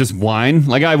swig of just wine.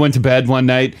 Like I went to bed one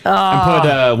night and put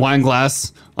a wine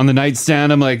glass on the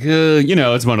nightstand. I'm like,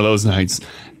 it's one of those nights.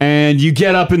 And you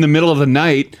get up in the middle of the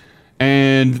night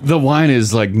and the wine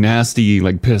is like nasty,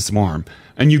 like piss warm.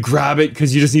 And you grab it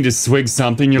because you just need to swig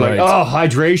something. You're like, oh,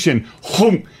 hydration.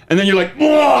 And then you're like,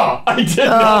 oh, I did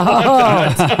not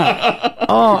want that.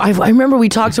 I remember we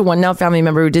talked to one family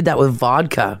member who did that with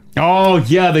vodka. Oh,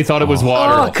 yeah, they thought it was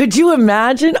water. Oh, could you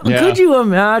imagine? Yeah. Could you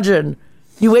imagine?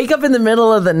 You wake up in the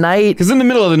middle of the night. Because in the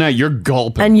middle of the night, you're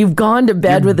gulping. And you've gone to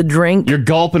bed with a drink. You're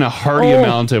gulping a hearty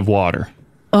amount of water.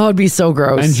 Oh, it'd be so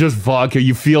gross. And just vodka.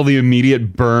 You feel the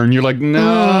immediate burn. You're like,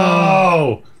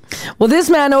 no. Well, this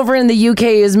man over in the UK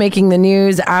is making the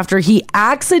news after he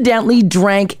accidentally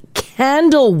drank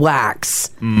candle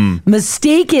wax,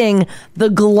 mistaking the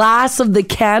glass of the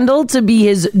candle to be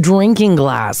his drinking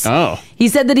glass. Oh. He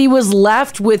said that he was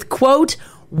left with, quote,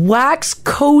 wax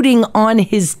coating on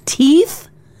his teeth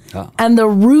and the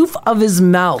roof of his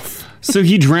mouth. So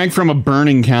he drank from a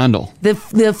burning candle. The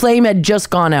flame had just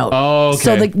gone out. Oh, okay.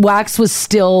 So the wax was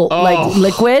still like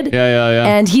liquid. Yeah.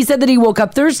 And he said that he woke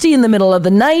up thirsty in the middle of the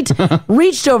night,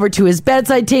 reached over to his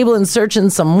bedside table in search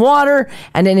of some water,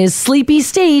 and in his sleepy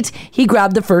state, he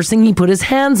grabbed the first thing he put his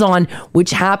hands on, which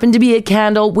happened to be a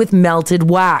candle with melted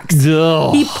wax.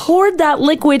 Ugh. He poured that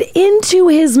liquid into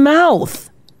his mouth,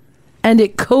 and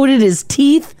it coated his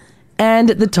teeth and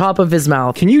the top of his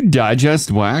mouth. Can you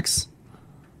digest wax?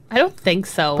 I don't think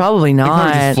so. Probably It not.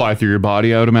 probably just fly through your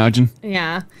body, I would imagine.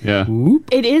 Yeah. Yeah.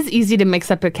 It is easy to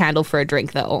mix up a candle for a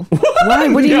drink, though. Why?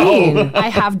 What do you mean? I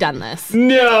have done this.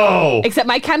 No. Except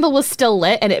my candle was still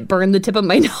lit and it burned the tip of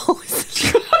my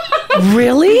nose.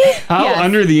 Really? How Yes.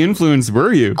 under the influence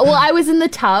were you? Well, I was in the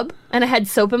tub and I had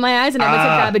soap in my eyes and I went to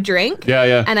grab a drink.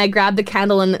 Yeah. And I grabbed the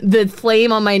candle and the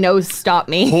flame on my nose stopped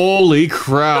me. Holy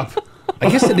crap. I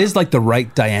guess it is like the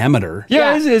right diameter.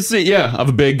 Yeah, it's of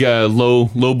a big low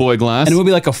boy glass. And it would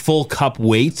be like a full cup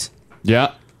weight.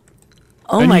 Yeah.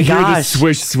 Oh and my you hear the gosh.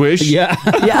 swish, swish. Yeah.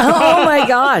 Yeah. Oh my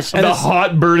gosh. The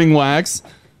hot burning wax.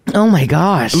 Oh my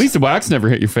gosh. At least the wax never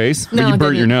hit your face, No, but you it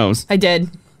burnt your didn't. nose. I did.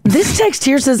 This text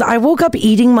here says, I woke up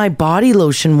eating my body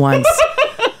lotion once.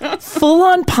 Full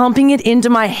on pumping it into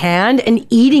my hand and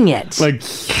eating it. Like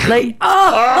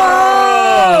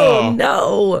oh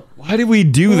no. Why did we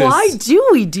do this? Why do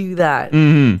we do that?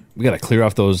 Mm-hmm. We got to clear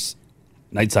off those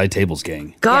nightside tables,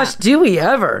 gang. Gosh, do we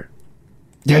ever?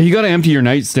 Yeah, you got to empty your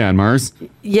nightstand, Mars.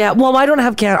 Yeah, well, I don't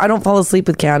have I don't fall asleep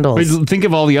with candles. Wait, think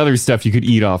of all the other stuff you could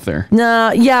eat off there. Nah,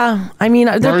 yeah. I mean,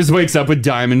 Mars wakes up with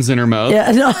diamonds in her mouth.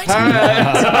 Yeah, no, I don't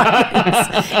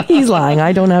have diamonds. He's lying.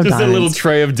 I don't have Just diamonds. a little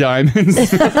tray of diamonds.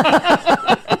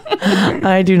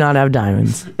 I do not have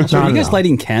diamonds. So are Not you at guys all.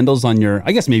 lighting candles on your,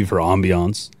 I guess maybe for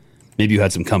ambiance. Maybe you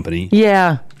had some company.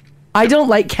 Yeah. I don't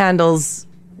like candles.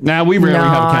 Nah, we rarely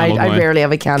have a candle I going. rarely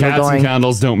have a candle Cats going. and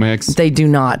candles don't mix. They do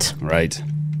not. Right.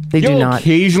 They do You'll not.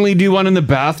 occasionally do one in the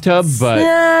bathtub,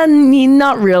 but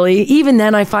Not really. Even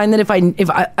then, I find that if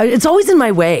I, it's always in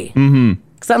my way. Mm-hmm.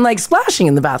 Because I'm like splashing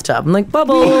in the bathtub. I'm like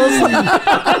bubbles.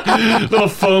 little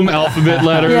foam alphabet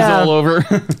letters Yeah. all over.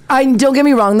 I don't get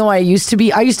me wrong though. I used to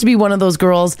be one of those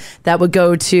girls that would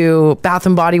go to Bath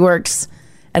and Body Works,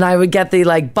 and I would get the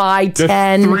like buy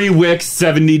 10. 3-wick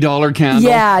 $70 candle.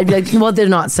 Yeah, I'd be like, well, they're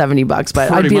not $70, but I'd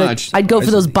Pretty be much. like, I'd go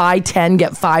for those buy 10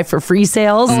 get 5 for free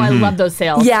sales. Oh, I Mm-hmm. love those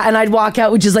sales. Yeah, and I'd walk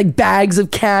out with just like bags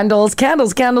of candles.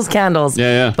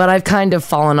 Yeah. But I've kind of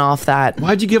fallen off that.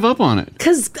 Why'd you give up on it?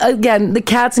 Because again, the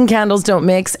cats and candles don't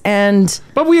mix, and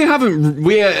But we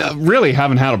really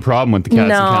haven't had a problem with the cats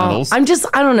no, and candles.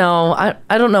 I don't know.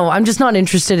 I don't know. I'm just not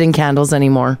interested in candles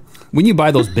anymore. When you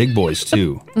buy those big boys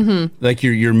too, like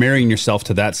you're marrying yourself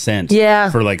to that scent Yeah.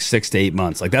 for like 6 to 8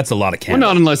 months. Like that's a lot of Well, candles.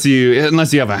 not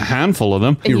unless you have a handful of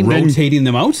them. You're rotating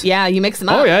them out? Yeah, you mix them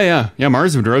up. Oh yeah.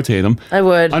 Mars would rotate them. I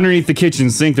would. Underneath the kitchen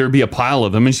sink, there would be a pile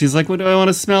of them, and she's like, "What do I want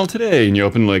to smell today?" And you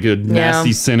open like a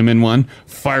nasty cinnamon one,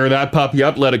 fire that puppy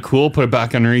up, let it cool, put it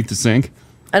back underneath the sink.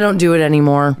 I don't do it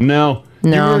anymore. No.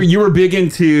 No. You were big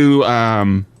into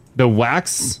The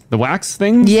wax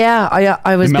thing? Yeah,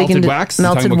 I was The melted thinking wax?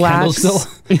 melted Talking about wax. candles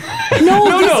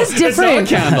No, this is it's not a different.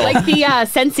 candle. Like the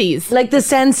Sensies. Like the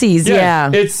Sensies,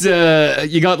 yeah. It's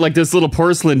you got like this little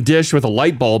porcelain dish with a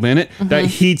light bulb in it that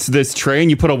heats this tray, and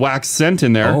you put a wax scent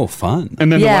in there. Oh, fun!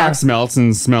 And then the Yeah. wax melts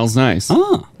and smells nice.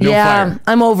 Oh, Yeah,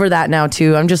 I'm over that now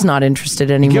too. I'm just not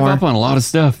interested anymore. Give up on a lot of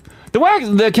stuff.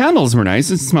 The candles were nice.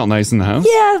 It smelled nice in the house.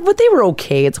 Yeah, but they were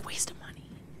okay. It's a waste of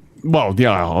Well,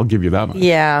 yeah, I'll give you that much.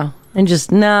 Yeah, and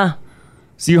just nah.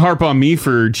 So you harp on me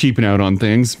for cheaping out on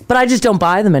things. But I just don't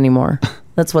buy them anymore.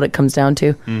 That's what it comes down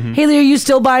to. Mm-hmm. Haley, are you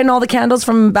still buying all the candles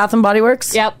from Bath and Body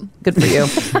Works? Yep. Good for you.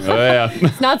 Oh yeah.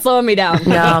 It's not slowing me down.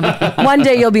 No. One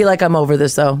day you'll be like, I'm over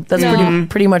this though. That's No.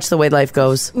 pretty much the way life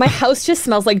goes. My house just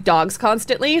smells like dogs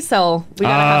constantly, so we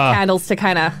gotta have candles to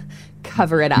kind of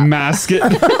cover it up. Mask it.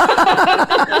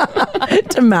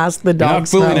 To mask the dog Not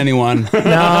fooling smell. anyone.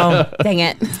 No. Dang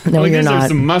it. No, Like, you're these are not.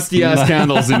 some musty ass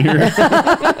candles in here.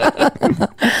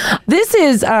 This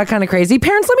is kind of crazy.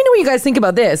 Parents, let me know what you guys think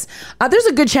about this. There's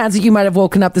a good chance that you might have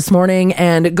woken up this morning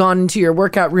and gone into your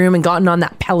workout room and gotten on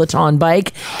that Peloton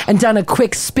bike and done a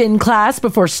quick spin class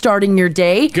before starting your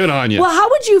day. Good on you. Well, how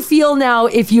would you feel now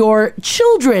if your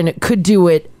children could do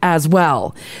it as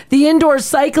well? The indoor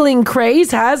cycling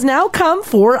craze has now come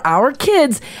for our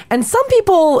kids, and some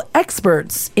people,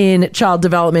 experts in child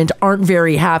development, aren't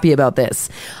very happy about this.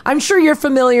 I'm sure you're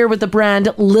familiar with the brand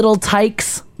Little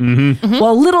Tykes.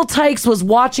 Well, Little Tykes was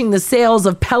watching the sales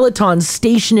of Peloton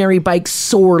stationary bikes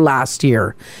soar last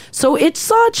year. So it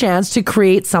saw a chance to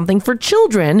create something for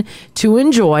children to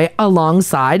enjoy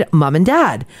alongside mom and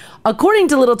dad. According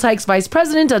to Little Tykes Vice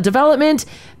President of Development,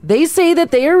 they say that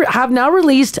they have now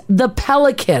released the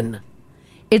Pelican.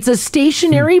 It's a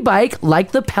stationary bike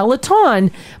like the Peloton,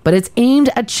 but it's aimed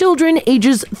at children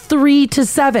ages 3 to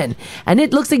 7. And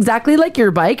it looks exactly like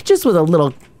your bike, just with a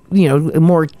little,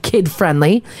 more kid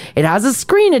friendly. It has a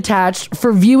screen attached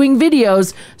for viewing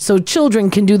videos so children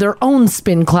can do their own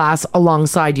spin class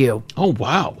alongside you. Oh,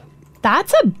 wow.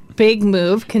 That's a big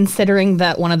move considering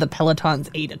that one of the Pelotons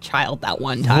ate a child that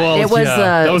one time. Well, It was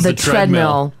that was the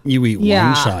treadmill. You eat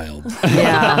Yeah. one child.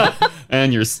 Yeah.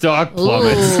 And your stock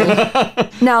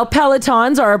plummets. Now,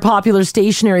 Pelotons are popular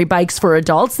stationary bikes for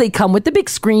adults. They come with the big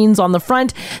screens on the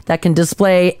front that can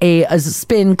display a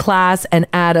spin class and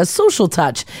add a social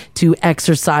touch to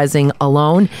exercising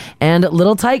alone. And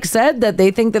Little Tyke said that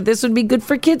they think that this would be good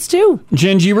for kids too.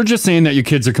 Gingy, you were just saying that your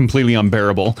kids are completely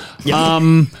unbearable.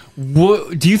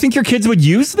 Do you think your kids would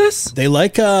use this? They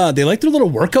like their little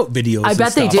workout videos. I and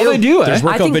bet they stuff. do. Oh, they do, eh? There's I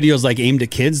workout think- videos like aimed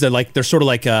at kids. They're sort of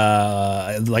like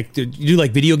you do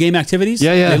like video game activities.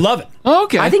 Yeah, yeah. They love it. Oh,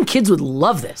 okay. I think kids would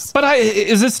love this. But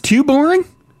is this too boring?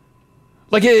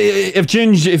 Like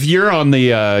if you're on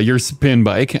the your spin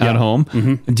bike at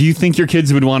home, do you think your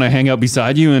kids would want to hang out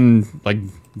beside you and like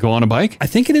go on a bike? I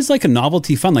think it is like a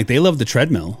novelty fun. Like they love the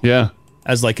treadmill. Yeah.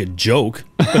 As like a joke,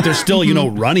 but they're still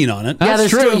running on it. Yeah, they're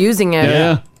still using it.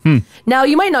 Yeah. Now,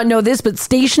 you might not know this, but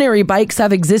stationary bikes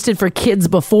have existed for kids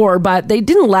before, but they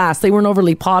didn't last. They weren't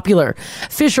overly popular.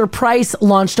 Fisher Price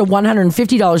launched a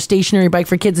 $150 stationary bike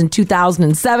for kids in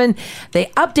 2007. They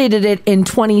updated it in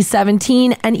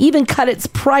 2017 and even cut its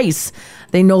price.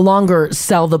 They no longer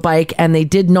sell the bike, and they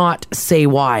did not say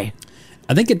why.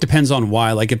 I think it depends on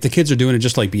why. Like if the kids are doing it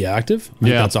just like be active, I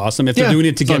think that's awesome. If they're doing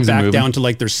it to as long get as they're back moving. down to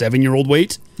like their 7-year-old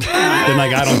weight, then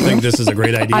like I don't think this is a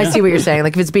great idea. I see what you're saying.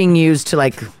 Like if it's being used to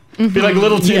like... Be like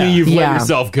little Timmy, you've let Yeah.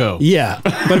 yourself go. Yeah,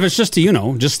 but if it's just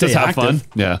to just stay Just have active.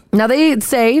 fun. Yeah. Now they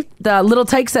say, the Little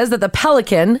Tyke says that the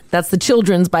Pelican, that's the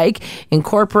children's bike,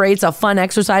 incorporates a fun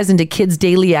exercise into kids'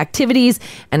 daily activities,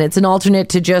 and it's an alternate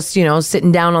to just,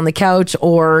 sitting down on the couch,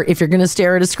 or if you're going to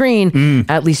stare at a screen,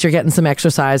 at least you're getting some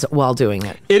exercise while doing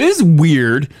it. It is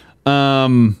weird.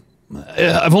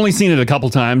 I've only seen it a couple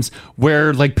times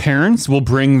where like parents will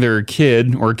bring their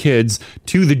kid or kids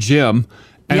to the gym.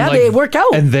 And Yeah, like, they work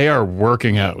out. And they are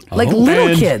working out. Like little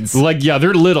And, kids. Like, yeah,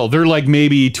 they're little. They're like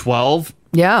maybe 12,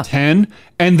 10.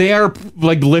 And they are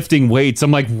like lifting weights.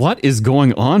 I'm like, what is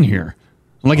going on here?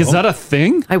 I'm like, is that a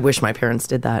thing? I wish my parents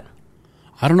did that.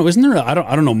 I don't know. Isn't there? I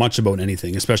don't know much about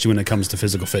anything, especially when it comes to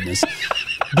physical fitness.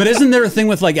 But isn't there a thing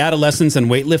with like adolescence and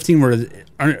weightlifting where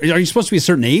are you supposed to be a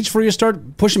certain age before you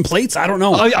start pushing plates? I don't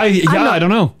know. I don't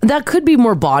know. That could be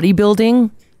more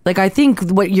bodybuilding. Like, I think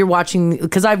what you're watching,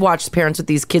 because I've watched parents with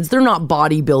these kids, they're not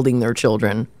bodybuilding their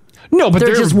children. No, but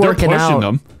they're just working pushing out.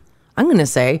 them. I'm going to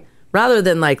say, rather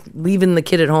than like leaving the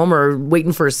kid at home or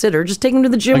waiting for a sitter, just take him to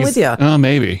the gym with you. Oh,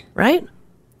 maybe. Right?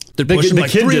 They're pushing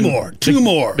like kid 3 didn't- more, 2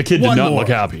 more. The kid did one not more. look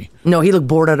happy. No, he looked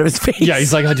bored out of his face. Yeah,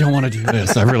 he's like, I don't want to do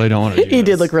this. I really don't want to do He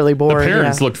did look really bored. The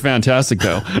parents yeah. looked fantastic,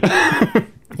 though.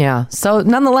 Yeah. So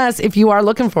nonetheless, if you are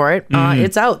looking for it,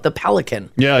 it's out. The Pelican.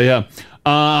 Yeah, yeah.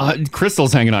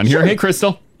 Crystal's hanging on here. Hey,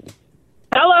 Crystal.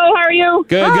 Hello, how are you?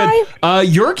 Good, good.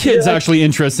 Your kid's actually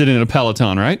interested in a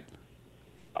Peloton, right?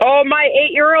 Oh, my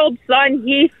 8-year-old son,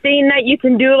 he's seen that you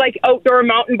can do like outdoor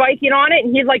mountain biking on it,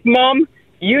 and he's like, Mom,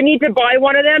 you need to buy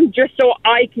one of them just so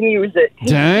I can use it.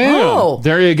 Damn.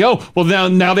 There you go. Well,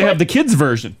 now they have the kids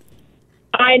version.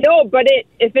 I know, but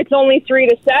if it's only 3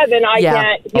 to 7, I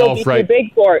can't. He'll be too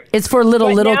big for it. It's for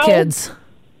little now- kids.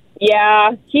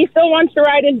 Yeah, he still wants to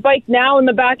ride his bike now, and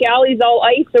the back alley's all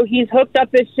ice, so he's hooked up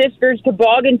his sister's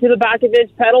toboggan to the back of his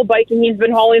pedal bike, and he's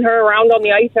been hauling her around on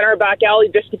the ice in our back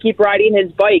alley just to keep riding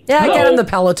his bike. Yeah, get him the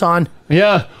Peloton.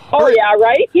 Yeah. Oh, yeah,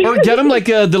 right? Or get him like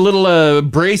the little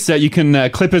brace that you can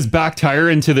clip his back tire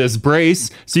into this brace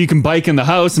so you can bike in the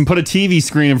house and put a TV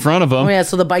screen in front of him. Oh, yeah,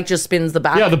 so the bike just spins the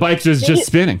back. Yeah, the bike is just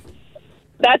spinning.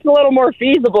 That's a little more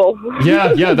feasible.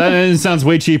 Yeah, that sounds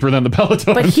way cheaper than the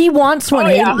Peloton. But he wants one,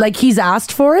 Like, he's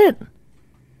asked for it?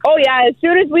 Oh, yeah. As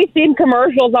soon as we've seen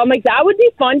commercials, I'm like, that would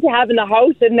be fun to have in the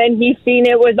house. And then he's seen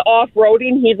it was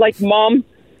off-roading. He's like, Mom,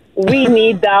 we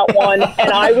need that one.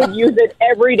 And I would use it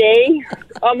every day.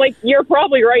 I'm like, you're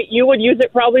probably right. You would use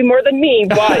it probably more than me.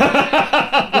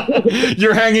 But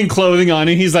You're hanging clothing on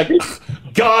it. He's like,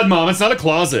 God, Mom, it's not a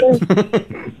closet.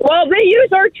 well, they use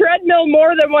our treadmill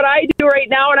more than what I do right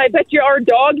now. And I bet you our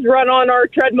dogs run on our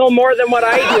treadmill more than what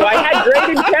I do. I had great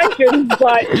intentions,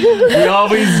 but... We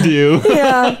always do.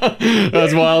 Yeah.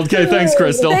 That's wild. Okay, thanks,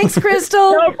 Crystal. Thanks,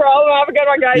 Crystal. No problem. Have a good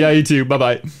one, guys. Yeah, you too.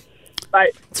 Bye-bye.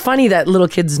 Bye. It's funny that little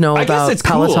kids know I about guess it's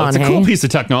Peloton. cool. It's a hey? cool piece of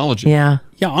technology. Yeah.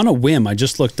 Yeah, on a whim, I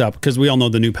just looked up, because we all know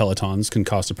the new Pelotons can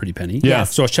cost a pretty penny. Yeah.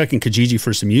 So I was checking Kijiji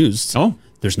for some used. Oh.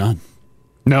 There's none.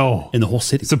 No. In the whole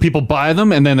city. So people buy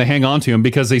them and then they hang on to them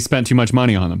because they spent too much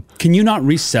money on them. Can you not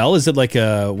resell? Is it like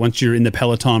once you're in the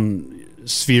Peloton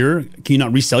sphere, can you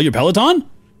not resell your Peloton?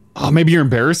 Oh, maybe you're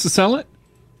embarrassed to sell it?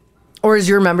 Or is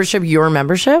your membership your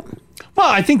membership? Well,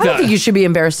 I think I don't think you should be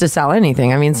embarrassed to sell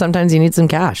anything. I mean, sometimes you need some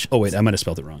cash. Oh, wait, I might have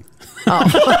spelled it wrong. Oh.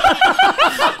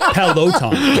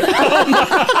 Peloton.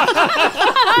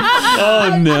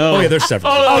 Oh, no. Oh, yeah, there's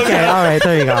several. Oh, Okay, all right,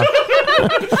 there you go.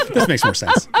 This makes more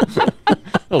sense.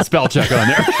 Little spell check on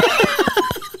there.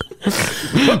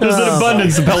 There's an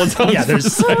abundance of Pelotons. Yeah,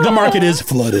 the market is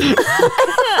flooded.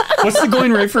 What's the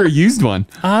going rate for a used one?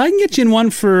 I can get you in one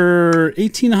for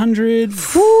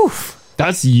 $1,800.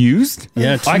 That's used?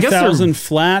 Yeah, I guess they're 2,000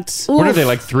 flat. What are they,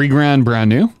 like $3,000 brand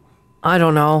new? I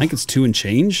don't know. I think it's 2 and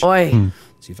change. Oi.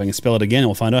 See if I can spell it again and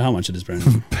we'll find out how much it is brand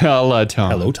new. Peloton.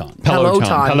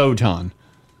 Peloton.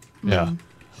 Yeah.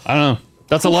 I don't know.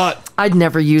 That's a lot. I'd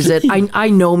never use it. I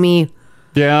know me.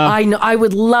 Yeah. I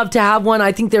would love to have one.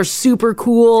 I think they're super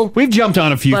cool. We've jumped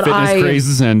on a few But fitness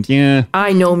crazes and yeah.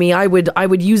 I know me. I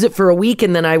would use it for a week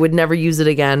and then I would never use it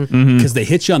again. Because they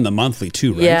hit you on the monthly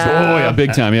too, right? Yeah. Oh, yeah,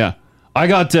 big time, yeah. I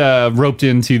got roped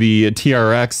into the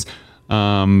TRX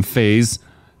phase.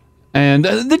 And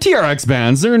the TRX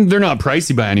bands, they're not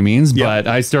pricey by any means, but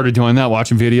I started doing that,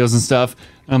 watching videos and stuff.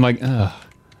 And I'm like, ugh.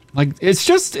 Like,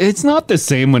 it's not the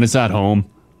same when it's at home.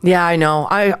 Yeah, I know.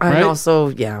 I Right? also,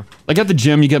 yeah. Like at the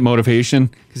gym, you get motivation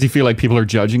because you feel like people are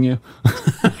judging you.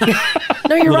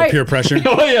 No, you're right. Peer pressure.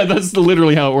 Oh, yeah, that's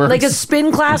literally how it works. Like a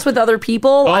spin class with other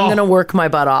people, I'm going to work my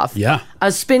butt off. Yeah.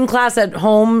 A spin class at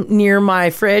home near my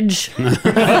fridge. Knowing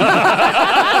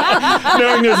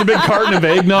there's a big carton of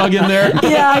eggnog in there.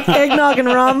 Yeah, eggnog and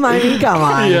rum. I mean, come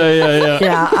on. Yeah.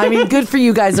 Yeah, I mean, good for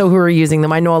you guys though who are using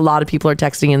them. I know a lot of people are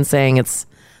texting and saying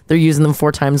they're using them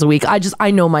 4 times a week.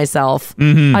 I know myself.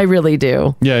 Mhm. I really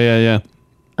do. Yeah.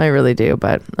 I really do,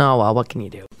 but oh well, what can you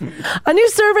do? A new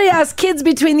survey asked kids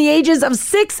between the ages of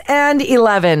 6 and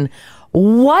 11,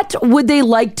 what would they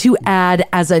like to add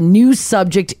as a new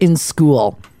subject in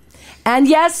school? And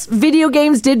yes, video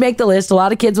games did make the list. A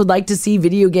lot of kids would like to see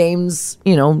video games,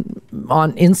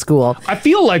 in school. I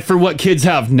feel like for what kids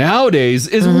have nowadays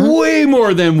is way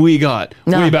more than we got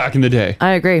way back in the day.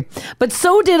 I agree. But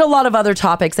so did a lot of other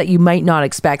topics that you might not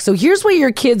expect. So here's what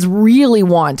your kids really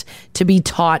want to be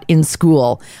taught in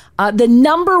school. The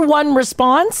number one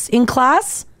response in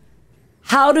class,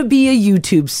 how to be a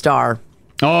YouTube star.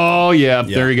 Oh, yeah.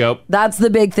 There you go. That's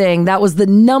the big thing. That was the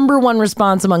number one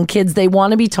response among kids. They want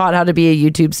to be taught how to be a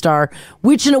YouTube star,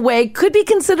 which in a way could be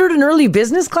considered an early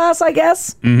business class, I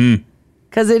guess. Mm-hmm.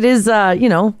 Because it is, you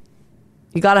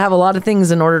got to have a lot of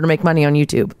things in order to make money on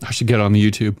YouTube. I should get on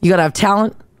the YouTube. You got to have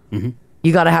talent. Mm-hmm.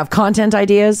 You got to have content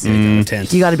ideas. You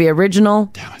got to be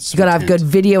original. You got to have good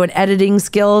video and editing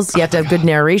skills. You have to have good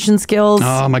narration skills.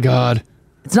 Oh, my God.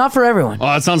 It's not for everyone.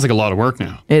 Oh, it sounds like a lot of work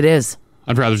now. It is.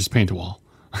 I'd rather just paint a wall.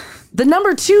 The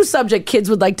number 2 subject kids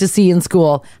would like to see in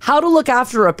school: how to look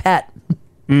after a pet.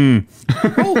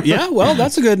 Oh, yeah. Well,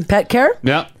 that's a good pet care.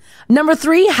 Yeah. Number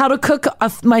 3, how to cook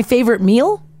my favorite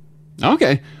meal.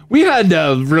 Okay. We had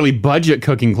a really budget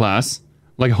cooking class,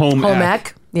 like home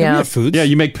ec. Yeah. Foods. Yeah,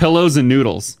 you make pillows and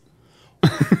noodles.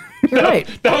 You're right.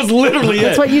 That was literally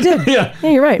That's it. what you did. Yeah. Yeah,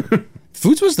 you're right.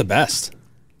 Foods was the best.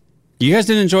 You guys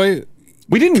didn't enjoy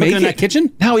We didn't cooking make in it. that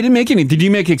kitchen? No, we didn't make any. Did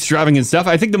you make extravagant stuff?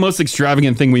 I think the most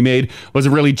extravagant thing we made was a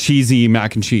really cheesy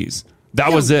mac and cheese.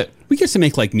 That was it. We used to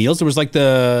make like meals. There was like I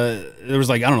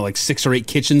don't know, like 6 or 8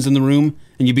 kitchens in the room,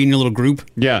 and you'd be in your little group.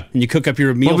 Yeah. And you cook up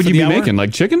your meal. What would for you the be hour. making?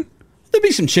 Like chicken? There'd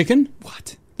be some chicken.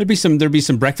 What? There'd be some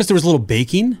breakfast. There was a little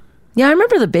baking. Yeah, I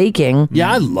remember the baking.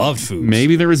 Yeah, I loved food.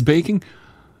 Maybe there was baking.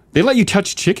 They let you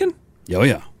touch chicken? Oh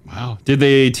yeah. Wow. Did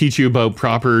they teach you about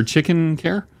proper chicken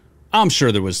care? I'm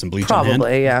sure there was some bleach on hand.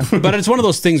 Probably, yeah. But it's one of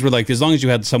those things where, like, as long as you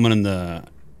had someone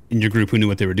in your group who knew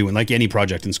what they were doing, like any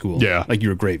project in school. Yeah. Like you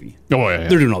were gravy. Oh, yeah.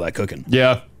 They're doing all that cooking.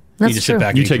 Yeah. That's you just true. sit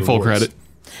back You and take eat full rewards. credit.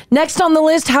 Next on the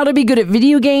list, how to be good at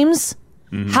video games.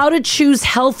 How to choose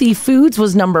healthy foods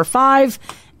was number 5.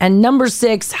 And number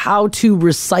 6, how to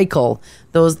recycle.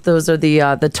 Those are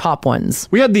the top ones.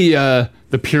 We had the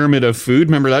pyramid of food.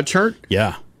 Remember that chart?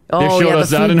 Yeah. They showed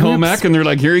us that in home ec, and they're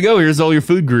like, here you go. Here's all your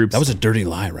food groups. That was a dirty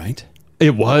lie, right?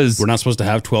 It was. We're not supposed to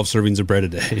have 12 servings of bread a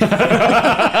day.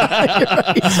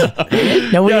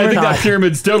 No, we I were think not. that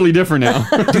pyramid's totally different now.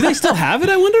 Do they still have it,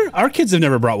 I wonder? Our kids have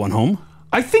never brought one home.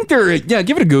 I think give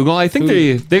it a Google. I think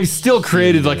they've still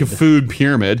created like a food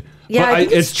pyramid. Yeah, but I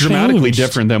think it's it's dramatically changed.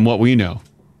 different than what we know.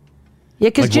 Yeah,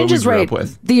 because Like what we Ginger's grew right. up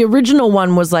with. The original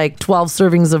one was like 12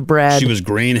 servings of bread. She was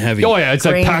grain heavy. Oh yeah, it's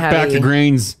like Grain pack back heavy. the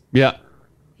grains. Yeah.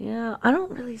 Yeah, I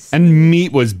don't really And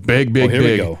meat was big, big, here we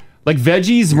big. go. Like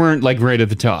veggies weren't like right at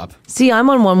the top. see. I'm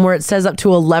on one where it says up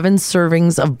to 11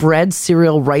 servings of bread,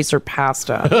 cereal, rice, or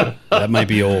pasta. That might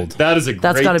be old. That is a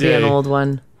That's great got to be an day. old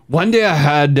one. One day I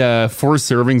had 4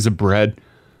 servings of bread.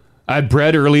 I had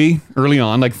bread early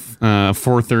on, like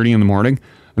 4:30 in the morning.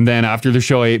 And then after the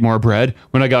show, I ate more bread.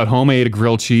 When I got home, I ate a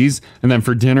grilled cheese. And then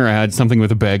for dinner, I had something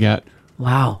with a baguette.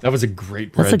 Wow. That was a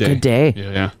great bread That's a day. good day.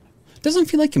 Yeah. Doesn't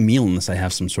feel like a meal unless I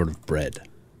have some sort of bread.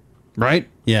 Right?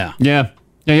 Yeah. Yeah.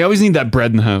 Yeah, you always need that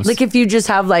bread in the house. Like if you just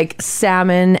have like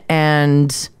salmon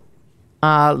and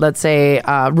let's say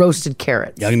roasted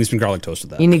carrots. Yeah, I need some garlic toast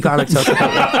with that. You need garlic toast. with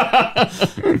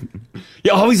that.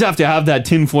 You always have to have that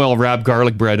tinfoil wrapped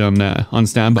garlic bread on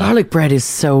standby. Garlic bread is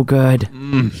so good.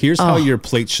 Here's how your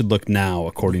plate should look now,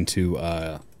 according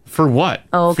to For what?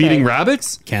 Oh, okay. Feeding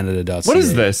rabbits? Canada.ca. What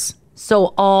is this?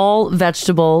 So all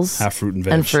vegetables, Half fruit and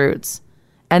veg. and fruits,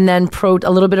 and then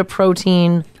a little bit of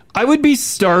protein. I would be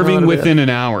starving A little bit. within an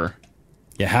hour.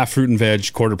 Yeah, half fruit and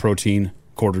veg, quarter protein,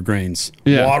 quarter grains.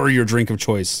 Yeah. Water your drink of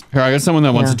choice. Here, I got someone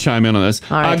that wants to chime in on this.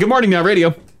 right. Good morning, Now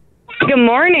Radio. Good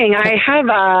morning. I have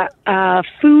a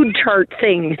food chart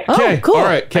thing. Oh, cool. All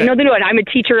right. I know the new one. I'm a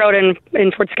teacher out in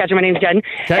Fort Saskatchewan. My name's Jen.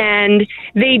 And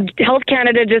Health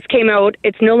Canada just came out.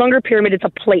 It's no longer a pyramid, it's a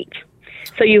plate.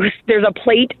 So there's a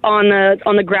plate on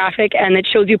the graphic, and it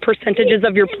shows you percentages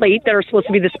of your plate that are supposed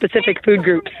to be the specific food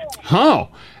groups. Oh,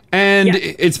 and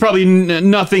it's probably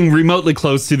nothing remotely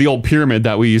close to the old pyramid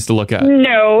that we used to look at.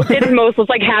 No, it's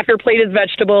like half your plate is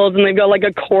vegetables, and they've got like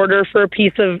a quarter for a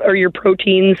piece or your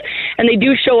proteins. And they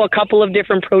do show a couple of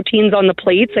different proteins on the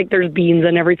plates, like there's beans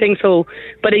and everything. So,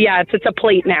 but yeah, it's a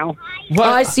plate now.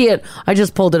 Well, I see it. I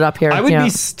just pulled it up here. I would Yeah. be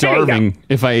starving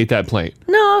if I ate that plate.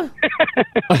 No.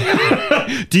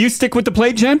 Do you stick with the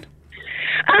plate, Jen?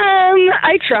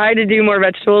 I try to do more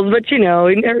vegetables, but you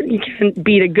can't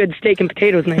beat a good steak and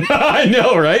potatoes night. I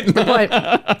know, right? All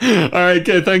right,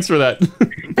 okay, thanks for that.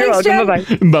 You're welcome.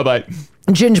 Bye-bye. Bye-bye.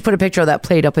 Ginger put a picture of that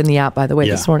plate up in the app, by the way,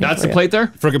 this morning. That's for the you. plate there?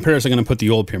 For comparison, I'm going to put the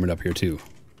old pyramid up here, too.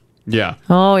 Yeah.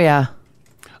 Oh, yeah.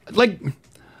 Like,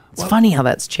 it's funny how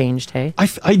that's changed, hey?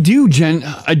 I do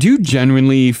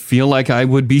genuinely feel like I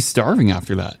would be starving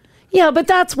after that. Yeah, but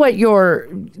that's what you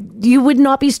would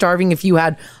not be starving if you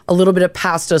had a little bit of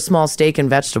pasta, small steak, and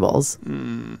vegetables.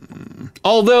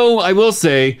 Although I will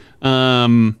say,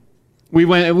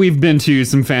 we've been to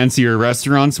some fancier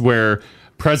restaurants where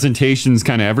presentation's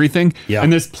kind of everything. Yeah.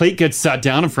 And this plate gets sat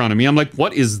down in front of me. I'm like,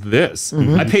 what is this?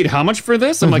 Mm-hmm. I paid how much for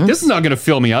this? I'm like, this is not going to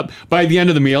fill me up. By the end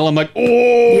of the meal, I'm like,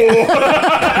 oh.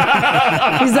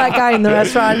 He's that guy in the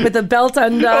restaurant with the belt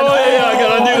undone. Oh, yeah, I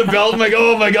got to undo the belt. I'm like,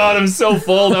 oh my God, I'm so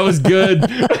full. That was good.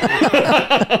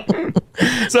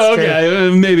 So,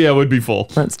 okay, maybe I would be full.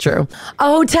 That's true. A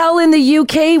hotel in the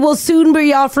UK will soon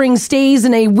be offering stays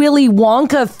in a Willy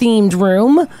Wonka themed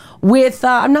room with,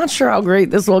 I'm not sure how great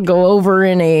this will go over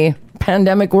in a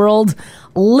pandemic world,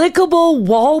 lickable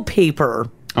wallpaper.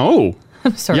 Oh.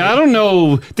 I'm sorry. Yeah, I don't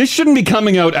know. This shouldn't be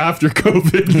coming out after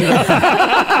COVID.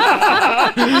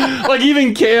 Like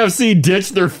even KFC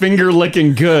ditched their finger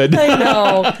licking good. I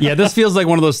know. Yeah, this feels like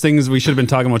one of those things we should have been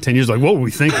talking about 10 years ago. Like, what were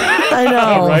we thinking? I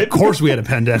know. Right? Of course we had a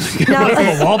pandemic. Now-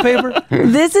 A wallpaper?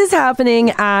 This is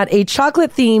happening at a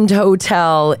chocolate-themed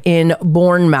hotel in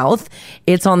Bournemouth.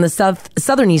 It's on the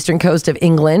southern eastern coast of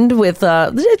England, with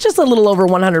just a little over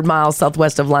 100 miles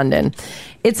southwest of London.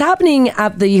 It's happening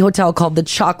at the hotel called the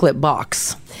Chocolate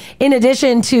Box. In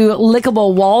addition to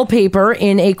lickable wallpaper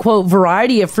in a, quote,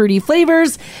 variety of fruity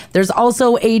flavors, there's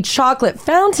also a chocolate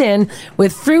fountain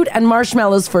with fruit and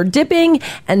marshmallows for dipping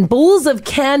and bowls of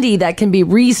candy that can be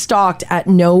restocked at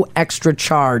no extra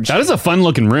charge. That is a fun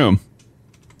looking room.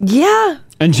 Yeah.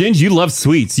 And Ginge, you love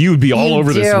sweets. You would be all You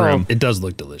over this do. room. It does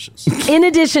look delicious. In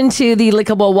addition to the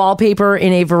lickable wallpaper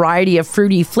in a variety of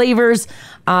fruity flavors,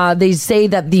 they say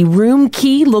that the room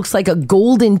key looks like a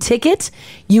golden ticket.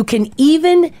 You can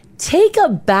even take a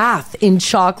bath in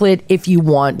chocolate if you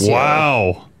want to.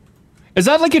 Wow. Is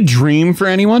that like a dream for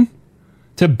anyone?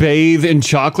 To bathe in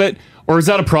chocolate? Or is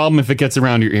that a problem if it gets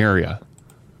around your area?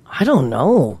 I don't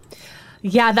know.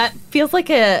 Yeah, that feels like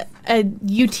a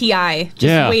UTI just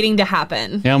Yeah. waiting to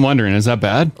happen. Yeah, I'm wondering, is that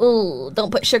bad? Ooh, don't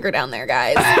put sugar down there,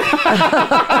 guys.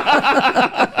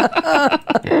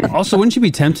 Also, wouldn't you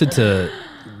be tempted to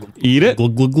eat it?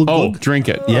 Glug, glug, glug, glug? Drink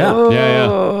it. Yeah. Yeah.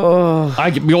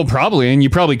 Well, probably, and you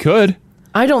probably could.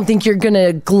 I don't think you're going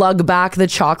to glug back the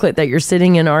chocolate that you're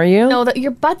sitting in, are you? No, that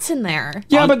your butt's in there.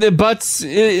 Yeah, but the butts,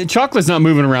 chocolate's not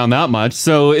moving around that much.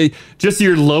 So just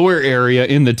your lower area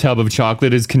in the tub of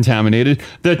chocolate is contaminated.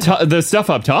 The stuff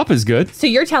up top is good. So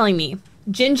you're telling me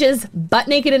Ginger's butt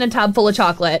naked in a tub full of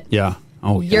chocolate. Yeah.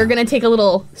 Oh, yeah. You're going to take a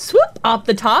little swoop off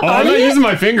the top. Oh, I'm not using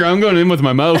my finger. I'm going in with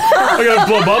my mouth. I got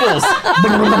to blow bubbles.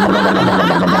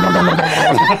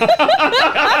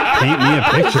 Paint me a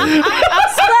picture.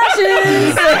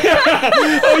 Splashes!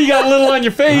 Oh, you got a little on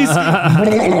your face.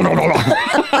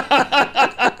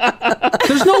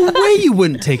 There's no way you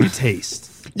wouldn't take a taste.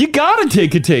 You got to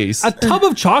take a taste. A tub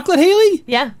of chocolate, Haley?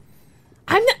 Yeah.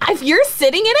 If you're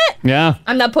sitting in it, Yeah.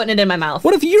 I'm not putting it in my mouth.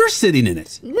 What if you're sitting in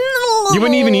it? No. You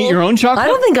wouldn't even eat your own chocolate? I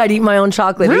don't think I'd eat my own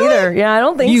chocolate either. Yeah, I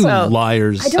don't think You so.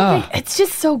 liars. I don't think it's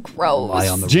just so gross. Lie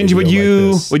on the Gingy,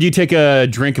 radio would you take a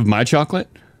drink of my chocolate?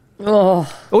 Oh.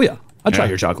 Oh, yeah. I'll try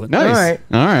your chocolate. Nice. All right.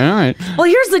 All right. Well,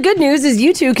 here's the good news is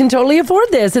you two can totally afford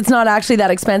this. It's not actually that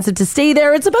expensive to stay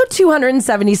there. It's about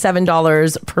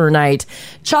 $277 per night.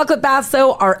 Chocolate baths,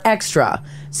 though, are extra.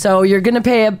 So you're going to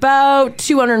pay about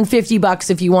 $250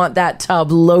 if you want that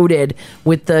tub loaded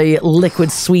with the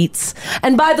liquid sweets.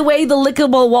 And by the way, the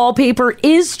lickable wallpaper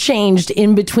is changed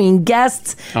in between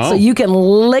guests. Oh. So you can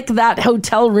lick that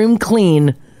hotel room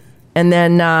clean. And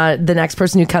then the next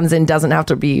person who comes in doesn't have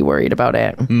to be worried about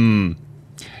it.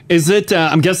 Is it,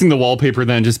 I'm guessing the wallpaper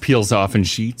then just peels off in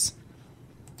sheets.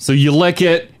 So you lick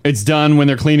it, it's done. When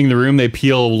they're cleaning the room, they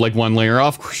peel like one layer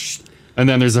off, whoosh, and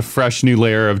then there's a fresh new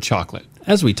layer of chocolate.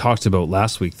 As we talked about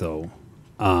last week, though,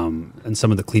 and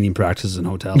some of the cleaning practices in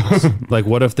hotels, like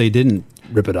what if they didn't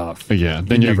rip it off? Yeah.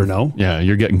 Then you never know. Yeah,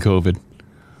 you're getting COVID.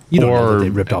 You don't know Or that they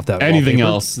ripped off that anything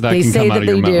wallpaper. else that They can say come out that of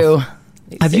your they mouth.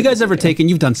 do. Have you guys ever taken,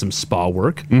 you've done some spa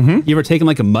work. Mm-hmm. You ever taken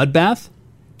like a mud bath?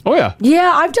 Oh, yeah. Yeah,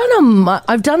 I've done a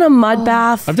mud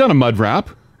bath. I've done a mud wrap.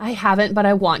 I haven't, but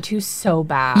I want to so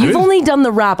bad. You've only done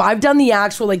the wrap. I've done the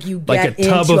actual, like you Like get a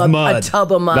tub into of a mud.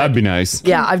 tub of mud. That'd be nice.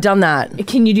 Yeah, I've done that.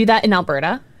 Can you do that in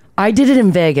Alberta? I did it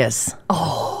in Vegas.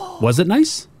 Was it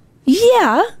nice?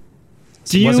 Yeah.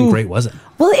 It wasn't great, was it?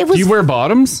 Well, it was. Do you wear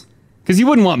bottoms? Because you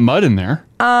wouldn't want mud in there.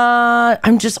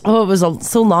 I'm just. Oh, it was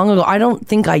so long ago. I don't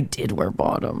think I did wear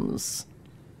bottoms.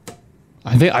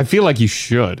 I feel like you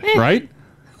should, right?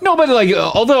 No, but like,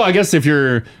 although I guess if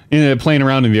you're playing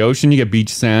around in the ocean, you get beach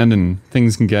sand and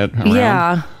things can get around.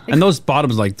 Yeah. And those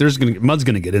bottoms, like, mud's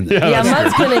gonna get in there. Yeah,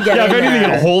 mud's gonna get Yeah, in if anything,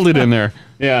 there. it'll hold it in there.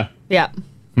 Yeah. Yeah.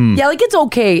 Yeah, like it's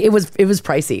okay. It was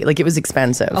pricey. Like it was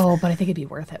expensive. Oh, but I think it'd be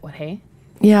worth it. What, hey?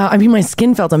 Yeah, I mean, my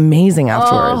skin felt amazing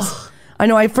afterwards. I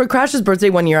know. For Crash's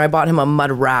birthday one year, I bought him a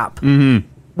mud wrap. Mm-hmm.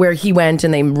 Where he went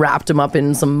and they wrapped him up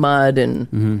in some mud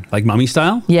and Like mummy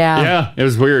style? Yeah. Yeah, it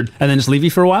was weird. And then just leave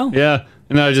you for a while? Yeah.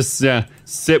 And then I just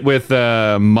sit with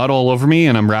mud all over me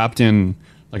and I'm wrapped in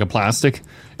like a plastic.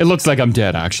 It looks like I'm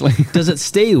dead, actually. Does it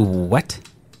stay wet?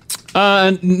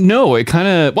 No, it kind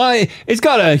of, it's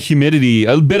got a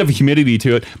bit of humidity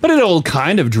to it, but it'll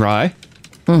kind of dry.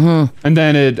 Mm-hmm. And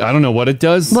then I don't know what it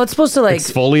does. Well, it's supposed to like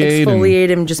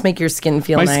exfoliate and just make your skin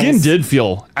feel my nice. skin did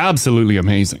feel absolutely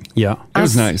amazing. Yeah. It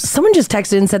was nice. Someone just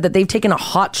texted and said that they've taken a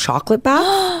hot chocolate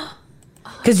bath.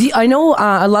 Because I know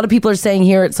a lot of people are saying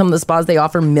here at some of the spas they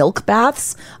offer milk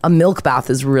baths. A milk bath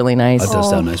is really nice. That does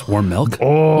sound nice. Warm milk.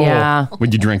 Oh, Yeah.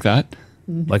 Would you drink that?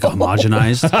 Like a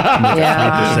homogenized?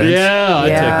 Yeah. 3%? Yeah, I'd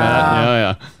take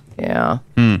that. Yeah.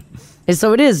 Hmm.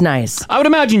 So it is nice. I would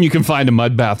imagine you can find a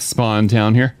mud bath spa in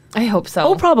town here. I hope so.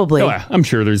 Oh, probably. Oh, yeah, I'm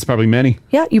sure there's probably many.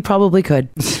 Yeah, you probably could.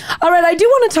 All right, I do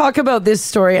want to talk about this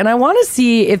story, and I want to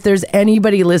see if there's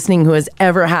anybody listening who has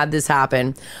ever had this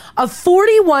happen. A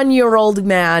 41-year-old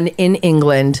man in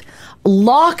England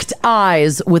locked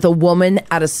eyes with a woman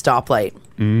at a stoplight.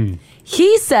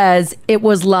 He says it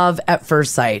was love at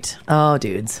first sight. Oh,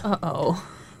 dudes. Uh-oh.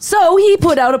 So he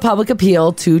put out a public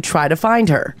appeal to try to find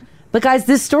her. But guys,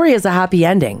 this story has a happy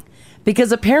ending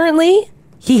because apparently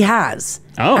he has.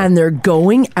 Oh. And they're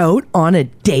going out on a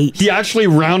date. He actually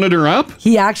rounded her up?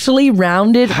 He actually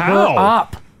rounded her How?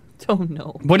 up. Oh,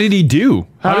 no. What did he do?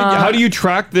 How do you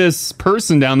track this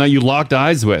person down that you locked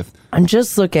eyes with? I'm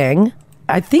just looking.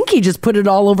 I think he just put it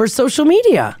all over social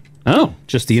media. Oh.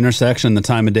 Just the intersection, the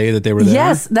time of day that they were there?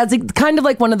 Yes, that's kind of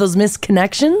like one of those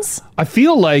misconnections. I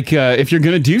feel like if you're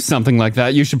going to do something like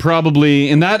that, you should probably,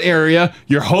 in that area,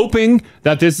 you're hoping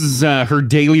that this is her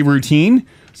daily routine.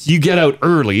 So you get out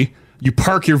early, you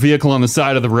park your vehicle on the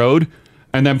side of the road,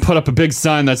 and then put up a big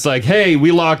sign that's like, hey,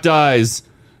 we locked eyes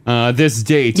this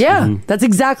date. Yeah, that's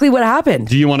exactly what happened.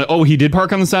 Do you want to, oh, he did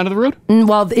park on the side of the road?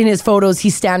 Well, in his photos,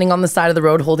 he's standing on the side of the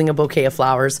road holding a bouquet of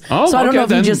flowers. Oh, so I don't okay, know if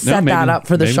he then. just No, set that maybe- up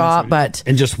for the maybe shot, but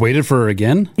And just waited for her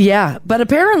again? yeah. But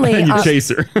apparently, And you chase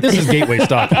her. This is gateway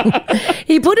stalking.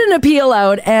 he put an appeal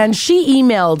out and she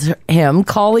emailed him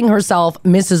calling herself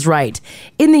Mrs. Right.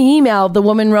 In the email, the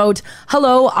woman wrote,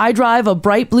 "Hello, I drive a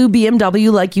bright blue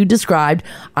BMW like you described.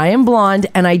 I am blonde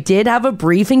and I did have a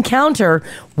brief encounter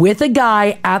with a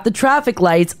guy at the traffic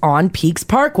lights on Peaks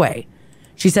Parkway."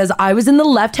 She says, "I was in the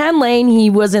left-hand lane. He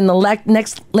was in the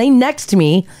next lane next to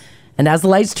me. And as the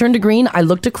lights turned to green, I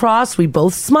looked across. We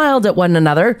both smiled at one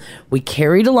another. We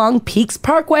carried along Peaks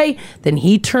Parkway. Then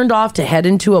he turned off to head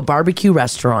into a barbecue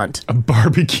restaurant." A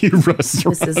barbecue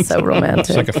restaurant. This is so romantic.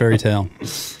 It's like a fairy tale.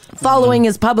 Following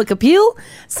his public appeal,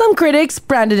 some critics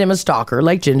branded him a stalker,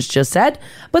 like Ginge just said.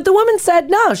 But the woman said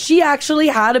no, she actually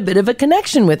had a bit of a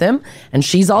connection with him. And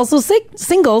she's also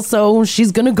single, so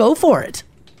she's going to go for it.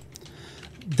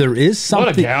 There is something.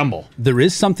 What a gamble. There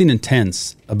is something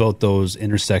intense about those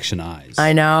intersection eyes.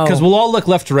 I know. Because we'll all look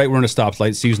left to right. We're in a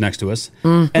stoplight. See who's next to us.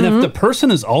 And if the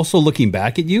person is also looking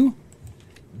back at you,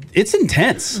 it's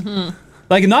intense.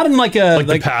 Like not in like a Like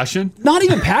the passion? Not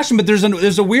even passion, but there's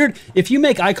a weird. If you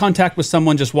make eye contact with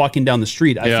someone just walking down the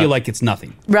street, I Yeah. feel like it's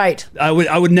nothing. Right. I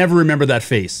would never remember that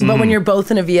face. But when you're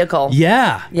both in a vehicle.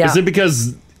 Yeah. Yeah. Is it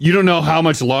because you don't know how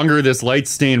much longer this light's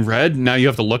staying red? Now you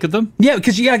have to look at them? Yeah,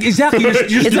 because exactly. You're just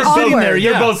It's sitting awkward. there.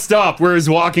 You're Yeah. both stopped. Whereas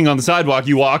walking on the sidewalk,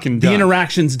 you walk and The done.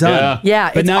 interaction's done. Yeah. Yeah,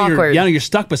 but it's now awkward. you're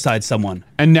stuck beside someone,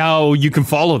 And now you can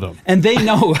follow them. and they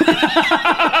know.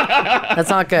 That's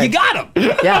not good. You got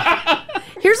them. Yeah.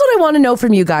 Here's what I want to know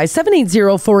from you guys.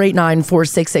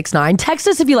 780-489-4669. Text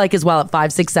us if you like as well at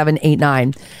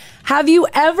 56789. Have you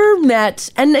ever met,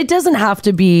 and it doesn't have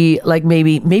to be like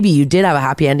maybe you did have a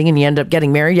happy ending and you end up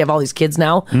getting married. You have all these kids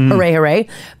now. Hooray, hooray.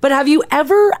 But have you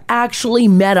ever actually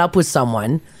met up with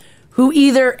someone who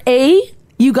either A,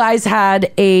 you guys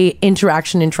had a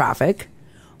interaction in traffic,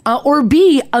 or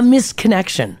B, a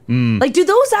misconnection? Like, do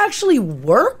those actually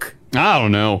work? I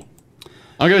don't know.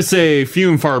 I'm going to say few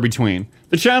and far between.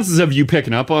 The chances of you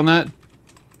picking up on that,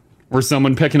 or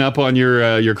someone picking up on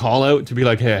your call out to be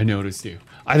like, hey, I noticed you,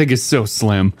 I think it's so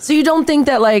slim. So you don't think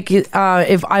that like if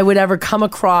I would ever come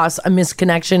across a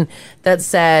misconnection that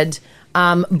said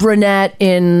brunette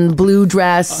in blue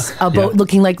dress,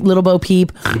 looking like Little Bo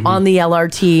Peep on the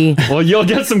LRT. Well, you'll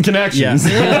get some connections.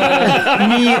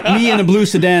 me in a blue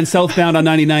sedan southbound on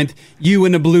 99th, you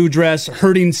in a blue dress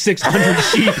herding 600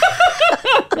 sheep.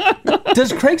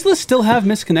 Does Craigslist still have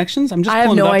misconnections? I'm just I have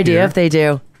pulling it no up idea here. if they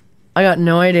do. I got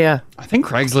no idea. I think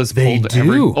Craigslist They pulled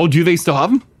do. Oh, do they still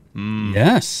have them?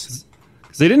 Yes.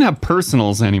 Because they didn't have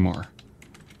personals anymore.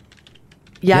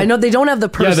 Yeah, I know they don't have the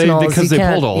personals. because You they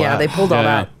can't- pulled all that. Yeah, they pulled all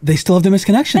Yeah. that. They still have the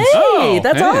misconnections. Hey,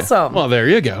 that's awesome. Well, there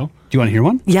you go. Do you want to hear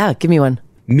one? Yeah, give me one.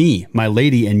 Me, my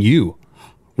lady, and you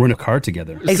were in a car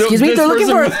together. Excuse me, this they're looking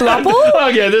for a person- throuple?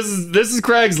 Okay, this is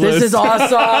Craigslist. This is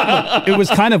awesome. It was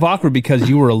kind of awkward because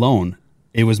you were alone.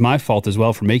 It was my fault as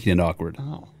well for making it awkward.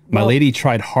 My lady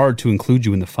tried hard to include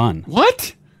you in the fun.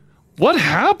 What? What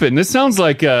happened? This sounds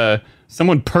like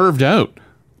someone perved out.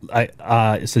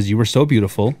 It says, you were so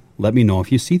beautiful. Let me know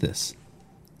if you see this.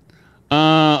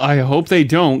 I hope they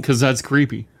don't, because that's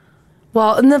creepy.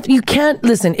 Well, and you can't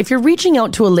listen. If you're reaching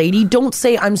out to a lady, don't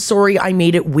say I'm sorry I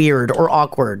made it weird or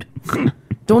awkward.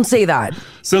 Don't say that.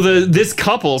 So this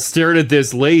couple stared at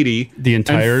this lady the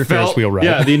entire Ferris wheel ride.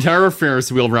 Yeah, the entire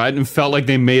Ferris wheel ride, and felt like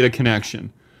they made a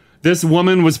connection. This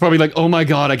woman was probably like, "Oh my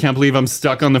God, I can't believe I'm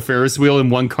stuck on the Ferris wheel in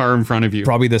one car in front of you."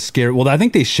 Probably the scare. Well, I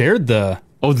think they shared the.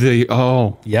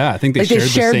 Yeah, I think they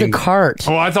shared the same cart.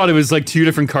 Oh, I thought it was like two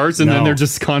different carts, and then they're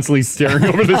just constantly staring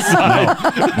over the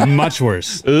side. Much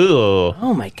worse. Ugh.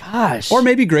 Oh my gosh. Or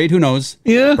maybe great. Who knows?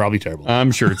 Yeah, probably terrible.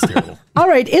 I'm sure it's terrible. All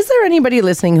right. Is there anybody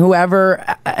listening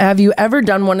have you ever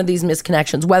done one of these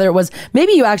misconnections? Whether it was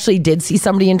maybe you actually did see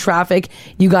somebody in traffic,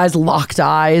 you guys locked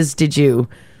eyes. Did you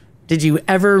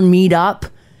ever meet up?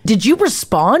 Did you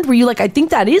respond? Were you like, I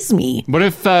think that is me? What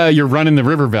if you're running the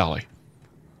river valley?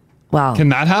 Wow. Can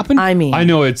that happen? I mean, I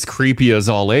know it's creepy as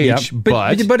all age,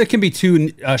 but it can be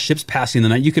two ships passing in the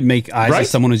night. You could make eyes at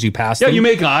someone as you pass yeah, them. you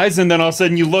make eyes, and then all of a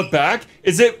sudden you look back.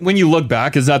 Is it when you look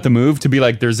back? Is that the move to be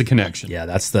like, there's a connection? Yeah,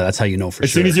 that's how you know for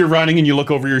as sure. soon as you're running and you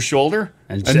look over your shoulder,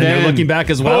 and then you're looking back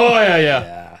as well. Oh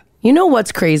yeah. You know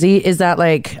what's crazy is that,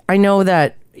 like, I know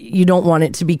that you don't want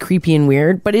it to be creepy and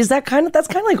weird, but that's kind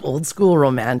of like old school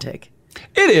romantic.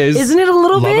 It is. Isn't it a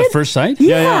little bit? Love at first sight?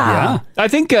 Yeah. I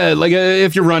think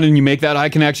if you're running, you make that eye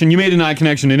connection. You made an eye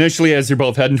connection initially as you're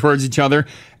both heading towards each other.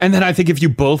 And then I think if you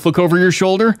both look over your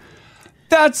shoulder,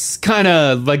 that's kind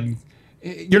of like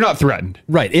you're not threatened.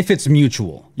 Right. If it's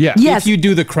mutual. Yeah. Yes. If you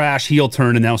do the crash, he'll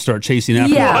turn and now start chasing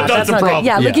after Yeah, you. that's a not problem. good.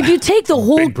 Yeah, like if you take the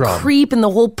whole creep and the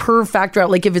whole perv factor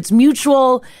out, like if it's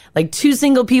mutual, like two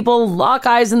single people lock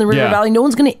eyes in the river valley, no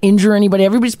one's going to injure anybody.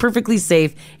 Everybody's perfectly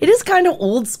safe. It is kind of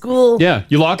old school. Yeah,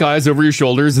 you lock eyes over your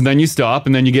shoulders, and then you stop,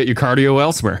 and then you get your cardio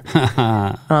elsewhere.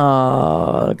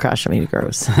 Oh, crash made me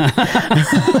gross.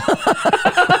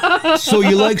 So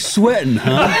you like sweating,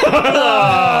 huh?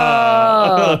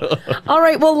 All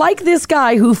right. Well, like this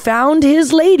guy who found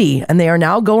his lady, and they are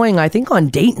now going, I think, on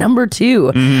date number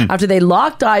 2 after they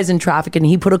locked eyes in traffic and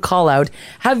he put a call out.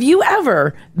 Have you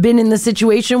ever been in the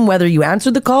situation whether you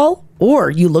answered the call or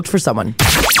you looked for someone?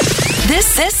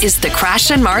 This is the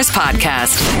Crash and Mars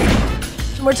podcast.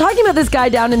 We're talking about this guy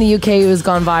down in the UK who has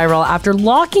gone viral after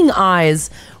locking eyes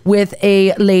with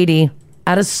a lady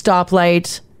at a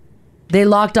stoplight. They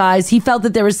locked eyes. He felt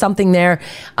that there was something there.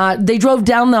 They drove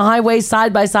down the highway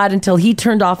side by side until he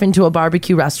turned off into a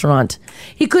barbecue restaurant.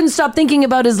 He couldn't stop thinking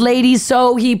about his lady,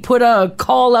 so he put a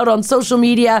call out on social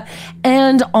media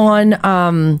and on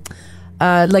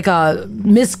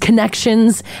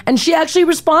misconnections. And she actually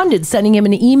responded, sending him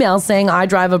an email saying, I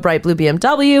drive a bright blue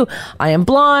BMW. I am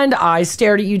blonde. I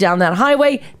stared at you down that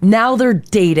highway. Now they're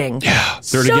dating. Yeah,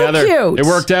 They're together. Cute. It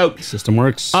worked out. System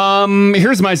works.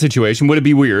 Here's my situation. Would it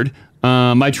be weird?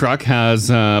 My truck has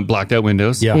blacked out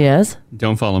windows. Yeah. Yes.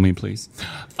 Don't follow me, please.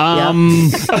 What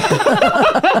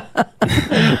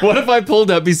if I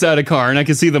pulled up beside a car and I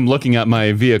could see them looking at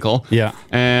my vehicle? Yeah.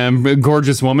 And a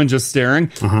gorgeous woman just staring.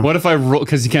 What if I roll,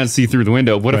 because you can't see through the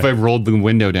window, what if I rolled the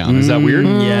window down? Is that weird?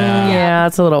 Yeah,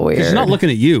 it's a little weird. She's not looking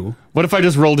at you. What if I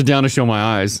just rolled it down to show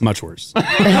my eyes? Much worse.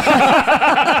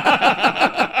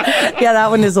 Yeah, that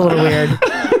one is a little weird.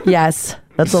 Yes,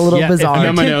 that's a little bizarre. And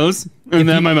then my nose, and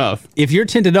then my mouth. If you're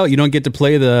tinted out, you don't get to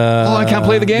play the... Oh, I can't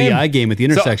play the game? The eye game at the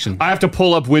intersection. So I have to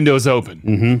pull up windows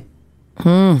open.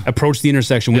 Approach the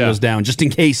intersection, windows down, just in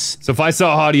case. So if I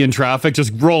saw a hottie in traffic,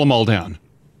 just roll them all down.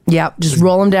 Yeah, just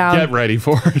roll them down. Get ready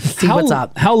for it. See what's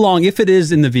up. How long, if it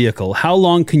is in the vehicle, how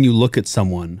long can you look at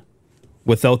someone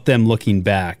without them looking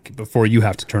back before you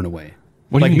have to turn away?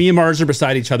 Like me and Mars are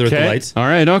beside each other at the lights. All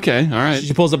right.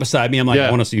 She pulls up beside me. I'm like, I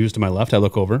want to see who's to my left. I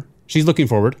look over. She's looking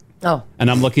forward. Oh. And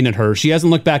I'm looking at her. She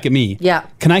hasn't looked back at me. Yeah.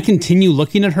 Can I continue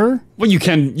looking at her? Well, you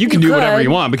can do whatever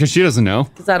you want because she doesn't know.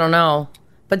 Because I don't know.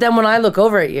 But then when I look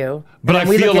over at you, but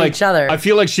we look at each other. I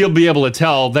feel like she'll be able to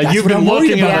tell that That's you've what been I'm worried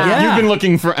looking about. at her. Yeah. You've been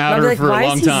looking at her like, for a why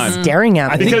long is he time. staring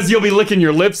at me? Because you'll be licking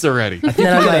your lips already.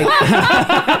 Then I'll be like,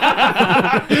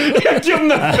 give him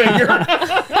the finger.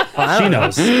 She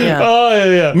knows. Yeah. Oh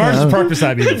yeah. Mars is parked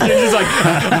beside me. She's just like,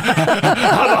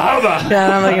 hubba. Yeah,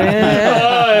 and I'm like,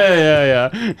 Yeah.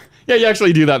 Yeah, you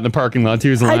actually do that in the parking lot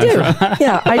too. I do.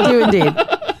 Yeah, I do indeed.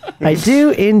 I do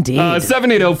indeed.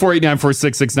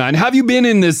 780-489-4669. Have you been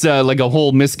in this like a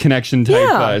whole misconnection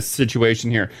type situation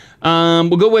here?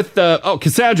 We'll go with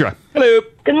Cassandra. Hello.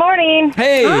 Good morning.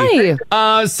 Hey.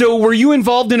 Hi. So were you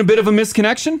involved in a bit of a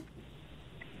misconnection?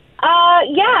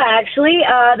 Yeah, actually,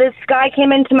 this guy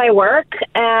came into my work,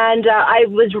 and I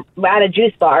was at a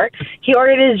juice bar. He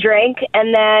ordered his drink,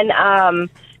 and then I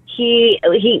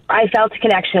felt a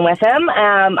connection with him.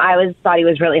 I thought he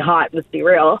was really hot. Let's be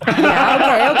real.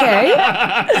 Yeah, okay.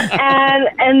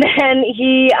 And then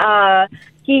he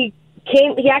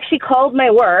he actually called my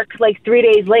work like 3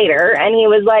 days later, and he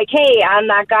was like, hey, I'm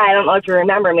that guy. I don't know if you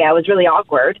remember me. I was really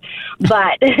awkward.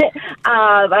 But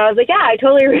I was like, yeah, I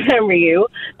totally remember you.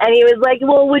 And he was like,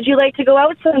 well, would you like to go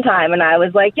out sometime? And I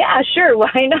was like, yeah, sure.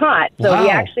 Why not? So we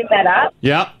actually met up.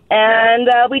 Yeah. And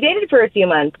we dated for a few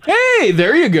months. Hey,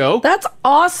 there you go. That's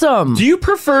awesome. Do you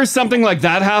prefer something like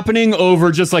that happening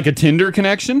over just like a Tinder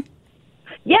connection?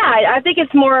 Yeah, I think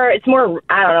it's more, I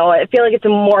don't know, I feel like it's a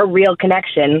more real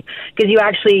connection because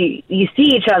you see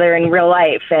each other in real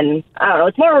life, and I don't know,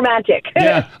 it's more romantic.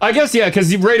 Yeah, I guess, yeah,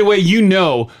 because right away you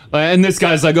know, and this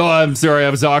guy's like, oh, I'm sorry, I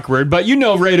was awkward, but you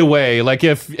know right away, like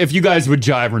if you guys would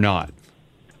jive or not.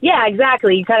 Yeah,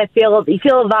 exactly. You kind of feel a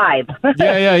vibe.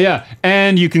 Yeah.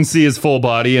 And you can see his full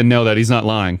body and know that he's not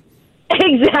lying.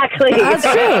 Exactly. That's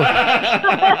true.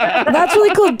 That's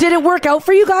really cool. Did it work out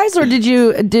for you guys, or did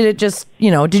you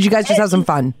guys just have some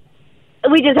fun?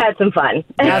 We just had some fun.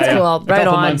 That's cool. A Right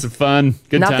couple on. months of fun.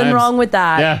 Good Nothing times. wrong with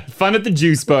that. Yeah, fun at the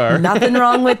juice bar. Nothing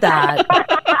wrong with that.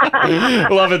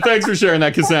 Love it. Thanks for sharing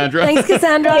that, Cassandra. Thanks,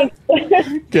 Cassandra.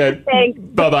 Okay. Thanks.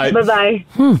 Bye-bye. Bye-bye.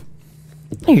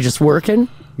 You're just working.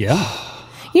 Yeah.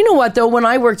 You know what, though? When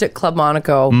I worked at Club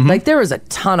Monaco, like there was a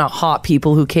ton of hot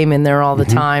people who came in there all the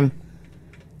time.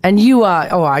 And you,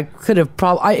 I could have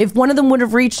probably, if one of them would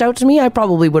have reached out to me, I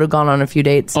probably would have gone on a few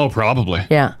dates. Oh, probably.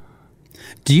 Yeah.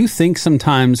 Do you think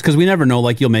sometimes, because we never know,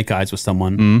 like you'll make eyes with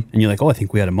someone and you're like, oh, I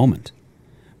think we had a moment.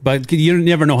 But you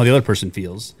never know how the other person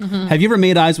feels. Have you ever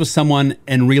made eyes with someone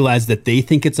and realized that they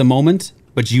think it's a moment,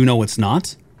 but you know it's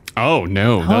not? Oh,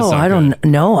 no. That's not I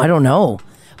don't know.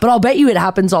 But I'll bet you it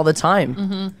happens all the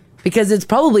time. Because it's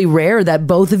probably rare that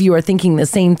both of you are thinking the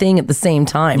same thing at the same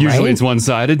time, Usually right? it's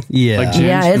one-sided. Yeah. Like Ginge,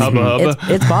 Yeah, hubba hubba.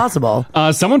 it's possible.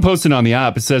 Someone posted on the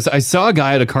app. It says, I saw a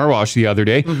guy at a car wash the other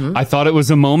day. I thought it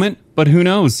was a moment, but who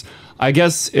knows? I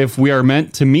guess if we are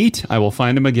meant to meet, I will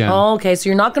find him again. Oh, okay, so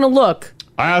you're not going to look.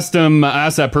 I asked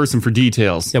that person for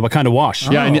details. Yeah, what kind of wash?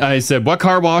 Yeah, I said, what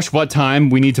car wash, what time,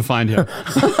 we need to find him.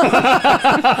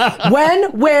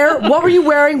 When, where, what were you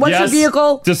wearing, what's your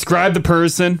vehicle? Describe the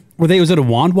person. Was it a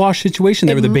wand wash situation?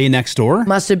 They were the bay next door?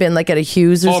 Must have been like at a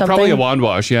Hughes or something. Probably a wand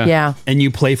wash, yeah. Yeah. And you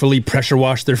playfully pressure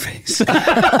wash their face. Pure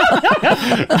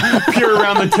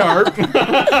around the tarp.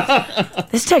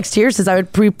 This text here says I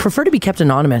would prefer to be kept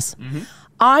anonymous.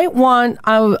 I want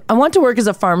to work as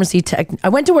a pharmacy I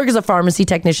went to work as a pharmacy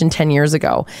technician 10 years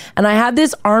ago, and I had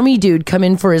this army dude come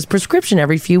in for his prescription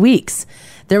every few weeks.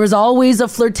 There was always a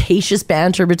flirtatious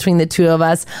banter between the two of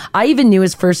us. I even knew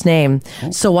his first name,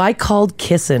 so I called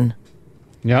Kissin'.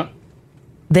 Yeah.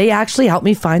 They actually helped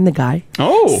me find the guy.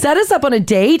 Oh. Set us up on a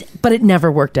date, but it never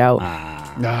worked out.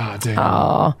 Damn.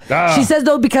 Oh. She says,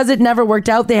 though, because it never worked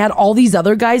out, they had all these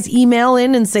other guys email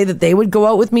in and say that they would go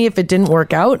out with me if it didn't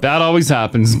work out. That always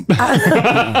happens.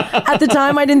 At the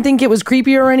time, I didn't think it was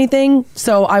creepy or anything,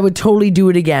 so I would totally do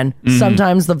it again.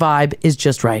 Sometimes the vibe is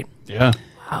just right. Yeah.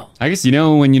 Wow. I guess you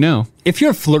know when you know. If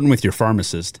you're flirting with your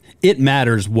pharmacist, it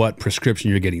matters what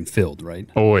prescription you're getting filled, right?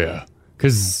 Oh, yeah.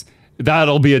 Because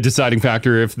that'll be a deciding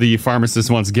factor if the pharmacist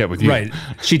wants to get with you. Right.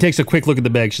 She takes a quick look at the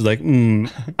bag. She's like,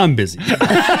 I'm busy. You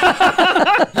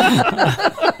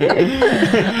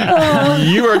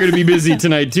are going to be busy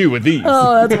tonight, too, with these.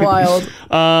 Oh, that's wild.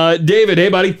 David, hey,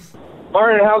 buddy.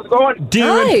 Morning, how's it going?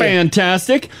 Doing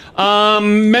fantastic.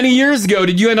 Many years ago,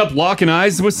 did you end up locking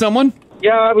eyes with someone?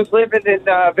 Yeah, I was living in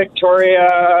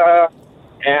Victoria,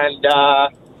 and I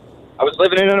was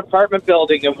living in an apartment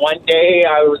building. And one day,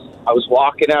 I was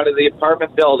walking out of the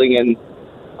apartment building, and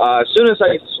as soon as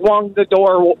I swung the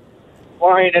door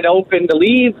wide and open to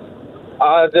leave,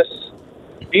 this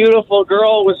beautiful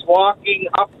girl was walking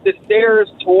up the stairs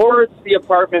towards the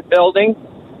apartment building,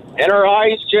 and her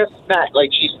eyes just met.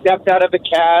 Like, she stepped out of a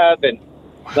cab, and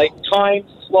like time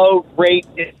slowed right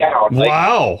down. Like,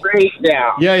 wow. Right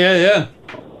down. Yeah.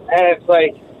 And it's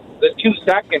like the 2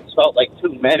 seconds felt like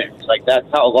 2 minutes. Like, that's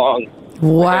how long.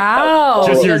 Wow.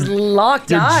 Just your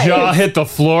locked your eyes. jaw hit the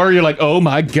floor. You're like, oh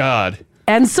my God.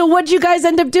 And so what'd you guys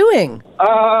end up doing?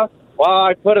 Well,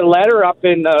 I put a letter up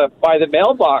in by the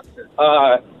mailbox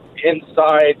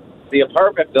inside the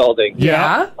apartment building.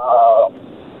 Yeah.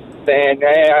 Then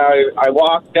I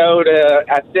walked out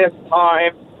at this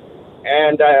time,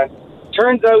 and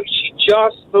turns out she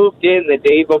just moved in the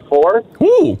day before.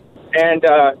 Ooh. And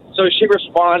so she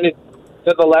responded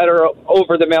to the letter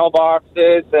over the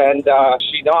mailboxes, and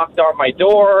she knocked on my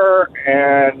door,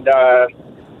 and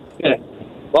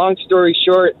long story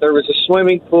short, there was a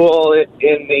swimming pool in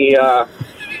the...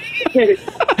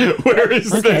 Where is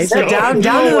this? So down to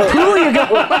the pool you go.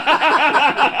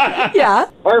 Yeah.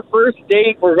 Our first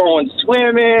date, we're going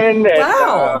swimming. And,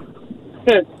 wow.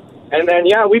 And then,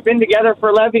 yeah, we've been together for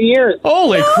 11 years.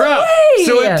 Holy crap.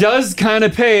 So it does kind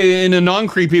of pay in a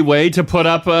non-creepy way to put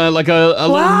up like a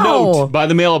little note by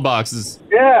the mailboxes.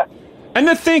 Yeah. And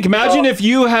to think, imagine if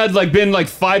you had like been like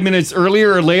 5 minutes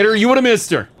earlier or later, you would have missed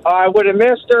her. I would have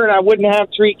missed her, and I wouldn't have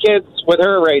 3 kids with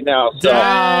her right now. So.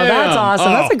 that's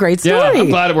awesome. That's a great story. Yeah, I'm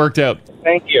glad it worked out.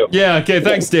 Thank you. Yeah, okay,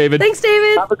 thanks, David. Thanks,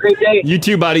 David. Have a great day. You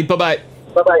too, buddy. Bye-bye.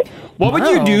 Bye-bye. What would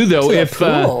you do, though, if,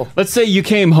 let's say you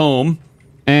came home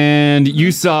and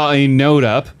you saw a note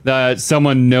up that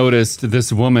someone noticed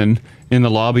this woman in the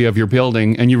lobby of your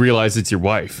building and you realize it's your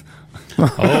wife?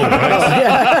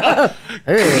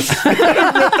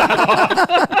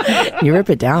 You rip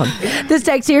it down. This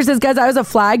text here says, guys, I was a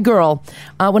flag girl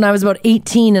when I was about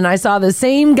 18 and I saw the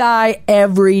same guy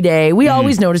every day. We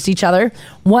always noticed each other.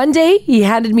 One day he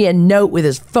handed me a note with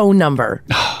his phone number.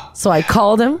 So I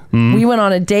called him. We went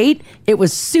on a date. It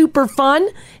was super fun.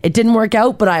 It didn't work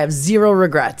out, but I have zero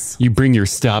regrets. You bring your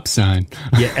stop sign.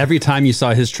 Yeah, every time you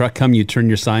saw his truck come, you turn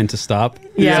your sign to stop.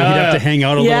 Yeah. So he'd have to hang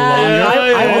out a little longer.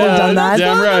 I would have done that.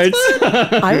 Damn right.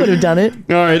 I would have done it.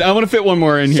 All right, I want to fit one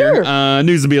more in here.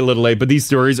 News will be a little late, but these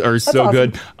stories are so awesome.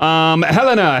 good.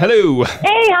 Helena, hello.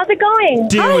 Hey, how's it going?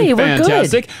 Doing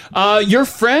fantastic. Your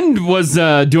friend was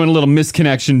doing a little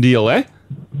misconnection deal, eh?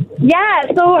 Yeah,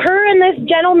 so her and this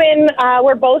gentleman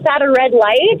were both at a red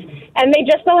light, and they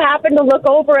just so happened to look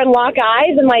over and lock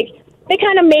eyes, and, like, they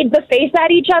kind of made the face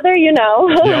at each other, you know.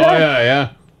 Yeah.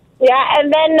 Yeah,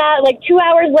 and then, like, 2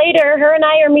 hours later, her and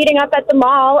I are meeting up at the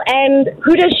mall, and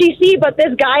who does she see but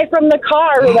this guy from the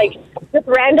car, like, just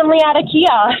randomly at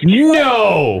IKEA.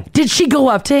 No! Did she go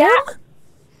up to him?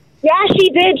 Yeah, she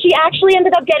did. She actually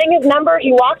ended up getting his number.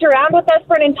 He walked around with us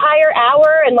for an entire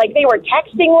hour, and, like, they were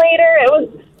texting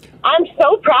later. I'm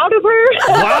so proud of her.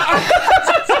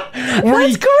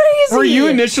 That's crazy. Were you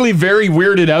initially very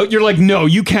weirded out? You're like, no,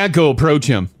 you can't go approach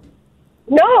him.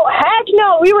 No, heck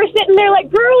no. We were sitting there like,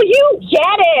 girl, you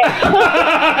get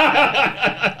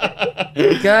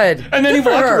it. Good. And then he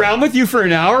walked around with you for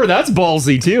an hour? That's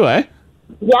ballsy too, eh?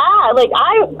 Yeah, like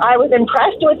I was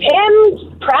impressed with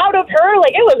him, proud of her.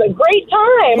 Like, it was a great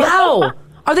time. Wow.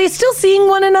 Are they still seeing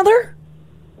one another?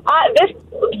 This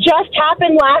just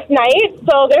happened last night,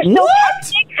 so they're still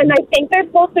texting, and I think they're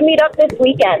supposed to meet up this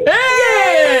weekend.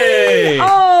 Hey!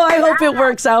 Oh, I hope it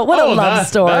works out. What a love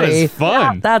story. That is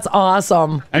fun. That's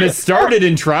awesome. And it started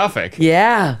in traffic.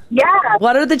 Yeah. Yeah.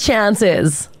 What are the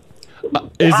chances?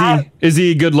 Is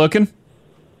he good looking?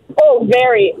 Oh,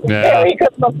 very, Yeah. very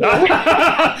good looking.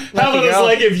 Helena's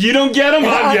like, if you don't get him,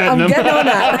 I'm getting him. getting on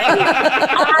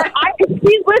that.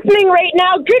 He's listening right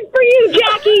now. Good for you,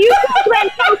 Jackie. You ran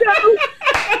photos.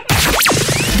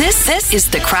 This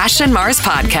is the Crash and Mars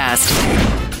podcast.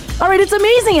 All right, it's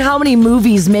amazing how many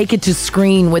movies make it to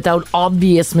screen without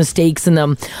obvious mistakes in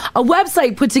them. A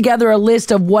website put together a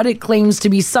list of what it claims to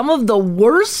be some of the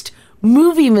worst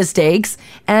movie mistakes,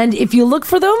 and if you look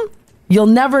for them, you'll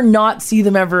never not see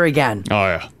them ever again. Oh,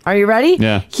 yeah. Are you ready?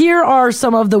 Yeah. Here are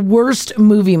some of the worst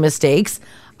movie mistakes.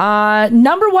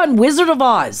 Number 1, Wizard of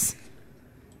Oz.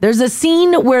 There's a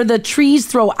scene where the trees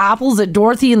throw apples at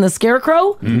Dorothy and the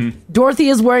Scarecrow. Dorothy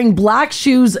is wearing black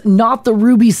shoes, not the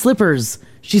ruby slippers.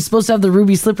 She's supposed to have the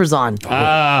ruby slippers on.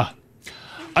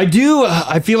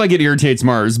 I feel like it irritates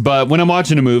Mars, but when I'm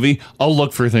watching a movie, I'll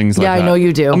look for things like that. Yeah, I know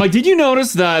you do. I'm like, did you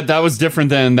notice that was different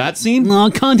than that scene?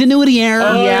 Oh, continuity error.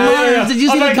 Yeah. Did you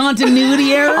see the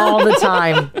continuity error? All the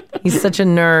time. He's such a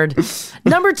nerd.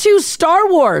 Number 2, Star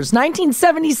Wars,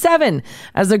 1977.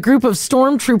 As a group of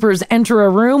stormtroopers enter a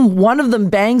room, one of them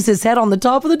bangs his head on the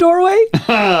top of the doorway.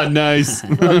 Nice.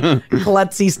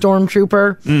 Klutzy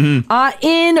stormtrooper.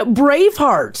 In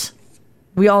Braveheart,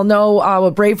 we all know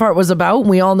what Braveheart was about.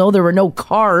 We all know there were no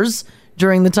cars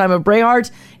during the time of Braveheart.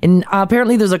 And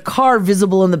apparently there's a car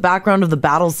visible in the background of the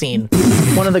battle scene.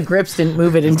 One of the grips didn't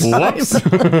move it in time.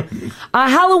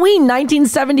 Halloween,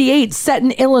 1978, set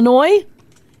in Illinois.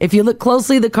 If you look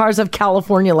closely, the cars have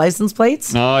California license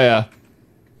plates. Oh, yeah.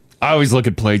 I always look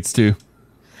at plates, too.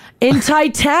 In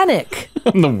Titanic.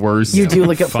 I'm the worst. You do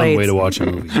look at Fun plates. way to watch a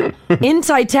movie. In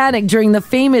Titanic, during the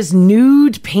famous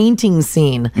nude painting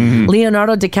scene,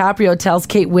 Leonardo DiCaprio tells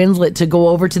Kate Winslet to go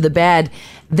over to the bed.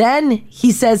 Then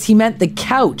he says he meant the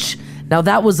couch. Now,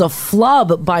 that was a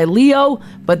flub by Leo,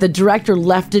 but the director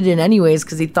left it in anyways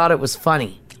because he thought it was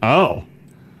funny. Oh.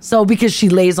 So, because she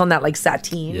lays on that, like,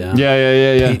 sateen. Yeah.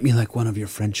 Paint me like one of your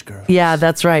French girls. Yeah,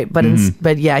 that's right. But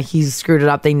but yeah, he screwed it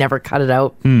up. They never cut it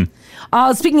out.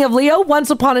 Speaking of Leo, Once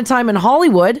Upon a Time in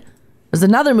Hollywood, there's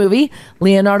another movie.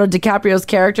 Leonardo DiCaprio's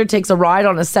character takes a ride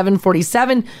on a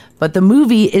 747, but the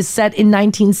movie is set in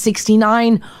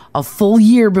 1969, a full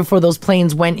year before those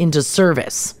planes went into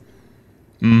service.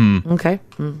 Okay.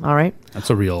 All right. That's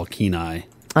a real keen eye.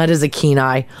 That is a keen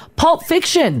eye. Pulp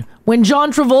Fiction. When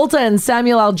John Travolta and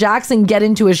Samuel L. Jackson get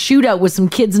into a shootout with some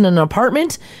kids in an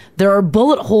apartment, there are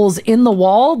bullet holes in the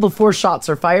wall before shots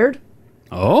are fired.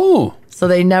 Oh. So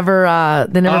they never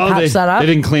patched that up. They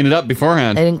didn't clean it up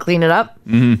beforehand. They didn't clean it up.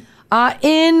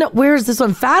 Where's this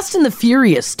one? Fast and the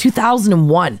Furious,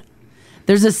 2001.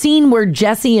 There's a scene where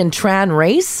Jesse and Tran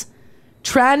race.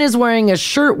 Tran is wearing a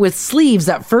shirt with sleeves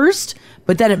at first,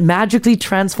 but then it magically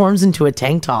transforms into a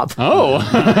tank top. Oh.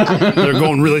 They're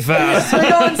going really fast. They're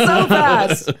going so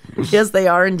fast. Yes, they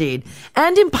are indeed.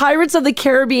 And in Pirates of the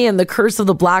Caribbean, The Curse of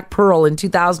the Black Pearl in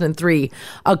 2003,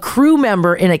 a crew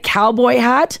member in a cowboy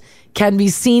hat can be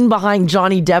seen behind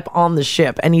Johnny Depp on the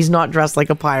ship, and he's not dressed like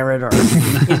a pirate, or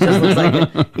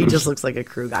he just looks like a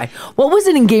crew guy. What was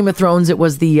it in Game of Thrones? It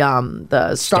was the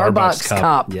Starbucks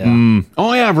cup. Yeah.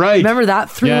 Oh yeah, right. Remember that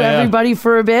threw Yeah, yeah. everybody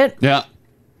for a bit? Yeah.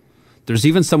 There's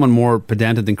even someone more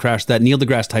pedantic than Crash, that Neil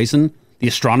deGrasse Tyson, the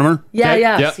astronomer. Yeah,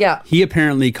 yes, yeah. He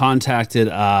apparently contacted,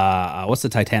 what's the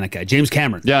Titanic guy? James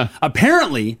Cameron. Yeah.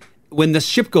 Apparently, when the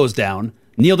ship goes down,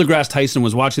 Neil deGrasse Tyson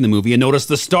was watching the movie and noticed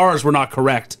the stars were not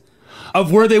correct of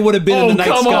where they would have been in the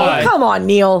night sky. Come on,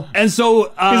 Neil. And so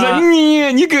He's like,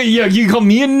 man, you call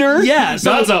me a nerd? Yeah,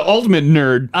 so- that's an ultimate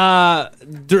nerd.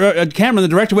 Cameron, the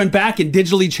director, went back and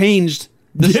digitally changed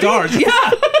the stars. Yeah.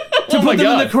 To Oh my put them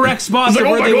in God. the correct spots He's like,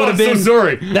 of where oh my they God, would have been. so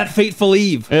sorry. That fateful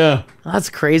eve. Yeah. That's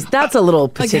crazy. That's a little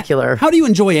particular. How do you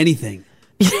enjoy anything?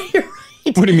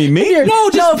 What do you mean, me? No,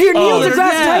 if you're Neil deGrasse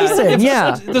Tyson, If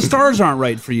yeah. The stars aren't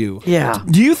right for you. Yeah.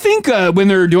 Do you think when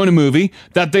they're doing a movie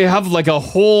that they have like a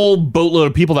whole boatload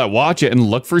of people that watch it and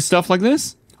look for stuff like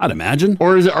this? I'd imagine.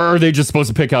 Or are they just supposed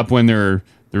to pick up when they're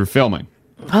filming?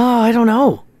 Oh, I don't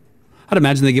know. I'd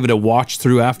imagine they give it a watch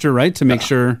through after, right? To make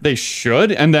sure. They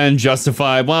should, and then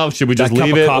justify, well, should we just that leave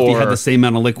cup it? of coffee or had the same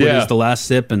amount of liquid Yeah. as the last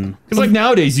sip. And Because like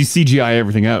nowadays you CGI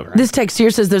everything out, right? This text here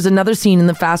says there's another scene in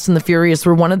The Fast and the Furious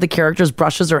where one of the characters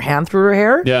brushes her hand through her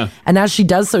hair. Yeah. And as she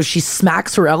does so, she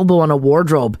smacks her elbow on a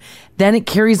wardrobe. Then it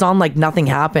carries on like nothing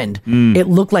happened. It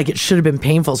looked like it should have been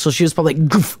painful. So she was probably like,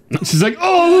 goof. She's like,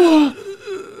 oh,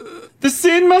 the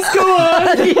scene must go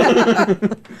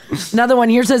on. Another one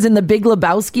here says in The Big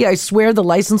Lebowski, I swear the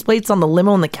license plates on the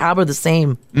limo and the cab are the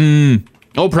same.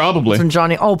 Oh, probably. From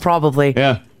Johnny. Oh, probably.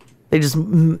 Yeah. They just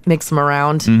mix them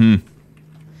around.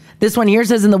 This one here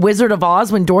says in The Wizard of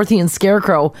Oz, when Dorothy and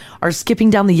Scarecrow are skipping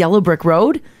down the yellow brick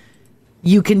road,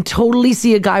 you can totally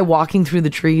see a guy walking through the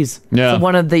trees. Yeah. So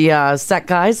one of the set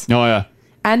guys. Oh, yeah.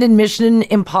 And in Mission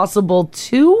Impossible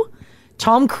 2,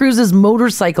 Tom Cruise's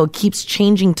motorcycle keeps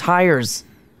changing tires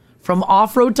from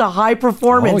off-road to high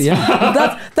performance. Oh,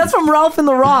 yeah. that's from Ralph and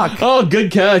the Rock. Oh,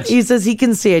 good catch. He says he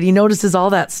can see it. He notices all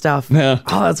that stuff. Yeah.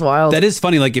 Oh, that's wild. that is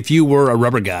funny. Like if you were a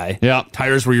rubber guy,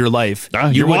 tires were your life. You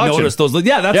you're would watching. notice those.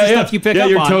 Yeah, that's the stuff you pick up on.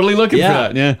 Yeah, you're totally looking for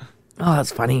that. Yeah. Oh,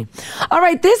 that's funny. All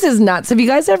right, this is nuts. Have you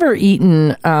guys ever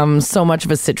eaten so much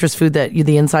of a citrus food that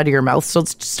the inside of your mouth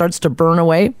starts to burn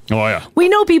away? Oh, yeah. We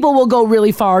know people will go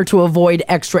really far to avoid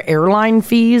extra airline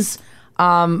fees,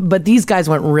 but these guys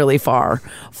went really far.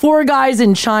 4 guys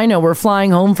in China were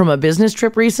flying home from a business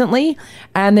trip recently,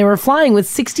 and they were flying with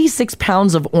 66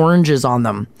 pounds of oranges on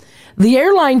them. The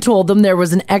airline told them there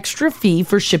was an extra fee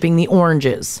for shipping the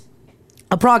oranges.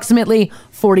 Approximately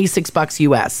 $46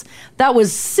 US. That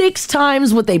was 6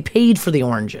 times what they paid for the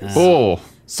oranges. Oh.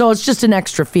 So it's just an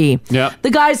extra fee. Yeah. The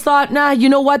guys thought, nah, you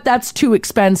know what? That's too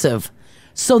expensive.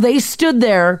 So they stood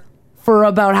there for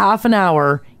about half an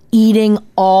hour eating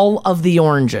all of the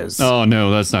oranges. Oh, no,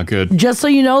 that's not good. Just so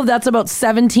you know, that's about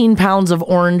 17 pounds of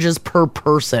oranges per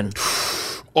person.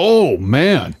 Oh,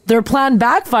 man. Their plan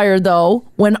backfired, though,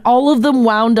 when all of them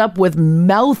wound up with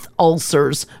mouth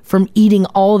ulcers from eating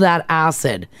all that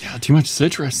acid. Yeah, too much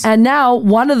citrus. And now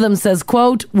one of them says,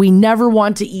 quote, we never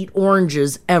want to eat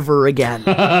oranges ever again.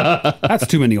 That's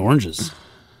too many oranges.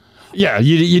 Yeah,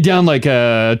 you down like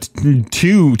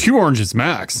two oranges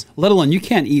max. Let alone you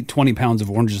can't eat 20 pounds of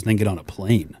oranges and then get on a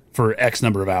plane for X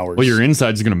number of hours. Well, your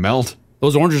insides are going to melt.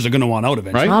 Those oranges are going to want out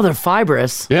eventually. Right? Oh, they're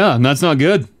fibrous. Yeah, and that's not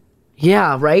good.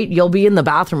 Yeah, right? You'll be in the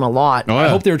bathroom a lot. Oh, yeah. I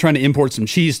hope they were trying to import some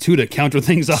cheese too to counter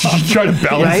things off. Try to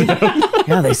balance it out.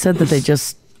 Yeah, they said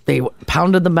that they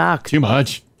pounded them back. Too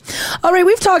much. All right,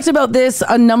 we've talked about this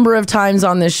a number of times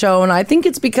on this show, and I think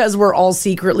it's because we're all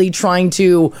secretly trying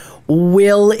to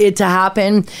will it to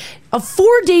happen. A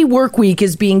 4-day work week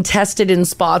is being tested in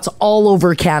spots all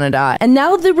over Canada, and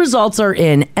now the results are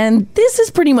in, and this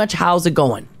is pretty much how's it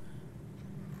going.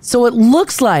 So it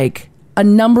looks like a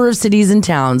number of cities and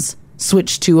towns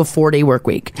switched to a 4-day work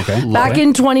week. Okay. Back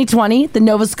in 2020, the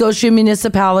Nova Scotia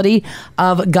municipality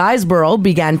of Guysborough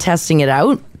began testing it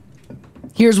out.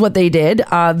 Here's what they did.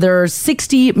 Their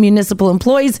 60 municipal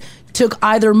employees took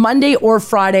either Monday or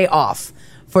Friday off.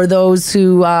 For those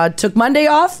who took Monday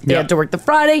off, they had to work the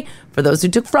Friday. For those who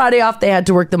took Friday off, they had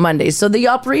to work the Monday. So the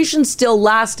operation still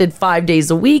lasted 5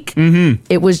 days a week.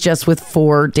 It was just with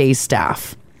 4-day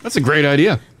staff. That's a great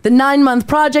idea. The 9-month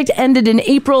project ended in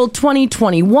April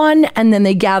 2021, and then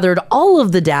they gathered all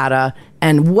of the data.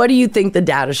 And what do you think the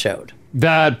data showed?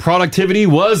 That productivity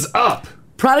was up.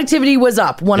 Productivity was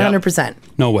up 100%.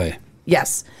 No way.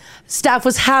 Yes. Staff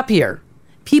was happier.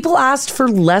 People asked for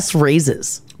less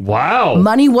raises. Wow.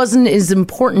 Money wasn't as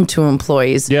important to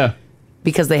employees. Yeah.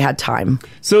 Because they had time.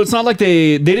 So it's not like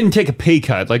they didn't take a pay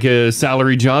cut, like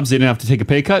salary jobs. They didn't have to take a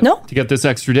pay cut to get this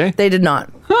extra day? They did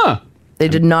not. Huh. They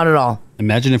did not at all.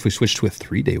 Imagine if we switched to a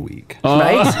 3-day week.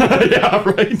 Right? Yeah,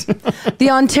 right. The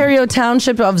Ontario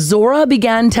township of Zora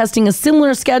began testing a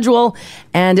similar schedule,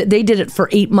 and they did it for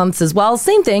 8 months as well.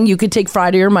 Same thing. You could take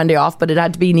Friday or Monday off, but it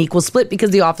had to be an equal split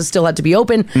because the office still had to be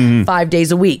open 5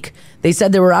 days a week. They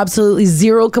said there were absolutely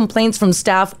zero complaints from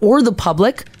staff or the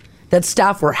public, that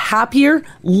staff were happier,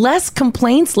 less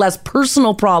complaints, less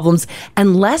personal problems,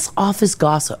 and less office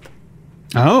gossip.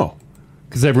 Oh.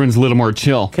 Because everyone's a little more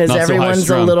chill. Because everyone's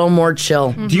a little more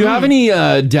chill. Do you have any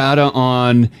data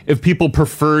on if people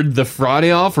preferred the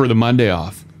Friday off or the Monday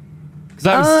off?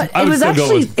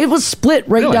 It was split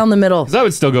right down the middle. Because I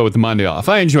would still go with the Monday off.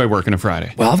 I enjoy working a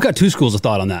Friday. Well, I've got two schools of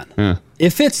thought on that.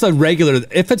 If it's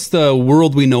the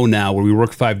world we know now where we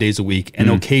work 5 days a week and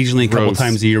occasionally a couple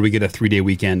times a year we get a 3-day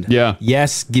weekend. Yeah.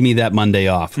 Yes, give me that Monday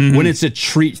off. When it's a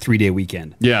treat 3-day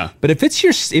weekend. Yeah. But if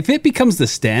it becomes the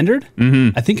standard,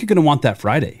 I think you're going to want that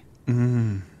Friday.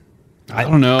 I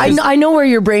don't know. I know where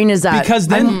your brain is at. Because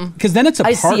then it's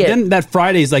I see it. then that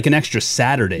Friday is like an extra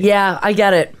Saturday. Yeah, I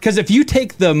get it. Because if you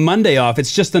take the Monday off,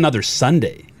 it's just another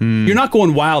Sunday. You're not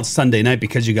going wild Sunday night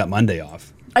because you got Monday off.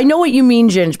 I know what you mean,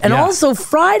 Ginge. And also,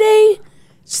 Friday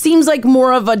seems like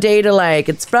more of a day to like,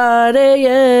 it's Friday,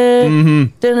 yeah.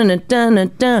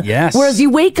 Dun-dun-dun-dun-dun. Yes. Whereas you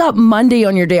wake up Monday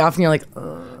on your day off and you're like,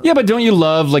 ugh. Yeah, but don't you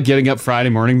love like getting up Friday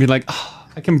morning and be like, oh,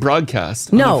 I can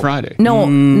broadcast on a Friday. No,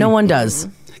 no one does.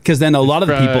 Because then a lot of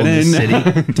the people in the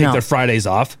city take No. their Fridays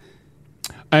off.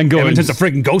 And go Edmonton's into a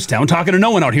freaking ghost town, talking to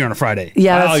no one out here on a Friday.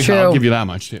 Yeah, that's true. I'll give you that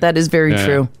much, too. That is very Yeah.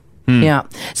 true. Yeah.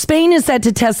 Spain is set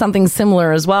to test something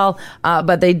similar as well,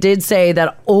 but they did say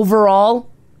that overall,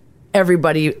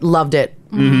 everybody loved it.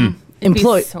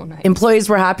 Employees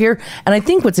were happier. And I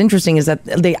think what's interesting is that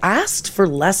they asked for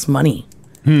less money.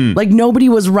 Like nobody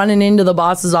was running into the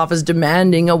boss's office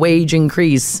demanding a wage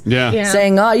increase. Yeah.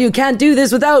 Saying, oh, you can't do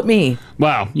this without me.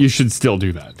 Wow, you should still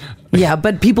do that. Yeah,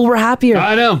 but people were happier.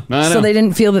 I know. So they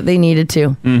didn't feel that they needed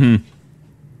to.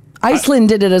 Iceland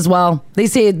did it as well. They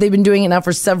say they've been doing it now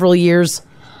for several years.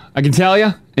 I can tell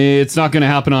you, it's not going to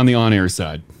happen on the on-air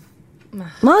side.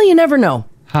 Well, you never know.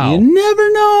 How? You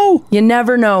never know. You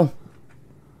never know.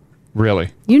 Really?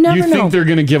 You never You know. think they're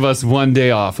going to give us one day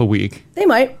off a week? They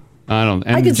might. I don't.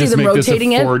 And I could see just them make this a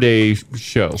rotating it. 4-day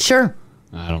show. Sure.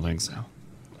 I don't think so.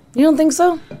 You don't think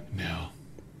so?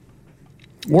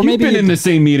 Or You've been in the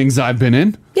same meetings I've been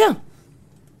in. Yeah.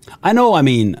 I know, I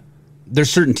mean, there's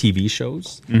certain TV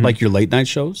shows, like your late night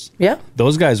shows. Yeah.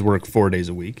 Those guys work 4 days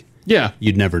a week. Yeah.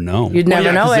 You'd never know. You'd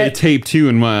never know 'cause it. They tape 2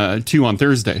 on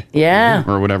Thursday. Yeah.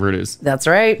 Or whatever it is. That's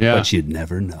right. Yeah. But you'd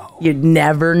never know. You'd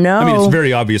never know. I mean, it's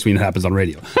very obvious when it happens on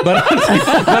radio. But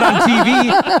on TV,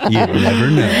 you'd never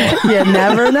know. You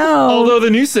never know. Although the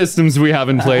new systems we have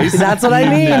in place. That's what I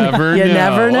mean. You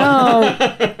never know.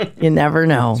 You never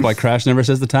know. That's why Crash never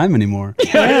says the time anymore.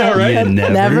 Yeah, right? You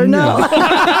Never know.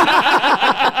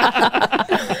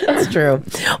 It's true.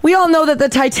 We all know that the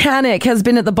Titanic has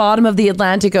been at the bottom of the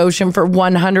Atlantic Ocean for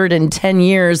 110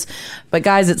 years. But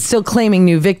guys, it's still claiming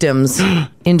new victims,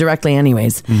 indirectly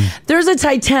anyways. There's a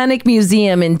Titanic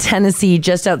museum in Tennessee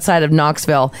just outside of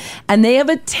Knoxville, and they have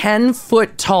a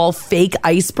 10-foot tall fake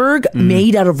iceberg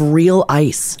made out of real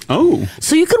ice. Oh.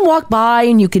 So you can walk by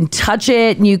and you can touch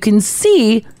it and you can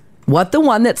see what the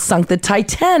one that sunk the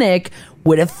Titanic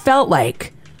would have felt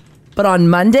like. But on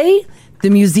Monday, the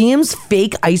museum's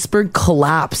fake iceberg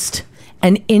collapsed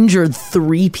and injured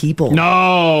 3 people.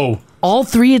 No. All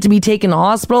 3 had to be taken to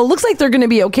hospital. Looks like they're going to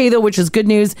be okay, though, which is good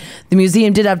news. The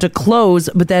museum did have to close,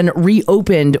 but then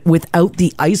reopened without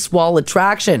the ice wall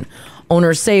attraction.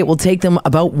 Owners say it will take them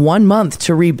about 1 month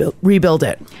to rebuild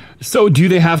it. So do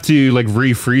they have to like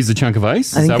refreeze a chunk of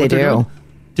ice? I think that they what they're do. doing?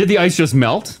 Did the ice just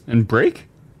melt and break?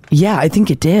 Yeah, I think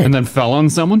it did. And then fell on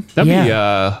someone? That'd be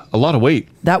a lot of weight.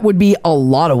 That would be a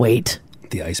lot of weight.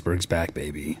 The iceberg's back,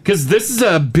 baby. Because this is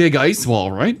a big ice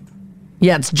wall, right?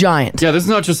 Yeah, it's giant. Yeah, this is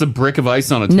not just a brick of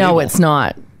ice on a table. No, it's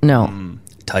not. No.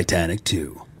 Titanic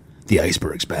 2. The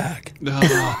iceberg's back.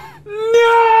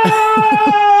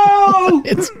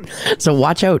 So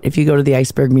watch out if you go to the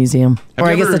Iceberg Museum. Have Or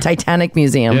you I guess ever- the Titanic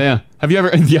Museum. Yeah. Have you ever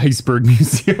the Iceberg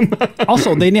Museum?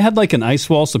 Also, they had like an ice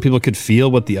wall so people could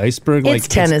feel what the iceberg like. It's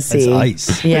Tennessee. It's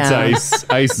ice. Yeah. It's ice.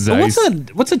 Ice is But ice.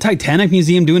 What's a Titanic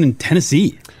museum doing in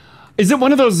Tennessee? Is it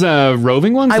one of those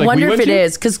roving ones? I like we wonder if went it to?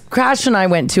 is, because Crash and I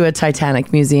went to a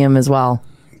Titanic Museum as well.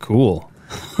 Cool.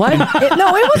 What?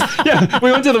 No, it was. Yeah,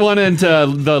 we went to the one in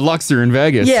the Luxor in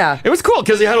Vegas. Yeah. It was cool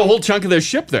because they had a whole chunk of their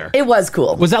ship there. It was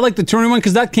cool. Was that like the touring one?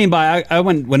 Because that came by. I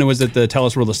went when it was at the Tell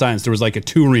Us World of Science. There was like a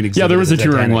touring exhibit. Yeah, there was of a the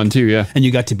touring Titanic. one too, yeah. And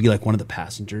you got to be like one of the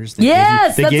passengers. They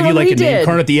Yes, they that's gave what you like we a name did.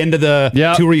 card at the end of the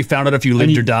tour. You found out if you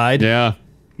lived or died. Yeah.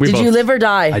 Did you live or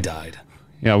die? I died.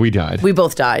 Yeah, we died. We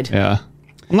both died. Yeah.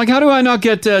 I'm like, how do I not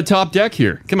get top deck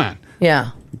here? Come on.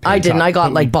 Yeah. I didn't. I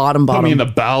got like bottom. Put me in the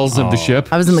bowels of the ship.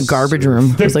 I was in the garbage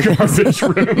room. It was like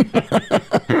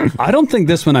I don't think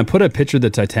this one. I put a picture of the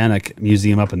Titanic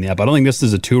Museum up in the app. I don't think this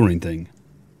is a touring thing.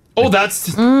 Oh,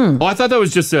 that's. Oh, I thought that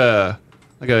was just a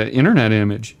like an internet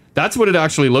image. That's what it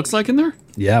actually looks like in there.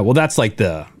 Yeah. Well, that's like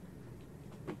the.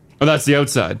 Oh, that's the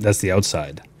outside. That's the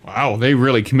outside. Wow, they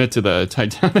really commit to the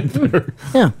Titanic there.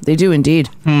 Yeah, they do indeed.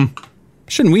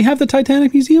 Shouldn't we have the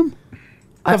Titanic Museum?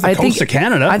 Off the I coast think- of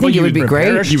Canada. I think it would be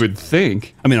great. You would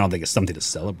think. I mean, I don't think it's something to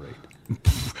celebrate.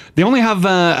 They only have.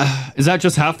 Is that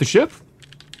just half the ship?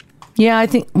 Yeah, I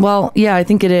think. Well, yeah, I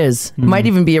think it is. It might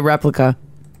even be a replica.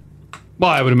 Well,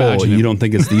 I would Oh, imagine. you don't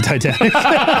think it's the Titanic?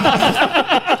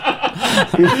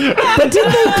 But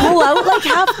didn't they pull out like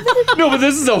half of it? No, but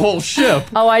this is a whole ship.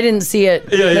 Oh, I didn't see it.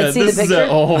 Yeah, yeah, Let's see this the is picture. a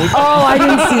whole- Oh, I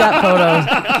didn't see that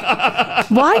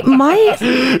photo. Why?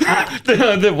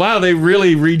 Wow, they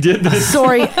really redid this.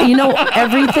 Sorry, you know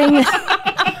everything.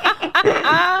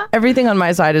 Everything on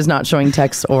my side is not showing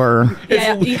text or.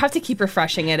 Yeah, you have to keep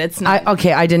refreshing it. It's not.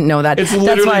 Okay, I didn't know that. It's That's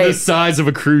literally why the size of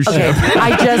a cruise Okay, ship.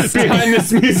 I just- behind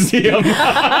this museum.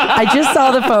 I just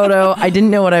saw the photo. I didn't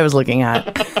know what I was looking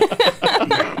at.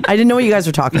 I didn't know what you guys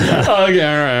were talking about. Okay,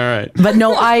 all right. But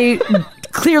no, I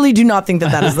clearly do not think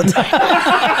that is the time.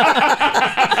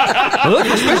 Well,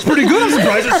 that's pretty good. I'm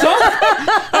surprised it's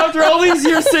soft. After all these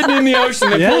years sitting in the ocean,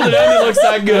 they pulled it out and it looks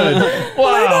that good.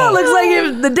 Wow. It looks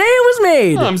like the day it was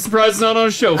made. I'm surprised it's not on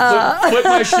a show. Flip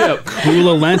my ship.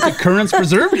 Cool Atlantic currents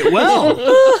preserved it well.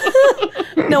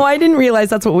 No, I didn't realize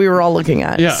that's what we were all looking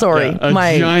at. Yeah, Sorry. yeah,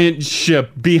 a giant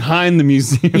ship behind the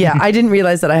museum. Yeah, I didn't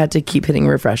realize that I had to keep hitting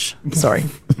refresh. Sorry.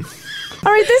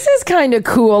 All right, this is kind of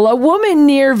cool. A woman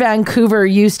near Vancouver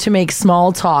used to make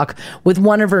small talk with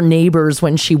one of her neighbors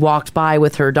when she walked by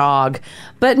with her dog.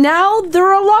 But now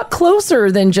they're a lot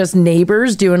closer than just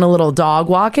neighbors doing a little dog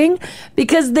walking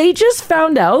because they just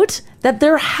found out that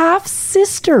they're half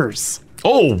sisters.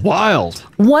 Oh, wild.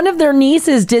 One of their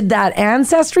nieces did that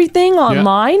ancestry thing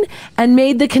online and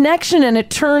made the connection, and it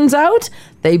turns out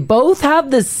they both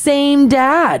have the same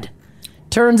dad.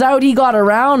 Turns out he got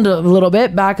around a little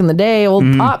bit back in the day, old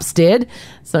Pops did.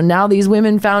 So now these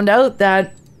women found out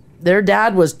that their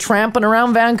dad was tramping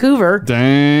around Vancouver.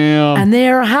 Damn. And they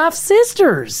are half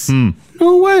sisters.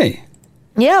 No way.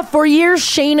 Yeah, for years,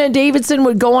 Shayna Davidson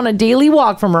would go on a daily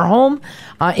walk from her home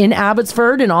in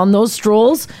Abbotsford, and on those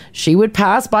strolls, she would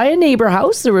pass by a neighbor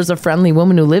house. There was a friendly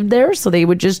woman who lived there, so they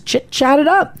would just chit-chat it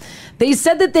up. They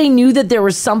said that they knew that there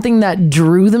was something that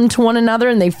drew them to one another,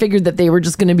 and they figured that they were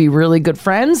just going to be really good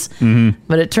friends.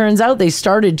 But it turns out they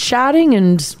started chatting,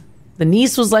 and the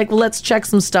niece was like, well, let's check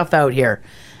some stuff out here.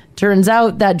 Turns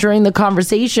out that during the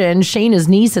conversation, Shayna's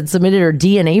niece had submitted her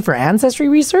DNA for ancestry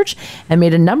research and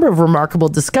made a number of remarkable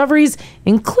discoveries,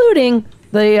 including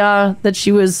that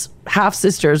she was half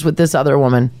sisters with this other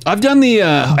woman. I've done the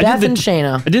Beth and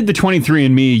Shayna. I did the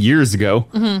 23andMe years ago,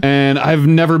 and I've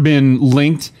never been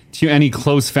linked to any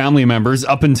close family members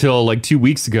up until like 2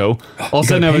 weeks ago. All of a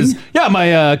sudden, I was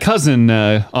my cousin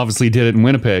obviously did it in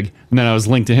Winnipeg, and then I was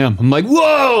linked to him. I'm like,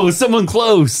 whoa, someone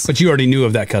close. But you already knew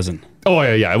of that cousin. Oh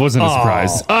yeah, it wasn't a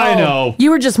surprise. I know.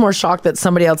 You were just more shocked that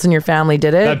somebody else in your family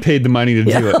did it. I paid the money to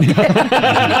do it.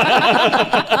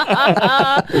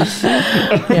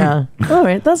 Yeah. All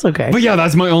right, that's okay. But yeah,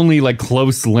 that's my only like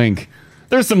close link.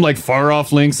 There's some like far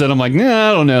off links that I'm like, nah,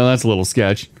 I don't know. That's a little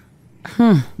sketch.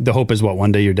 The hope is what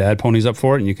one day your dad ponies up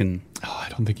for it and you can. Oh, I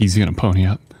don't think he's gonna pony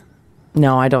up.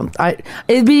 No, I don't.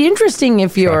 It'd be interesting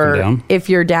if down.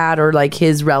 your dad or like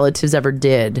his relatives ever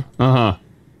did. Uh-huh.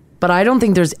 But I don't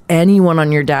think there's anyone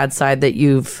on your dad's side that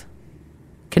you've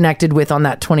connected with on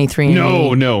that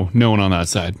 23andMe. No one on that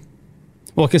side.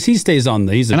 Well, because he stays on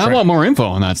the. And I want more info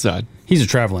on that side. He's a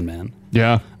traveling man.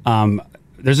 Yeah.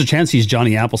 There's a chance he's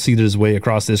Johnny Appleseed his way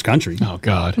across this country. Oh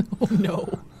God. Oh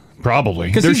no.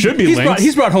 Probably. 'Cause There he's- should be he's links.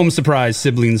 He's brought home surprise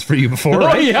siblings for you before, Oh,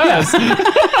 right? yes.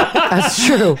 That's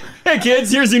true. Hey,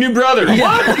 kids, here's your new brother.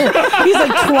 What? He's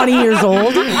like 20 years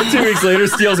old. 2 weeks later,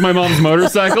 steals my mom's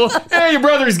motorcycle. Hey, your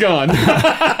brother's gone.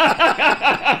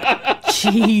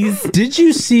 Jeez. Did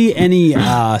you see any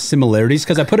similarities?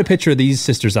 Because I put a picture of these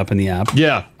sisters up in the app.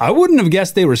 Yeah. I wouldn't have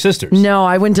guessed they were sisters. No,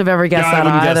 I wouldn't have ever guessed Yeah, I that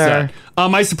wouldn't either. guess that.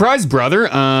 My surprise brother,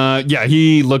 yeah,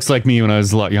 he looks like me when I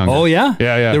was a lot younger. Oh, yeah?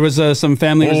 Yeah, yeah. There was some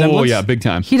family resemblance? Oh, yeah, big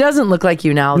time. He doesn't look like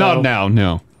you now, though. Not now,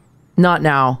 no. Not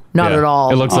now. Not Yeah. at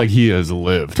all. It looks like he has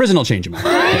lived. Prison will change him.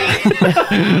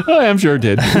 I'm sure it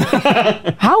did.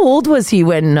 How old was he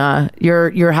when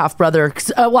your half brother?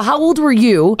 Well, how old were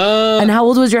you? And how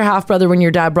old was your half brother when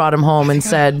your dad brought him home and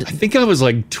said? I think I was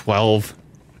like 12.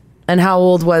 And how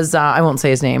old was? I won't say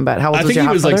his name, but how old I was think your he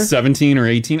half was brother? like 17 or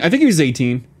 18. I think he was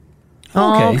 18.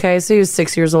 Oh, okay. So he was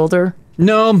 6 years older.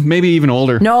 No, maybe even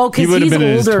older. No, He because would have he's been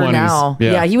in his older 20s. now.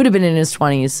 Yeah, he would have been in his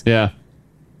 20s. Yeah.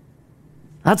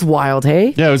 That's wild,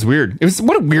 hey? Yeah, it was weird. It was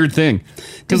what a weird thing.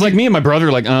 Because like me and my brother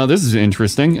are like, oh, this is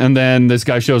interesting. And then this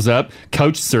guy shows up,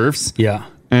 couch surfs. Yeah.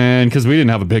 And because we didn't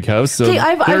have a big house, so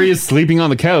Okay, there he is sleeping on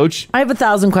the couch. I have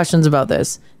 1,000 questions about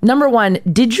this. Number one,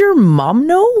 did your mom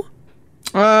know?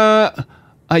 I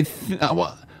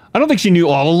don't think she knew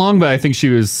all along, but I think she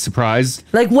was surprised.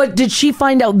 Like, what did she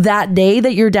find out that day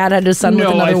that your dad had a son with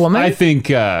another woman? I think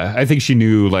she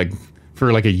knew like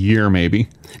for like a year maybe.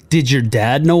 Did your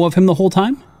dad know of him the whole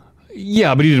time?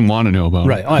 Yeah, but he didn't want to know about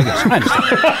Right. it. Oh, I guess. I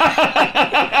understand.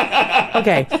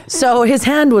 Okay, so his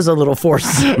hand was a little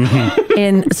forced.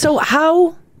 And so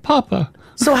how, Papa?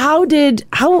 So how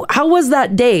was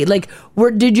that day? Like,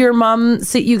 did your mom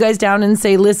sit you guys down and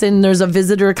say, "Listen, there's a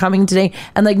visitor coming today,"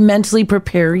 and like mentally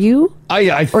prepare you? I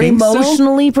or think so.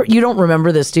 emotionally, you don't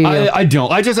remember this, do you? I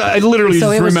don't. I literally So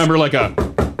just it was- remember like a.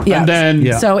 Yeah. And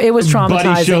then So it was Buddy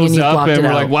traumatizing shows and you up blocked and it we're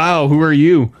out. like, "Wow, who are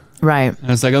you?" Right.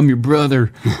 And it's like, "I'm your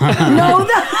brother." No,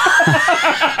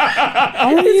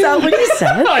 is that what he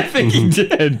said? I think he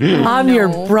did. I'm your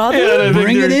brother. Yeah, and I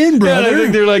think they're- Yeah, I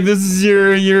think they're like, "This is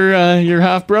your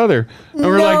half brother," and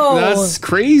we're No. like, "That's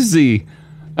crazy."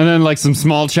 And then like some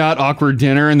small chat, awkward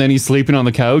dinner, and then he's sleeping on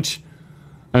the couch.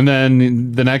 And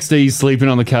then the next day he's sleeping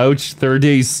on the couch. Third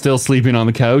day he's still sleeping on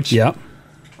the couch. Yep.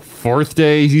 Fourth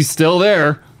day he's still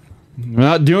there,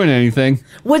 not doing anything.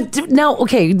 Now,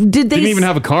 okay, did they Didn't even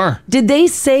have a car. Did they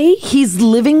say he's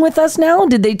living with us now?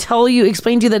 Did they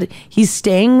explain to you that he's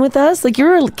staying with us? Like,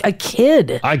 you're a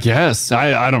kid. I guess.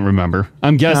 I don't remember.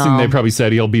 I'm guessing No. they probably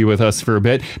said he'll be with us for a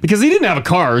bit because he didn't have a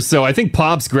car. So I think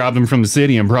Pops grabbed him from the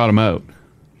city and brought him out.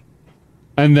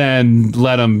 And then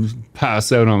let him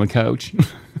pass out on the couch.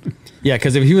 Yeah,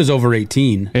 because if he was over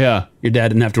 18, yeah, your dad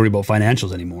didn't have to worry about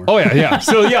financials anymore. Oh, yeah, yeah.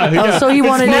 So, yeah. So he It's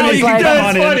wanted funny. to be like,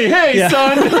 It's funny. Hey, Yeah.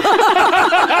 son.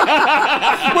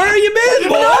 Where are you been,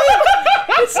 boy?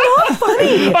 It's not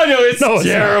funny. I know, it's No, it's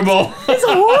not. terrible. It's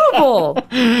horrible.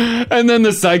 And then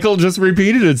the cycle just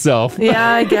repeated itself. Yeah,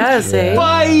 I guess, eh?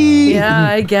 Bye. Yeah,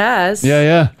 I guess. Yeah,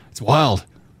 yeah. It's wild.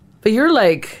 But you're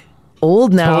like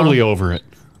old now. Totally over it.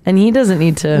 And he doesn't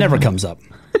need to. Never comes up.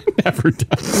 Never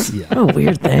does. Yeah. What a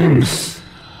weird thing.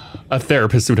 A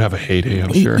therapist would have a heyday,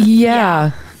 I'm sure.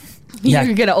 Yeah. Yeah.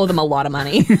 You're gonna owe them a lot of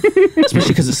money. Especially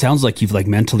because it sounds like you've like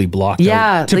mentally blocked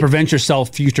Yeah, out to like- prevent yourself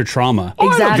future trauma.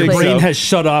 Exactly. The brain so. has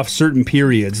shut off certain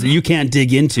periods that you can't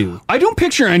dig into. I don't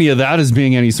picture any of that as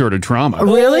being any sort of trauma.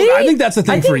 Really? I think that's a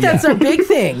thing I think that's a big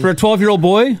thing. For a 12-year-old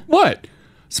boy? What?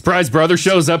 Surprise brother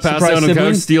shows up, passes Surprise out on the couch,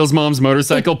 sibling? steals mom's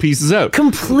motorcycle, pieces out.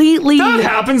 Completely. That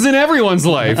happens in everyone's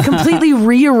life. completely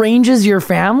rearranges your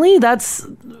family. That's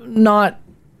not.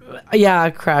 Yeah,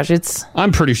 Crash. It's.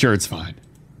 I'm pretty sure it's fine.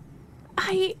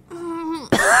 I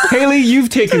Haley, you've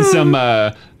taken some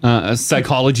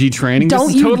psychology training. Don't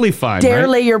This is you totally fine, dare right?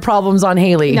 lay your problems on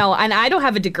Haley. no, and I don't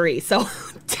have a degree, so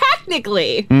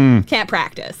technically Mm. can't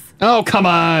practice. Oh, come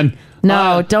on.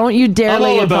 No, don't you dare I'm lay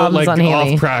all your about problems like on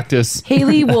Haley. off practice.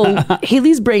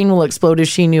 Haley's brain will explode if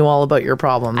she knew all about your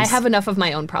problems. I have enough of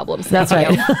my own problems. That's thank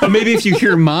right. you. But maybe if you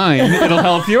hear mine, it'll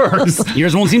help yours.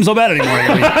 Yours won't seem so bad anymore.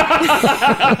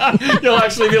 You'll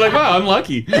actually be like, wow, I'm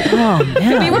lucky. Oh, Could be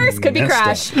man. worse. Could be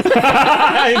Messed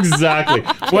crash. Exactly.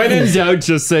 When in doubt,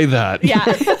 just say that. Yeah.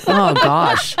 Oh,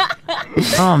 gosh.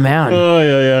 Oh, man. Oh,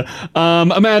 yeah,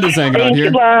 yeah. Amanda's hanging on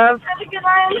here. love.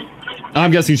 I'm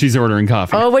guessing she's ordering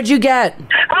coffee. Oh, what'd you get?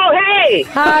 Oh, hey!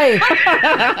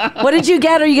 Hi. What did you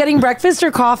get? Are you getting breakfast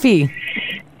or coffee?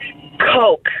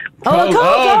 Coke. Oh, Coke.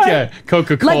 all right. Okay.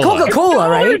 Coca-Cola. Like Coca-Cola,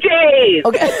 Blue right? Jays.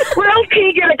 Okay. Where else can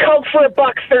you get a Coke for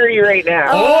 $1.30 right now?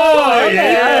 Oh, okay,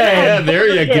 yeah, okay. there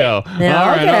you go. Yeah, all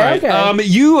right, okay, all right.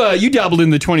 okay. You dabbled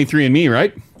in the 23andMe,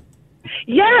 right?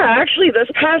 Yeah, actually, this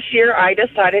past year I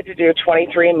decided to do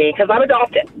 23andMe because I'm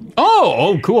adopted.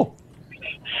 Oh, cool.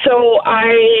 So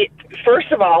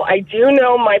first of all, I do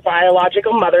know my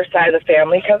biological mother's side of the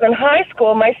family because in high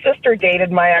school my sister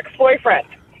dated my ex-boyfriend.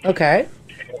 Okay.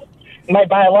 My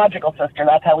biological sister.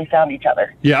 That's how we found each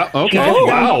other. Yeah, okay. Oh,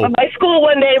 Wow. My school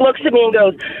one day looks at me and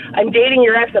goes, I'm dating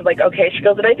your ex. I'm like, okay. She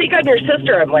goes, and I think I'm your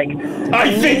sister. I'm like,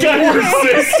 I think I'm your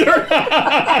sister.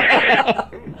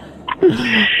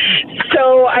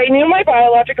 So I knew my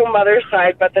biological mother's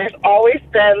side, but there's always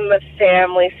been the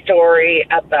family story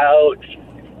about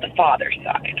the father's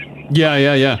side.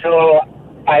 Yeah. So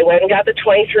I went and got the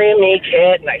 23andMe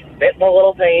kit, and I spit in the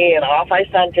little thing, and off I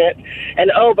sent it.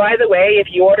 And, oh, by the way, if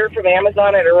you order from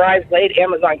Amazon and it arrives late,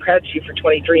 Amazon credits you for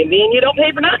 23andMe, and you don't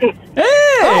pay for nothing. Hey!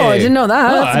 Oh, I didn't know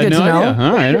that. Oh, That's I had good no to know.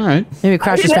 idea. All right. Maybe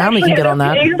Crash's family can get on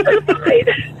that.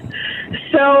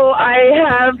 So I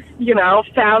have,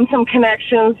 found some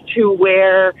connections to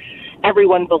where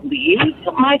everyone believes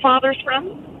my father's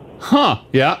from, Huh,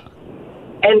 yeah.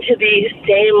 and to the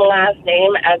same last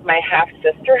name as my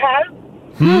half-sister has.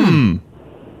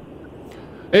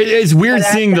 It's weird But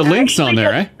seeing the that's links on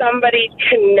there, eh? Somebody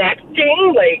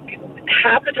connecting, like,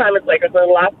 half the time it's like the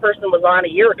last person was on a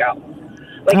year ago.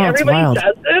 Like, Oh, that's everybody wild.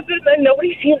 does this, and then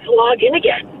nobody seems to log in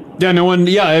again.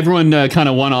 Yeah, everyone kind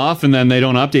of one off and then they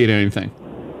don't update anything.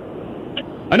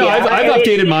 I know, Yeah, I've and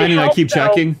updated it mine and I helps, keep though.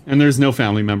 checking and there's no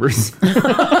family members.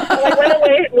 I went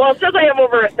away. Well, it says I have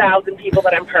over 1,000 people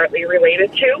that I'm partly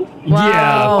related to.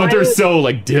 Yeah, but they're so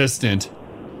like distant.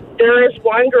 There is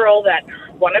one girl that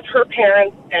one of her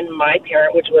parents and my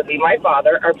parent, which would be my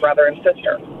father, are brother and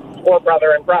sister, or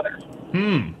brother and brother.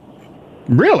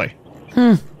 Really?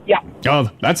 Yeah. Oh,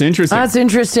 that's interesting. That's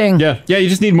interesting. Yeah, you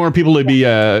just need more people to be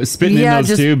spitting in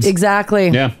those tubes. Exactly.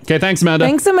 Yeah. Okay, thanks, Amanda.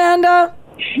 Thanks, Amanda.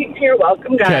 You're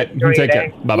welcome, guys. Okay, Enjoy your take care.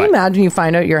 day. Can Bye-bye. you imagine you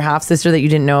find out your half sister that you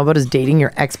didn't know about is dating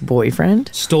your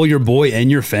ex-boyfriend? Stole your boy and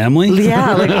your family?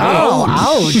 Yeah, like, oh,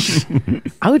 ouch.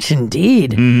 Ouch,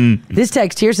 indeed. This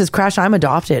text here says, Crash, I'm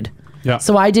adopted. Yeah.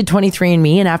 So I did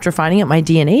 23andMe, and after finding out my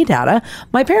DNA data,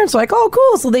 my parents were like, oh,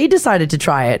 cool. So they decided to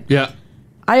try it. Yeah.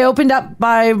 I opened up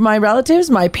by my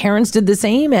relatives. My parents did the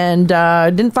same and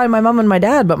didn't find my mom and my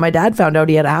dad, but my dad found out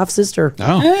he had a half-sister.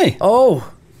 Oh. Hey. Oh.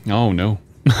 Oh, no.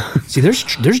 See, there's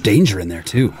danger in there,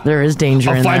 too. There is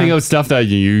danger in finding there. out stuff that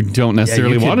you don't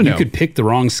necessarily want to know. You could pick the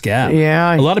wrong scab.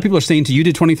 Yeah. A lot of people are saying to you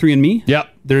did 23andMe? Yep.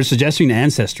 They're suggesting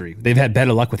Ancestry. They've had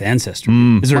better luck with Ancestry.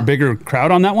 Is there a bigger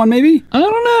crowd on that one, maybe? I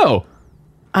don't know.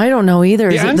 I don't know either.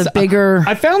 Is it the bigger...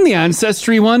 I found the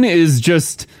Ancestry one is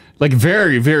just like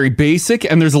very, very basic,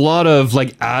 and there's a lot of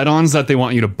like add-ons that they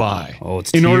want you to buy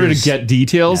in order to get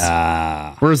details.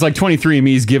 Whereas like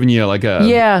 23andMe is giving you like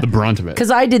the brunt of it.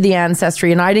 Because I did the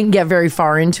Ancestry and I didn't get very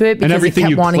far into it And because it everything kept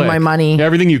you wanting click, my money.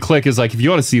 everything you click is like, if you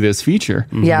want to see this feature,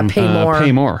 Yeah, pay more.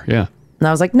 Pay more. Yeah. And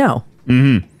I was like, no,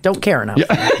 Mm-hmm. don't care enough.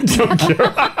 Don't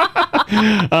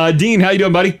care. Dean, how you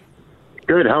doing, buddy?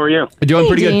 Good. How are you? Doing Hey,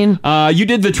 pretty Dean. good. You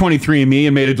did the 23andMe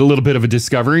and made it a little bit of a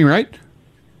discovery, right?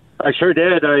 I sure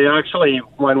did. I actually,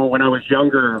 when I was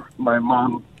younger, my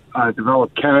mom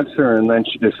developed cancer, and then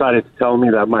she decided to tell me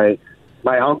that my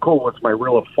uncle was my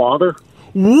real father.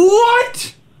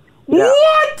 What? Yeah.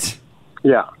 What?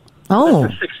 Yeah. Oh.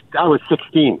 I was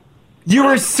 16. You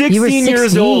were 16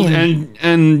 years old,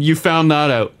 and you found that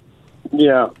out.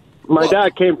 Yeah. My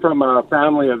dad came from a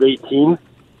family of 18.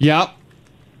 Yep.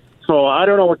 So I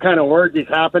don't know what kind of orgies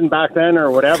happened back then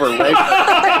or whatever, right?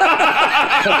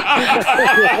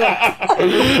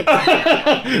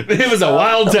 It was a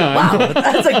wild time. Wow,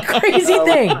 that's a crazy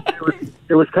thing.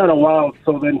 It was kind of wild.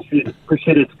 So then she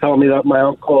proceeded to tell me that my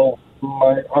uncle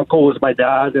was my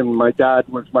dad, and my dad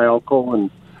was my uncle, and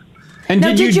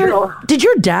Now, did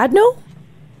your dad know?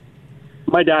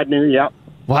 my dad knew. Yeah.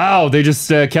 Wow, they just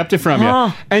kept it from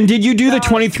Huh. you. And did you do the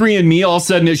 23andMe? All of a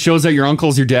sudden, it shows that your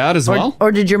uncle's your dad as well.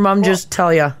 Or did your mom just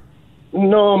tell you?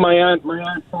 No, my aunt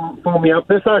phoned me up.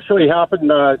 This actually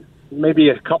happened maybe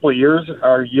a couple of years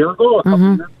or a year ago, a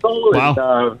couple of years ago.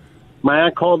 Wow. And, my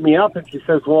aunt called me up and she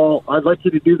says, "Well, I'd like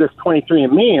you to do this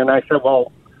 23andMe." And I said,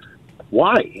 "Well,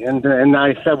 why?" And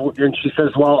I said, and she says,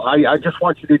 "Well, I just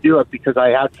want you to do it because I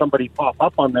had somebody pop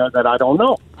up on there that I don't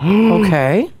know."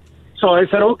 Okay. So I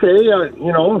said, okay,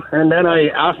 and then I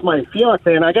asked my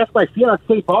fiance, and I guess my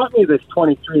fiance bought me this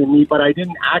 23andMe, but I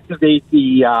didn't activate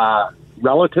the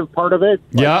relative part of it.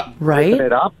 Yeah. Right.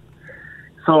 It up.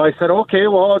 So I said, okay,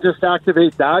 well, I'll just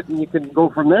activate that, and you can go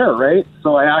from there, right?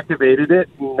 So I activated it,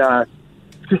 and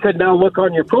she said, now look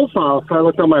on your profile. So I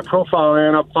looked on my profile,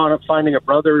 and I ended up finding a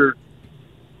brother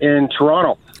in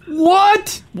Toronto.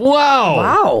 What? Wow.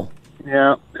 Wow.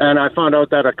 Yeah, and I found out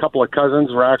that a couple of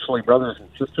cousins were actually brothers and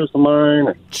sisters of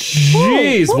mine.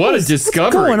 Jeez, what a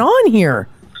discovery. What's going on here?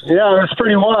 Yeah, it's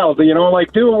pretty wild. You know,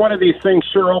 like doing one of these things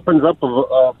sure opens up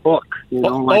a book. You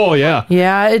know, like, Oh, yeah.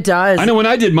 Yeah, it does. I know when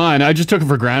I did mine, I just took it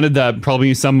for granted that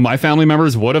probably some of my family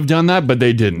members would have done that, but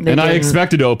they didn't. They I didn't.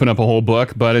 expected to open up a whole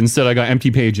book, but instead I got empty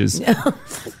pages.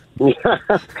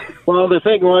 Well, the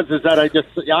thing was is that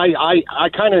I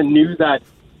kind of knew that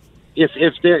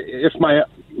if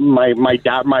my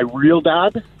dad, my real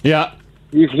dad, yeah,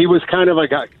 he was kind of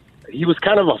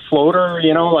a floater,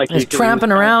 you know, like He's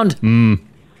tramping around.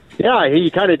 Yeah, he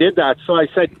kind of did that. So I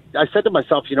said to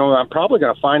myself, you know, I'm probably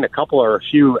going to find a couple or a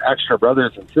few extra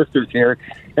brothers and sisters here.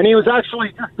 And he was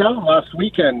actually just down last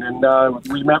weekend, and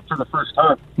we met for the first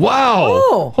time. Wow.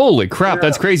 Oh. Holy crap,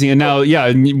 that's crazy. And now,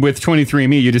 with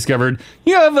 23andMe, you discovered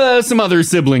you have some other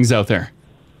siblings out there.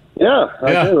 Yeah,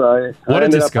 I do. I What a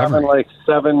ended up discovery. having like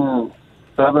seven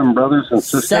brothers and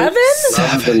sisters.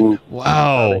 Seven?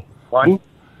 Wow. One?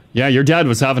 Yeah, your dad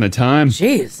was having a time.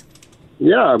 Jeez.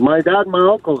 Yeah, my dad and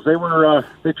my uncles,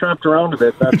 they tramped around a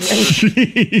bit.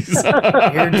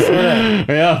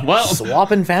 Yeah, well,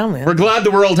 swapping family. We're glad the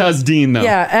world has Dean, though.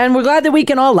 Yeah, and we're glad that we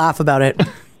can all laugh about it.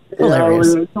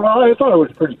 Hilarious. Well, I thought it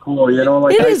was pretty cool, you know.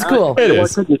 Like It is cool. It What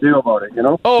is. could you do about it, you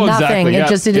know? Oh, Nothing. exactly. It yeah.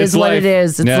 just- it is It's what it life.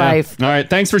 is. It's life. All right,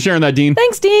 thanks for sharing that, Dean.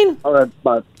 Thanks, Dean. All right,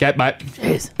 bye. Get bye.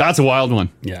 Jeez. That's a wild one.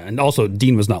 Yeah, and also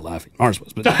Dean was not laughing. Ours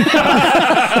was, but I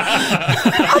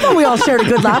thought we all shared a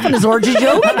good laugh on his orgy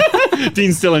joke.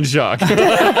 Dean's still in shock. Did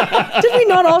we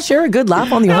not all share a good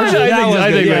laugh on the orgy?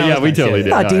 I think we totally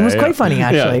did. I thought Dean was quite funny,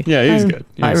 actually. Yeah, he was good.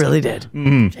 He I was really good. did.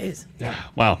 Mhm.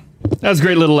 Wow. That was a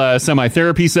great little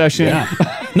semi-therapy session. Yeah.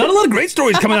 Not a lot of great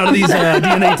stories coming out of these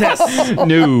DNA tests.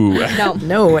 No.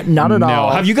 No, not at No.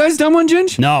 all. Have you guys done one,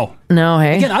 Ginge? No. No,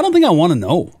 hey. Again, I don't think I want to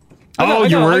know. Oh,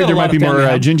 you're worried there might be more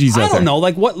gingies I out there. don't know.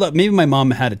 Like what? Look, maybe my mom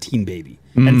had a teen baby,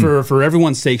 Mm. and for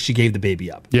everyone's sake, she gave the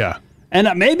baby up. Yeah. And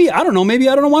maybe I don't know. Maybe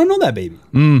I don't want to know that baby.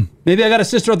 Mm. Maybe I got a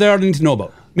sister out there I don't need to know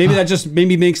about. Maybe that just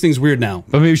makes things weird now.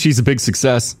 But maybe she's a big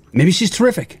success. Maybe she's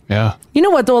terrific. Yeah. You know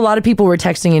what, though? A lot of people were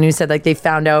texting in who said, like, they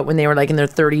found out when they were, like, in their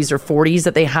 30s or 40s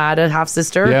that they had a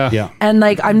half-sister. Yeah. Yeah. And,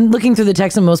 like, I'm looking through the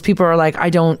text, and most people are like,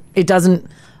 it doesn't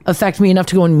affect me enough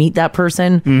to go and meet that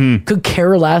person. Mm-hmm. Could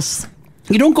care less.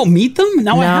 You don't go meet them?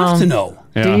 Now I have to know.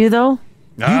 Do you, though?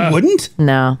 You wouldn't?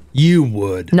 No. You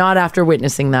would. Not after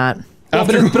witnessing that. Well,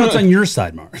 but it's on your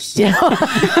side, Mars. Yeah.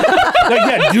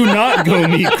 Do not go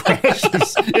meet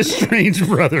Crash's estranged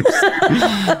brothers.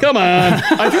 Come on.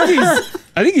 I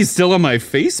think he's still on my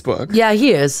Facebook. Yeah,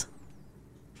 he is.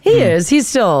 He is. He's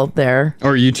still there.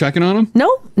 Or are you checking on him?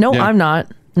 No, Yeah. I'm not.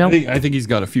 No. I think he's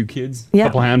got a few kids. Yeah. A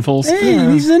couple handfuls. Hey,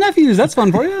 these are the nephews. That's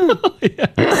fun for you.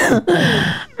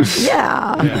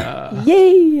 Yeah.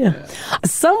 Yay.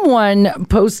 Someone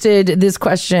posted this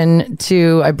question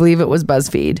to, I believe it was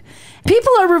BuzzFeed.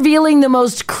 People are revealing the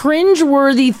most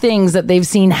cringe-worthy things that they've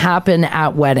seen happen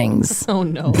at weddings. Oh,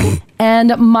 no.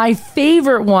 And my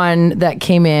favorite one that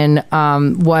came in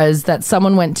was that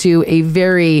someone went to a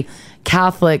very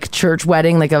Catholic church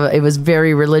wedding, it was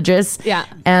very religious. Yeah.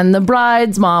 And the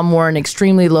bride's mom wore an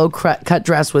extremely low cut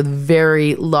dress with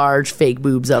very large fake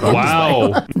boobs out on Wow.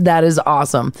 display. That is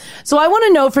awesome. So I want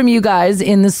to know from you guys,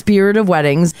 in the spirit of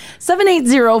weddings,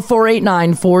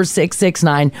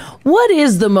 780-489-4669, what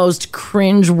is the most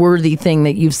cringe-worthy thing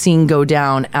that you've seen go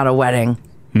down at a wedding?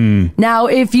 Now,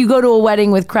 if you go to a wedding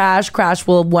with Crash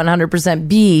will 100%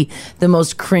 be the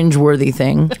most cringe-worthy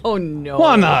thing. Oh, no.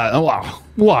 Why not? Wow.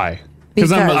 Why?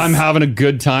 Because I'm having a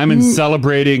good time and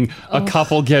celebrating a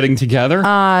couple getting together.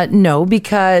 No,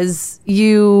 because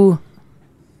you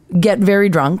get very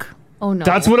drunk. Oh, no.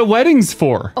 That's what a wedding's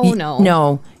for. Oh, no.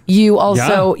 No, you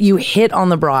also you hit on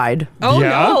the bride. Oh,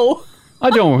 no.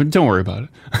 Don't worry about it.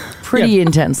 Pretty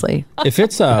intensely. If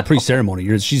it's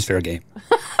pre-ceremony, she's fair game.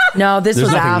 No, this There's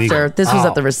was nothing after. legal. This was Oh.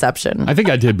 at the reception. I think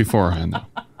I did beforehand, though.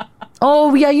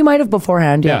 Oh, yeah, you might have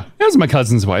beforehand. Yeah. That was my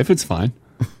cousin's wife. It's fine.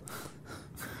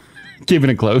 Keeping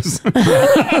it close.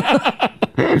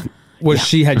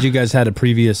 Had you guys had a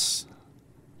previous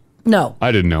No.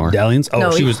 I didn't know her. dalliance? Oh,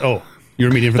 No, she he- was. Oh, you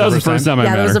were meeting for That the was the first time I Yeah,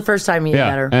 met that her. was the first time you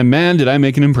met her. And man, did I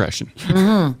make an impression.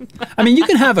 Mm-hmm. I mean, you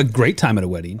can have a great time at a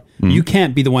wedding. You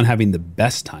can't be the one having the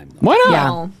best time. Though. Why not?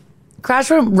 Yeah.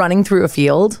 Crash went running through a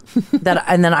field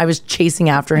and then I was chasing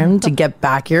after him to get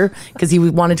back here because he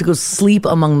wanted to go sleep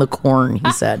among the corn,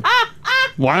 he said.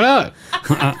 Why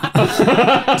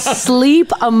not?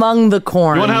 Sleep among the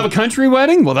corn. You want to have a country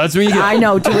wedding? Well, that's what you get. I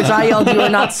know, to which I yelled, you are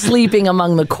not sleeping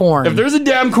among the corn. If there's a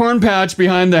damn corn patch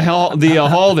behind the hall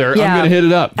there, Yeah. I'm going to hit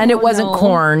it up. And it wasn't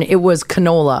corn, it was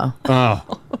canola.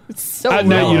 Oh. So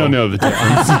now you don't know the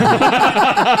difference.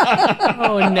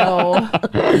 Oh, no.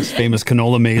 Those famous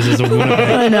canola mazes of Winnipeg.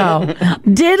 I know.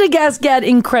 Did a guest get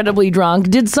incredibly drunk?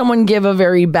 Did someone give a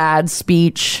very bad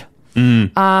speech?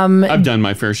 I've done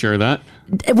my fair share of that.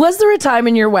 Was there a time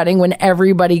in your wedding when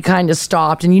everybody kind of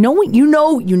stopped and you know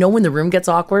when the room gets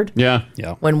awkward? Yeah.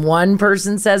 When one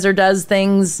person says or does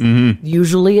things, Mm-hmm.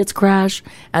 usually it's crash,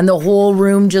 and the whole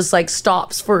room just like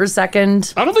stops for a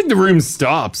second. I don't think the room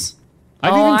stops.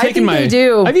 I think they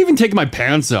do. I've even taken my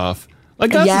pants off.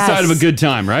 Like, that's the side of a good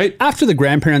time, right? After the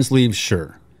grandparents leave,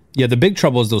 sure. Yeah, the big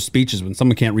trouble is those speeches when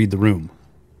someone can't read the room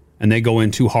and they go in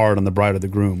too hard on the bride or the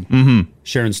groom,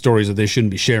 sharing stories that they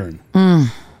shouldn't be sharing,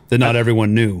 that not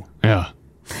everyone knew. Yeah.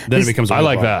 Then it becomes a I real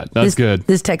like problem. that. That's good.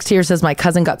 This text here says my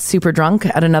cousin got super drunk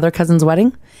at another cousin's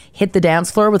wedding, hit the dance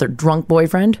floor with her drunk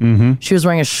boyfriend. Mm-hmm. She was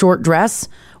wearing a short dress.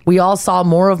 We all saw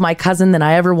more of my cousin than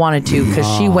I ever wanted to because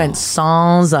she went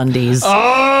sans undies.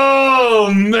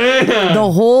 Oh, man.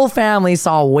 The whole family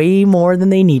saw way more than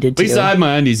they needed to. At least I had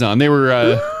my undies on. They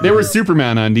were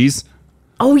Superman undies.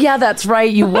 Oh, yeah, that's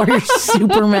right. You wore your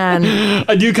Superman.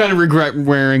 I do kind of regret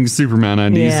wearing Superman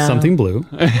undies. Yeah. Something blue.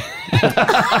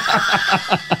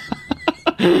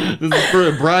 This is for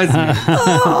a bridesmaid.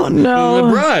 Oh, no.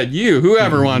 The bride, you,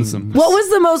 whoever wants them. What was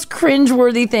the most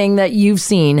cringeworthy thing that you've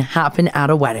seen happen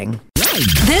at a wedding?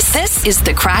 This is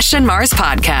the Crash and Mars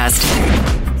podcast.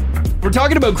 We're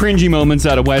talking about cringy moments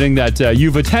at a wedding that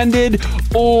you've attended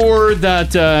or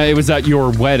that it was at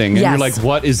your wedding. And Yes. you're like,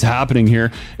 what is happening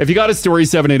here? If you got a story,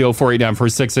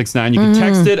 780-489-4669. You can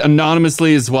text it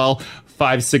anonymously as well,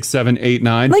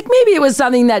 56789. Like maybe it was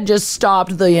something that just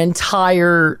stopped the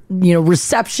entire,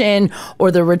 reception or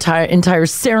the entire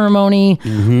ceremony.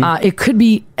 It could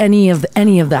be any of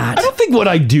that. I don't think what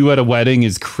I do at a wedding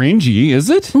is cringy,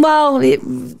 is it? Well,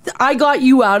 I got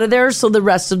you out of there, so the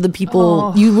rest of the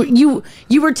people, you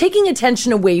were taking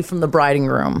attention away from the bride and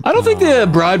groom, I don't think the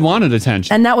bride wanted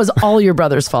attention. and that was all your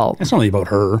brother's fault. It's not only about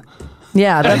her.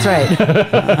 Yeah, that's right.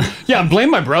 Yeah, blame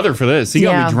my brother for this. He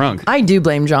got me drunk. I do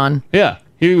blame John. Yeah.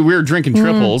 We were drinking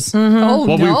triples. Oh,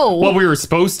 no. What we were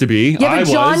supposed to be. Yeah, I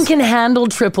but John was. can handle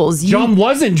triples. John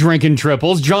wasn't drinking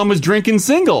triples. John was drinking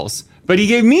singles. But he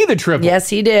gave me the triple. Yes,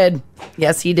 he did.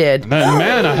 Yes, he did.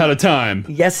 Man, I had a time.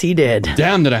 Yes, he did.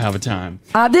 Damn, did I have a time.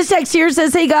 This text here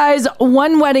says, hey guys,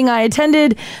 one wedding I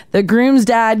attended, the groom's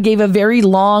dad gave a very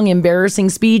long, embarrassing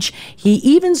speech. He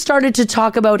even started to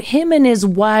talk about him and his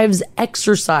wife's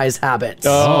exercise habits.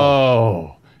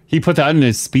 Oh. He put that in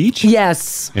his speech?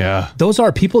 Yes. Yeah.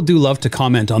 People do love to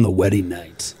comment on the wedding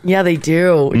night. Yeah, they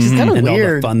do, which is kind of And all the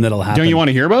weird. fun that'll happen. Don't you want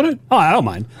to hear about it? Oh, I don't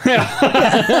mind.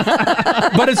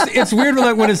 But it's weird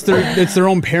when it's their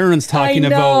own parents talking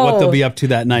about what they'll be up to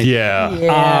that night. Yeah.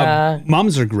 Yeah.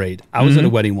 Moms are great. I was at a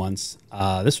wedding once.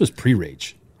 This was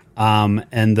pre-rage.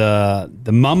 And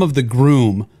the mom of the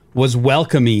groom was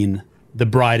welcoming the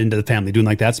bride into the family, doing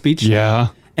like that speech. Yeah.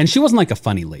 And she wasn't like a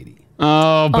funny lady.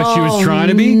 Oh, but she was trying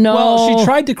to be? No. Well, she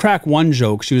tried to crack one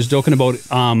joke. She was joking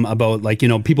about like,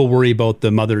 people worry about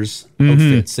the mother's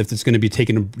outfits if it's going to be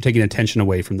taking attention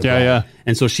away from the bride. Yeah.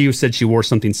 And so she said she wore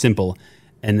something simple.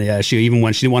 And she didn't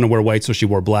want to wear white, so she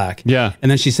wore black. Yeah. And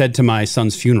then she said to my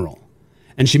son's funeral.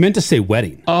 And she meant to say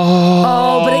wedding.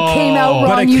 Oh, but it came out wrong.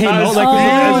 But it came out like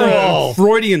a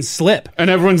Freudian slip. And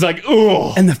everyone's like,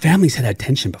 oh. And the families had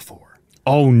tension before.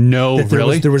 Oh, no, That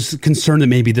really? There was concern that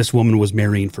maybe this woman was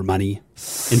marrying for money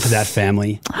into that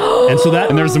family.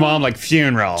 And there's the mom like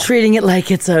funeral. Treating it like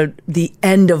it's the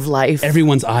end of life.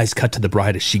 Everyone's eyes cut to the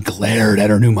bride as she glared at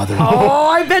her new mother. Oh,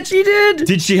 I bet she did.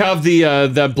 Did she have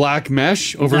the black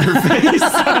mesh over her face?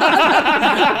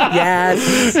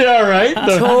 Yes. Yeah, right?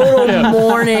 Total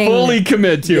mourning. Fully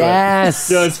commit to it. Yes.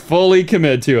 Just fully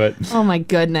commit to it. Oh, my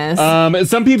goodness.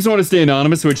 Some people want to stay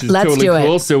anonymous, which is Let's totally do it.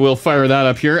 cool. So we'll fire that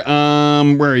up here.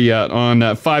 Where are you at?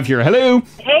 On 5 here. Hello.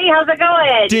 Hey, how's it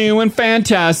going? Doing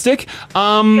fantastic.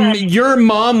 Your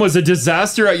mom was a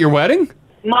disaster at your wedding?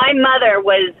 My mother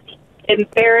was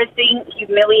embarrassing,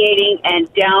 humiliating,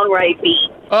 and downright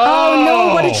mean. Oh,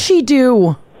 no. What did she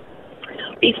do?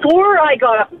 Before I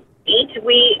got married,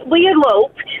 we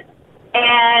eloped,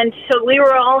 and so we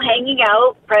were all hanging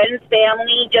out, friends,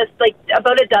 family, just like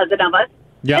about a dozen of us.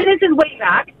 Yeah. And this is way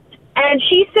back. And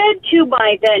she said to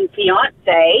my then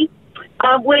fiance,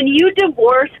 when you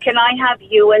divorce, can I have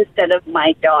you instead of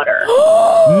my daughter?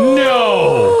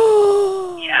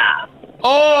 No. Yeah.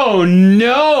 Oh,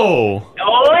 no.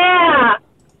 Oh, yeah.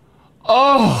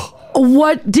 Oh.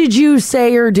 What did you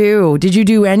say or do? Did you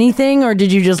do anything or did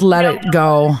you just let it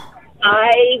go?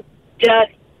 I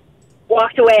just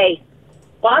walked away.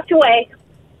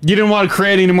 You didn't want to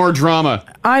create any more drama.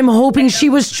 I'm hoping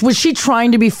was she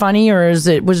trying to be funny or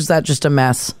was that just a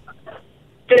mess?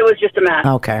 It was just a mess.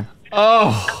 Okay.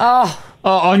 Oh,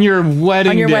 on your wedding day.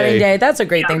 On your wedding day. That's a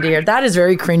great thing to hear. That is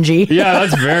very cringy. Yeah,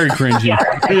 that's very cringy. Yeah.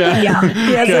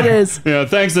 Yes, it is. Yeah,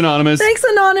 thanks, Anonymous. Thanks,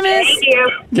 Anonymous. Thank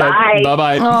you. Okay,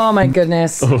 bye-bye. Oh, my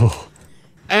goodness. Oh.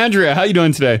 Andrea, how you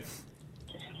doing today?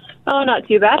 Oh, not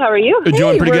too bad. How are you?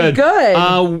 Doing pretty we're good.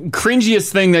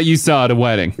 Cringiest thing that you saw at a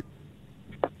wedding?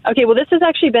 Okay, well, this has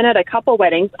actually been at a couple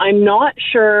weddings. I'm not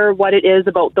sure what it is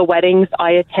about the weddings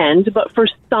I attend, but for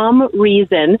some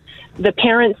reason, the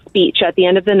parents' speech at the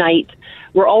end of the night,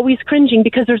 we're always cringing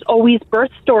because there's always birth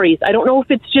stories. I don't know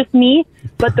if it's just me,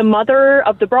 but the mother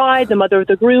of the bride, the mother of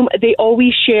the groom, they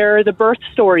always share the birth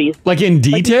stories. Like in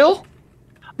detail?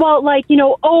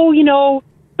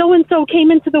 So-and-so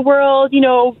came into the world,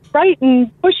 bright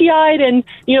and bushy-eyed and,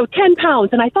 10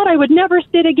 pounds. And I thought I would never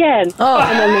sit again. Oh,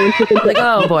 and then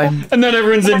oh boy. And then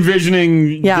everyone's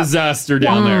envisioning disaster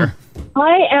down there.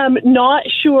 I am not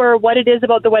sure what it is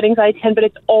about the weddings I attend, but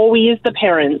it's always the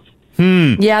parents.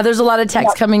 Yeah, there's a lot of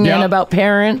text coming in about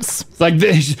parents. It's like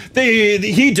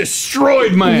he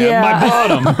destroyed my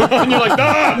bottom. And you're like,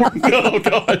 oh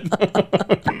God.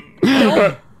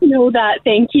 Know that.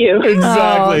 Thank you.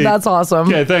 Exactly. Oh, that's awesome.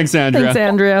 Okay, thanks, Andrea. Thanks,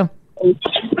 Andrea.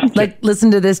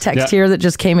 Listen to this text here that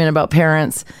just came in about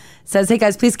parents. It says, hey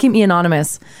guys, please keep me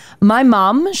anonymous. My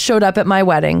mom showed up at my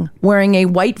wedding wearing a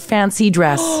white fancy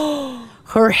dress.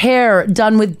 Her hair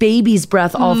done with baby's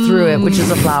breath all through it, which is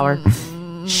a flower.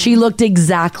 She looked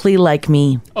exactly like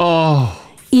me. Oh.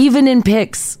 Even in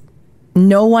pics,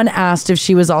 no one asked if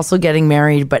she was also getting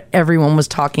married, but everyone was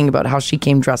talking about how she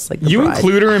came dressed like the You bride.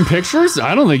 include her in pictures?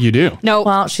 I don't think you do. No.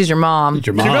 Well, she's your mom.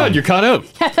 Too bad. You're cut out.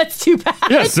 Yeah, that's too bad.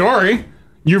 Yeah, sorry.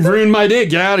 You've ruined my day.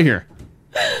 Get out of here.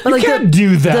 But You can't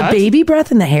do that. The baby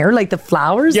breath in the hair, like the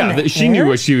flowers. Yeah, in the she hair? knew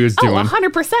what she was doing.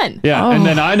 100%. Yeah, Oh. and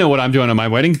then I know what I'm doing at my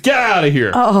wedding. Get out of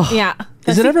here. Oh. Yeah.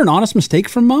 Is it ever an honest mistake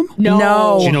from mom?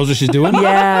 No. She knows what she's doing?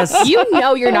 Yes. You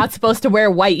know you're not supposed to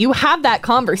wear white. You have that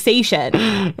conversation.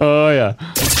 Oh, yeah.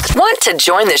 Want to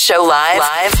join the show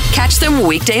live? Catch them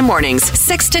weekday mornings,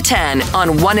 6 to 10 on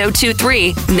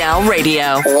 102.3 Now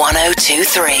Radio.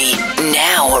 102.3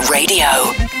 Now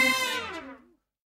Radio.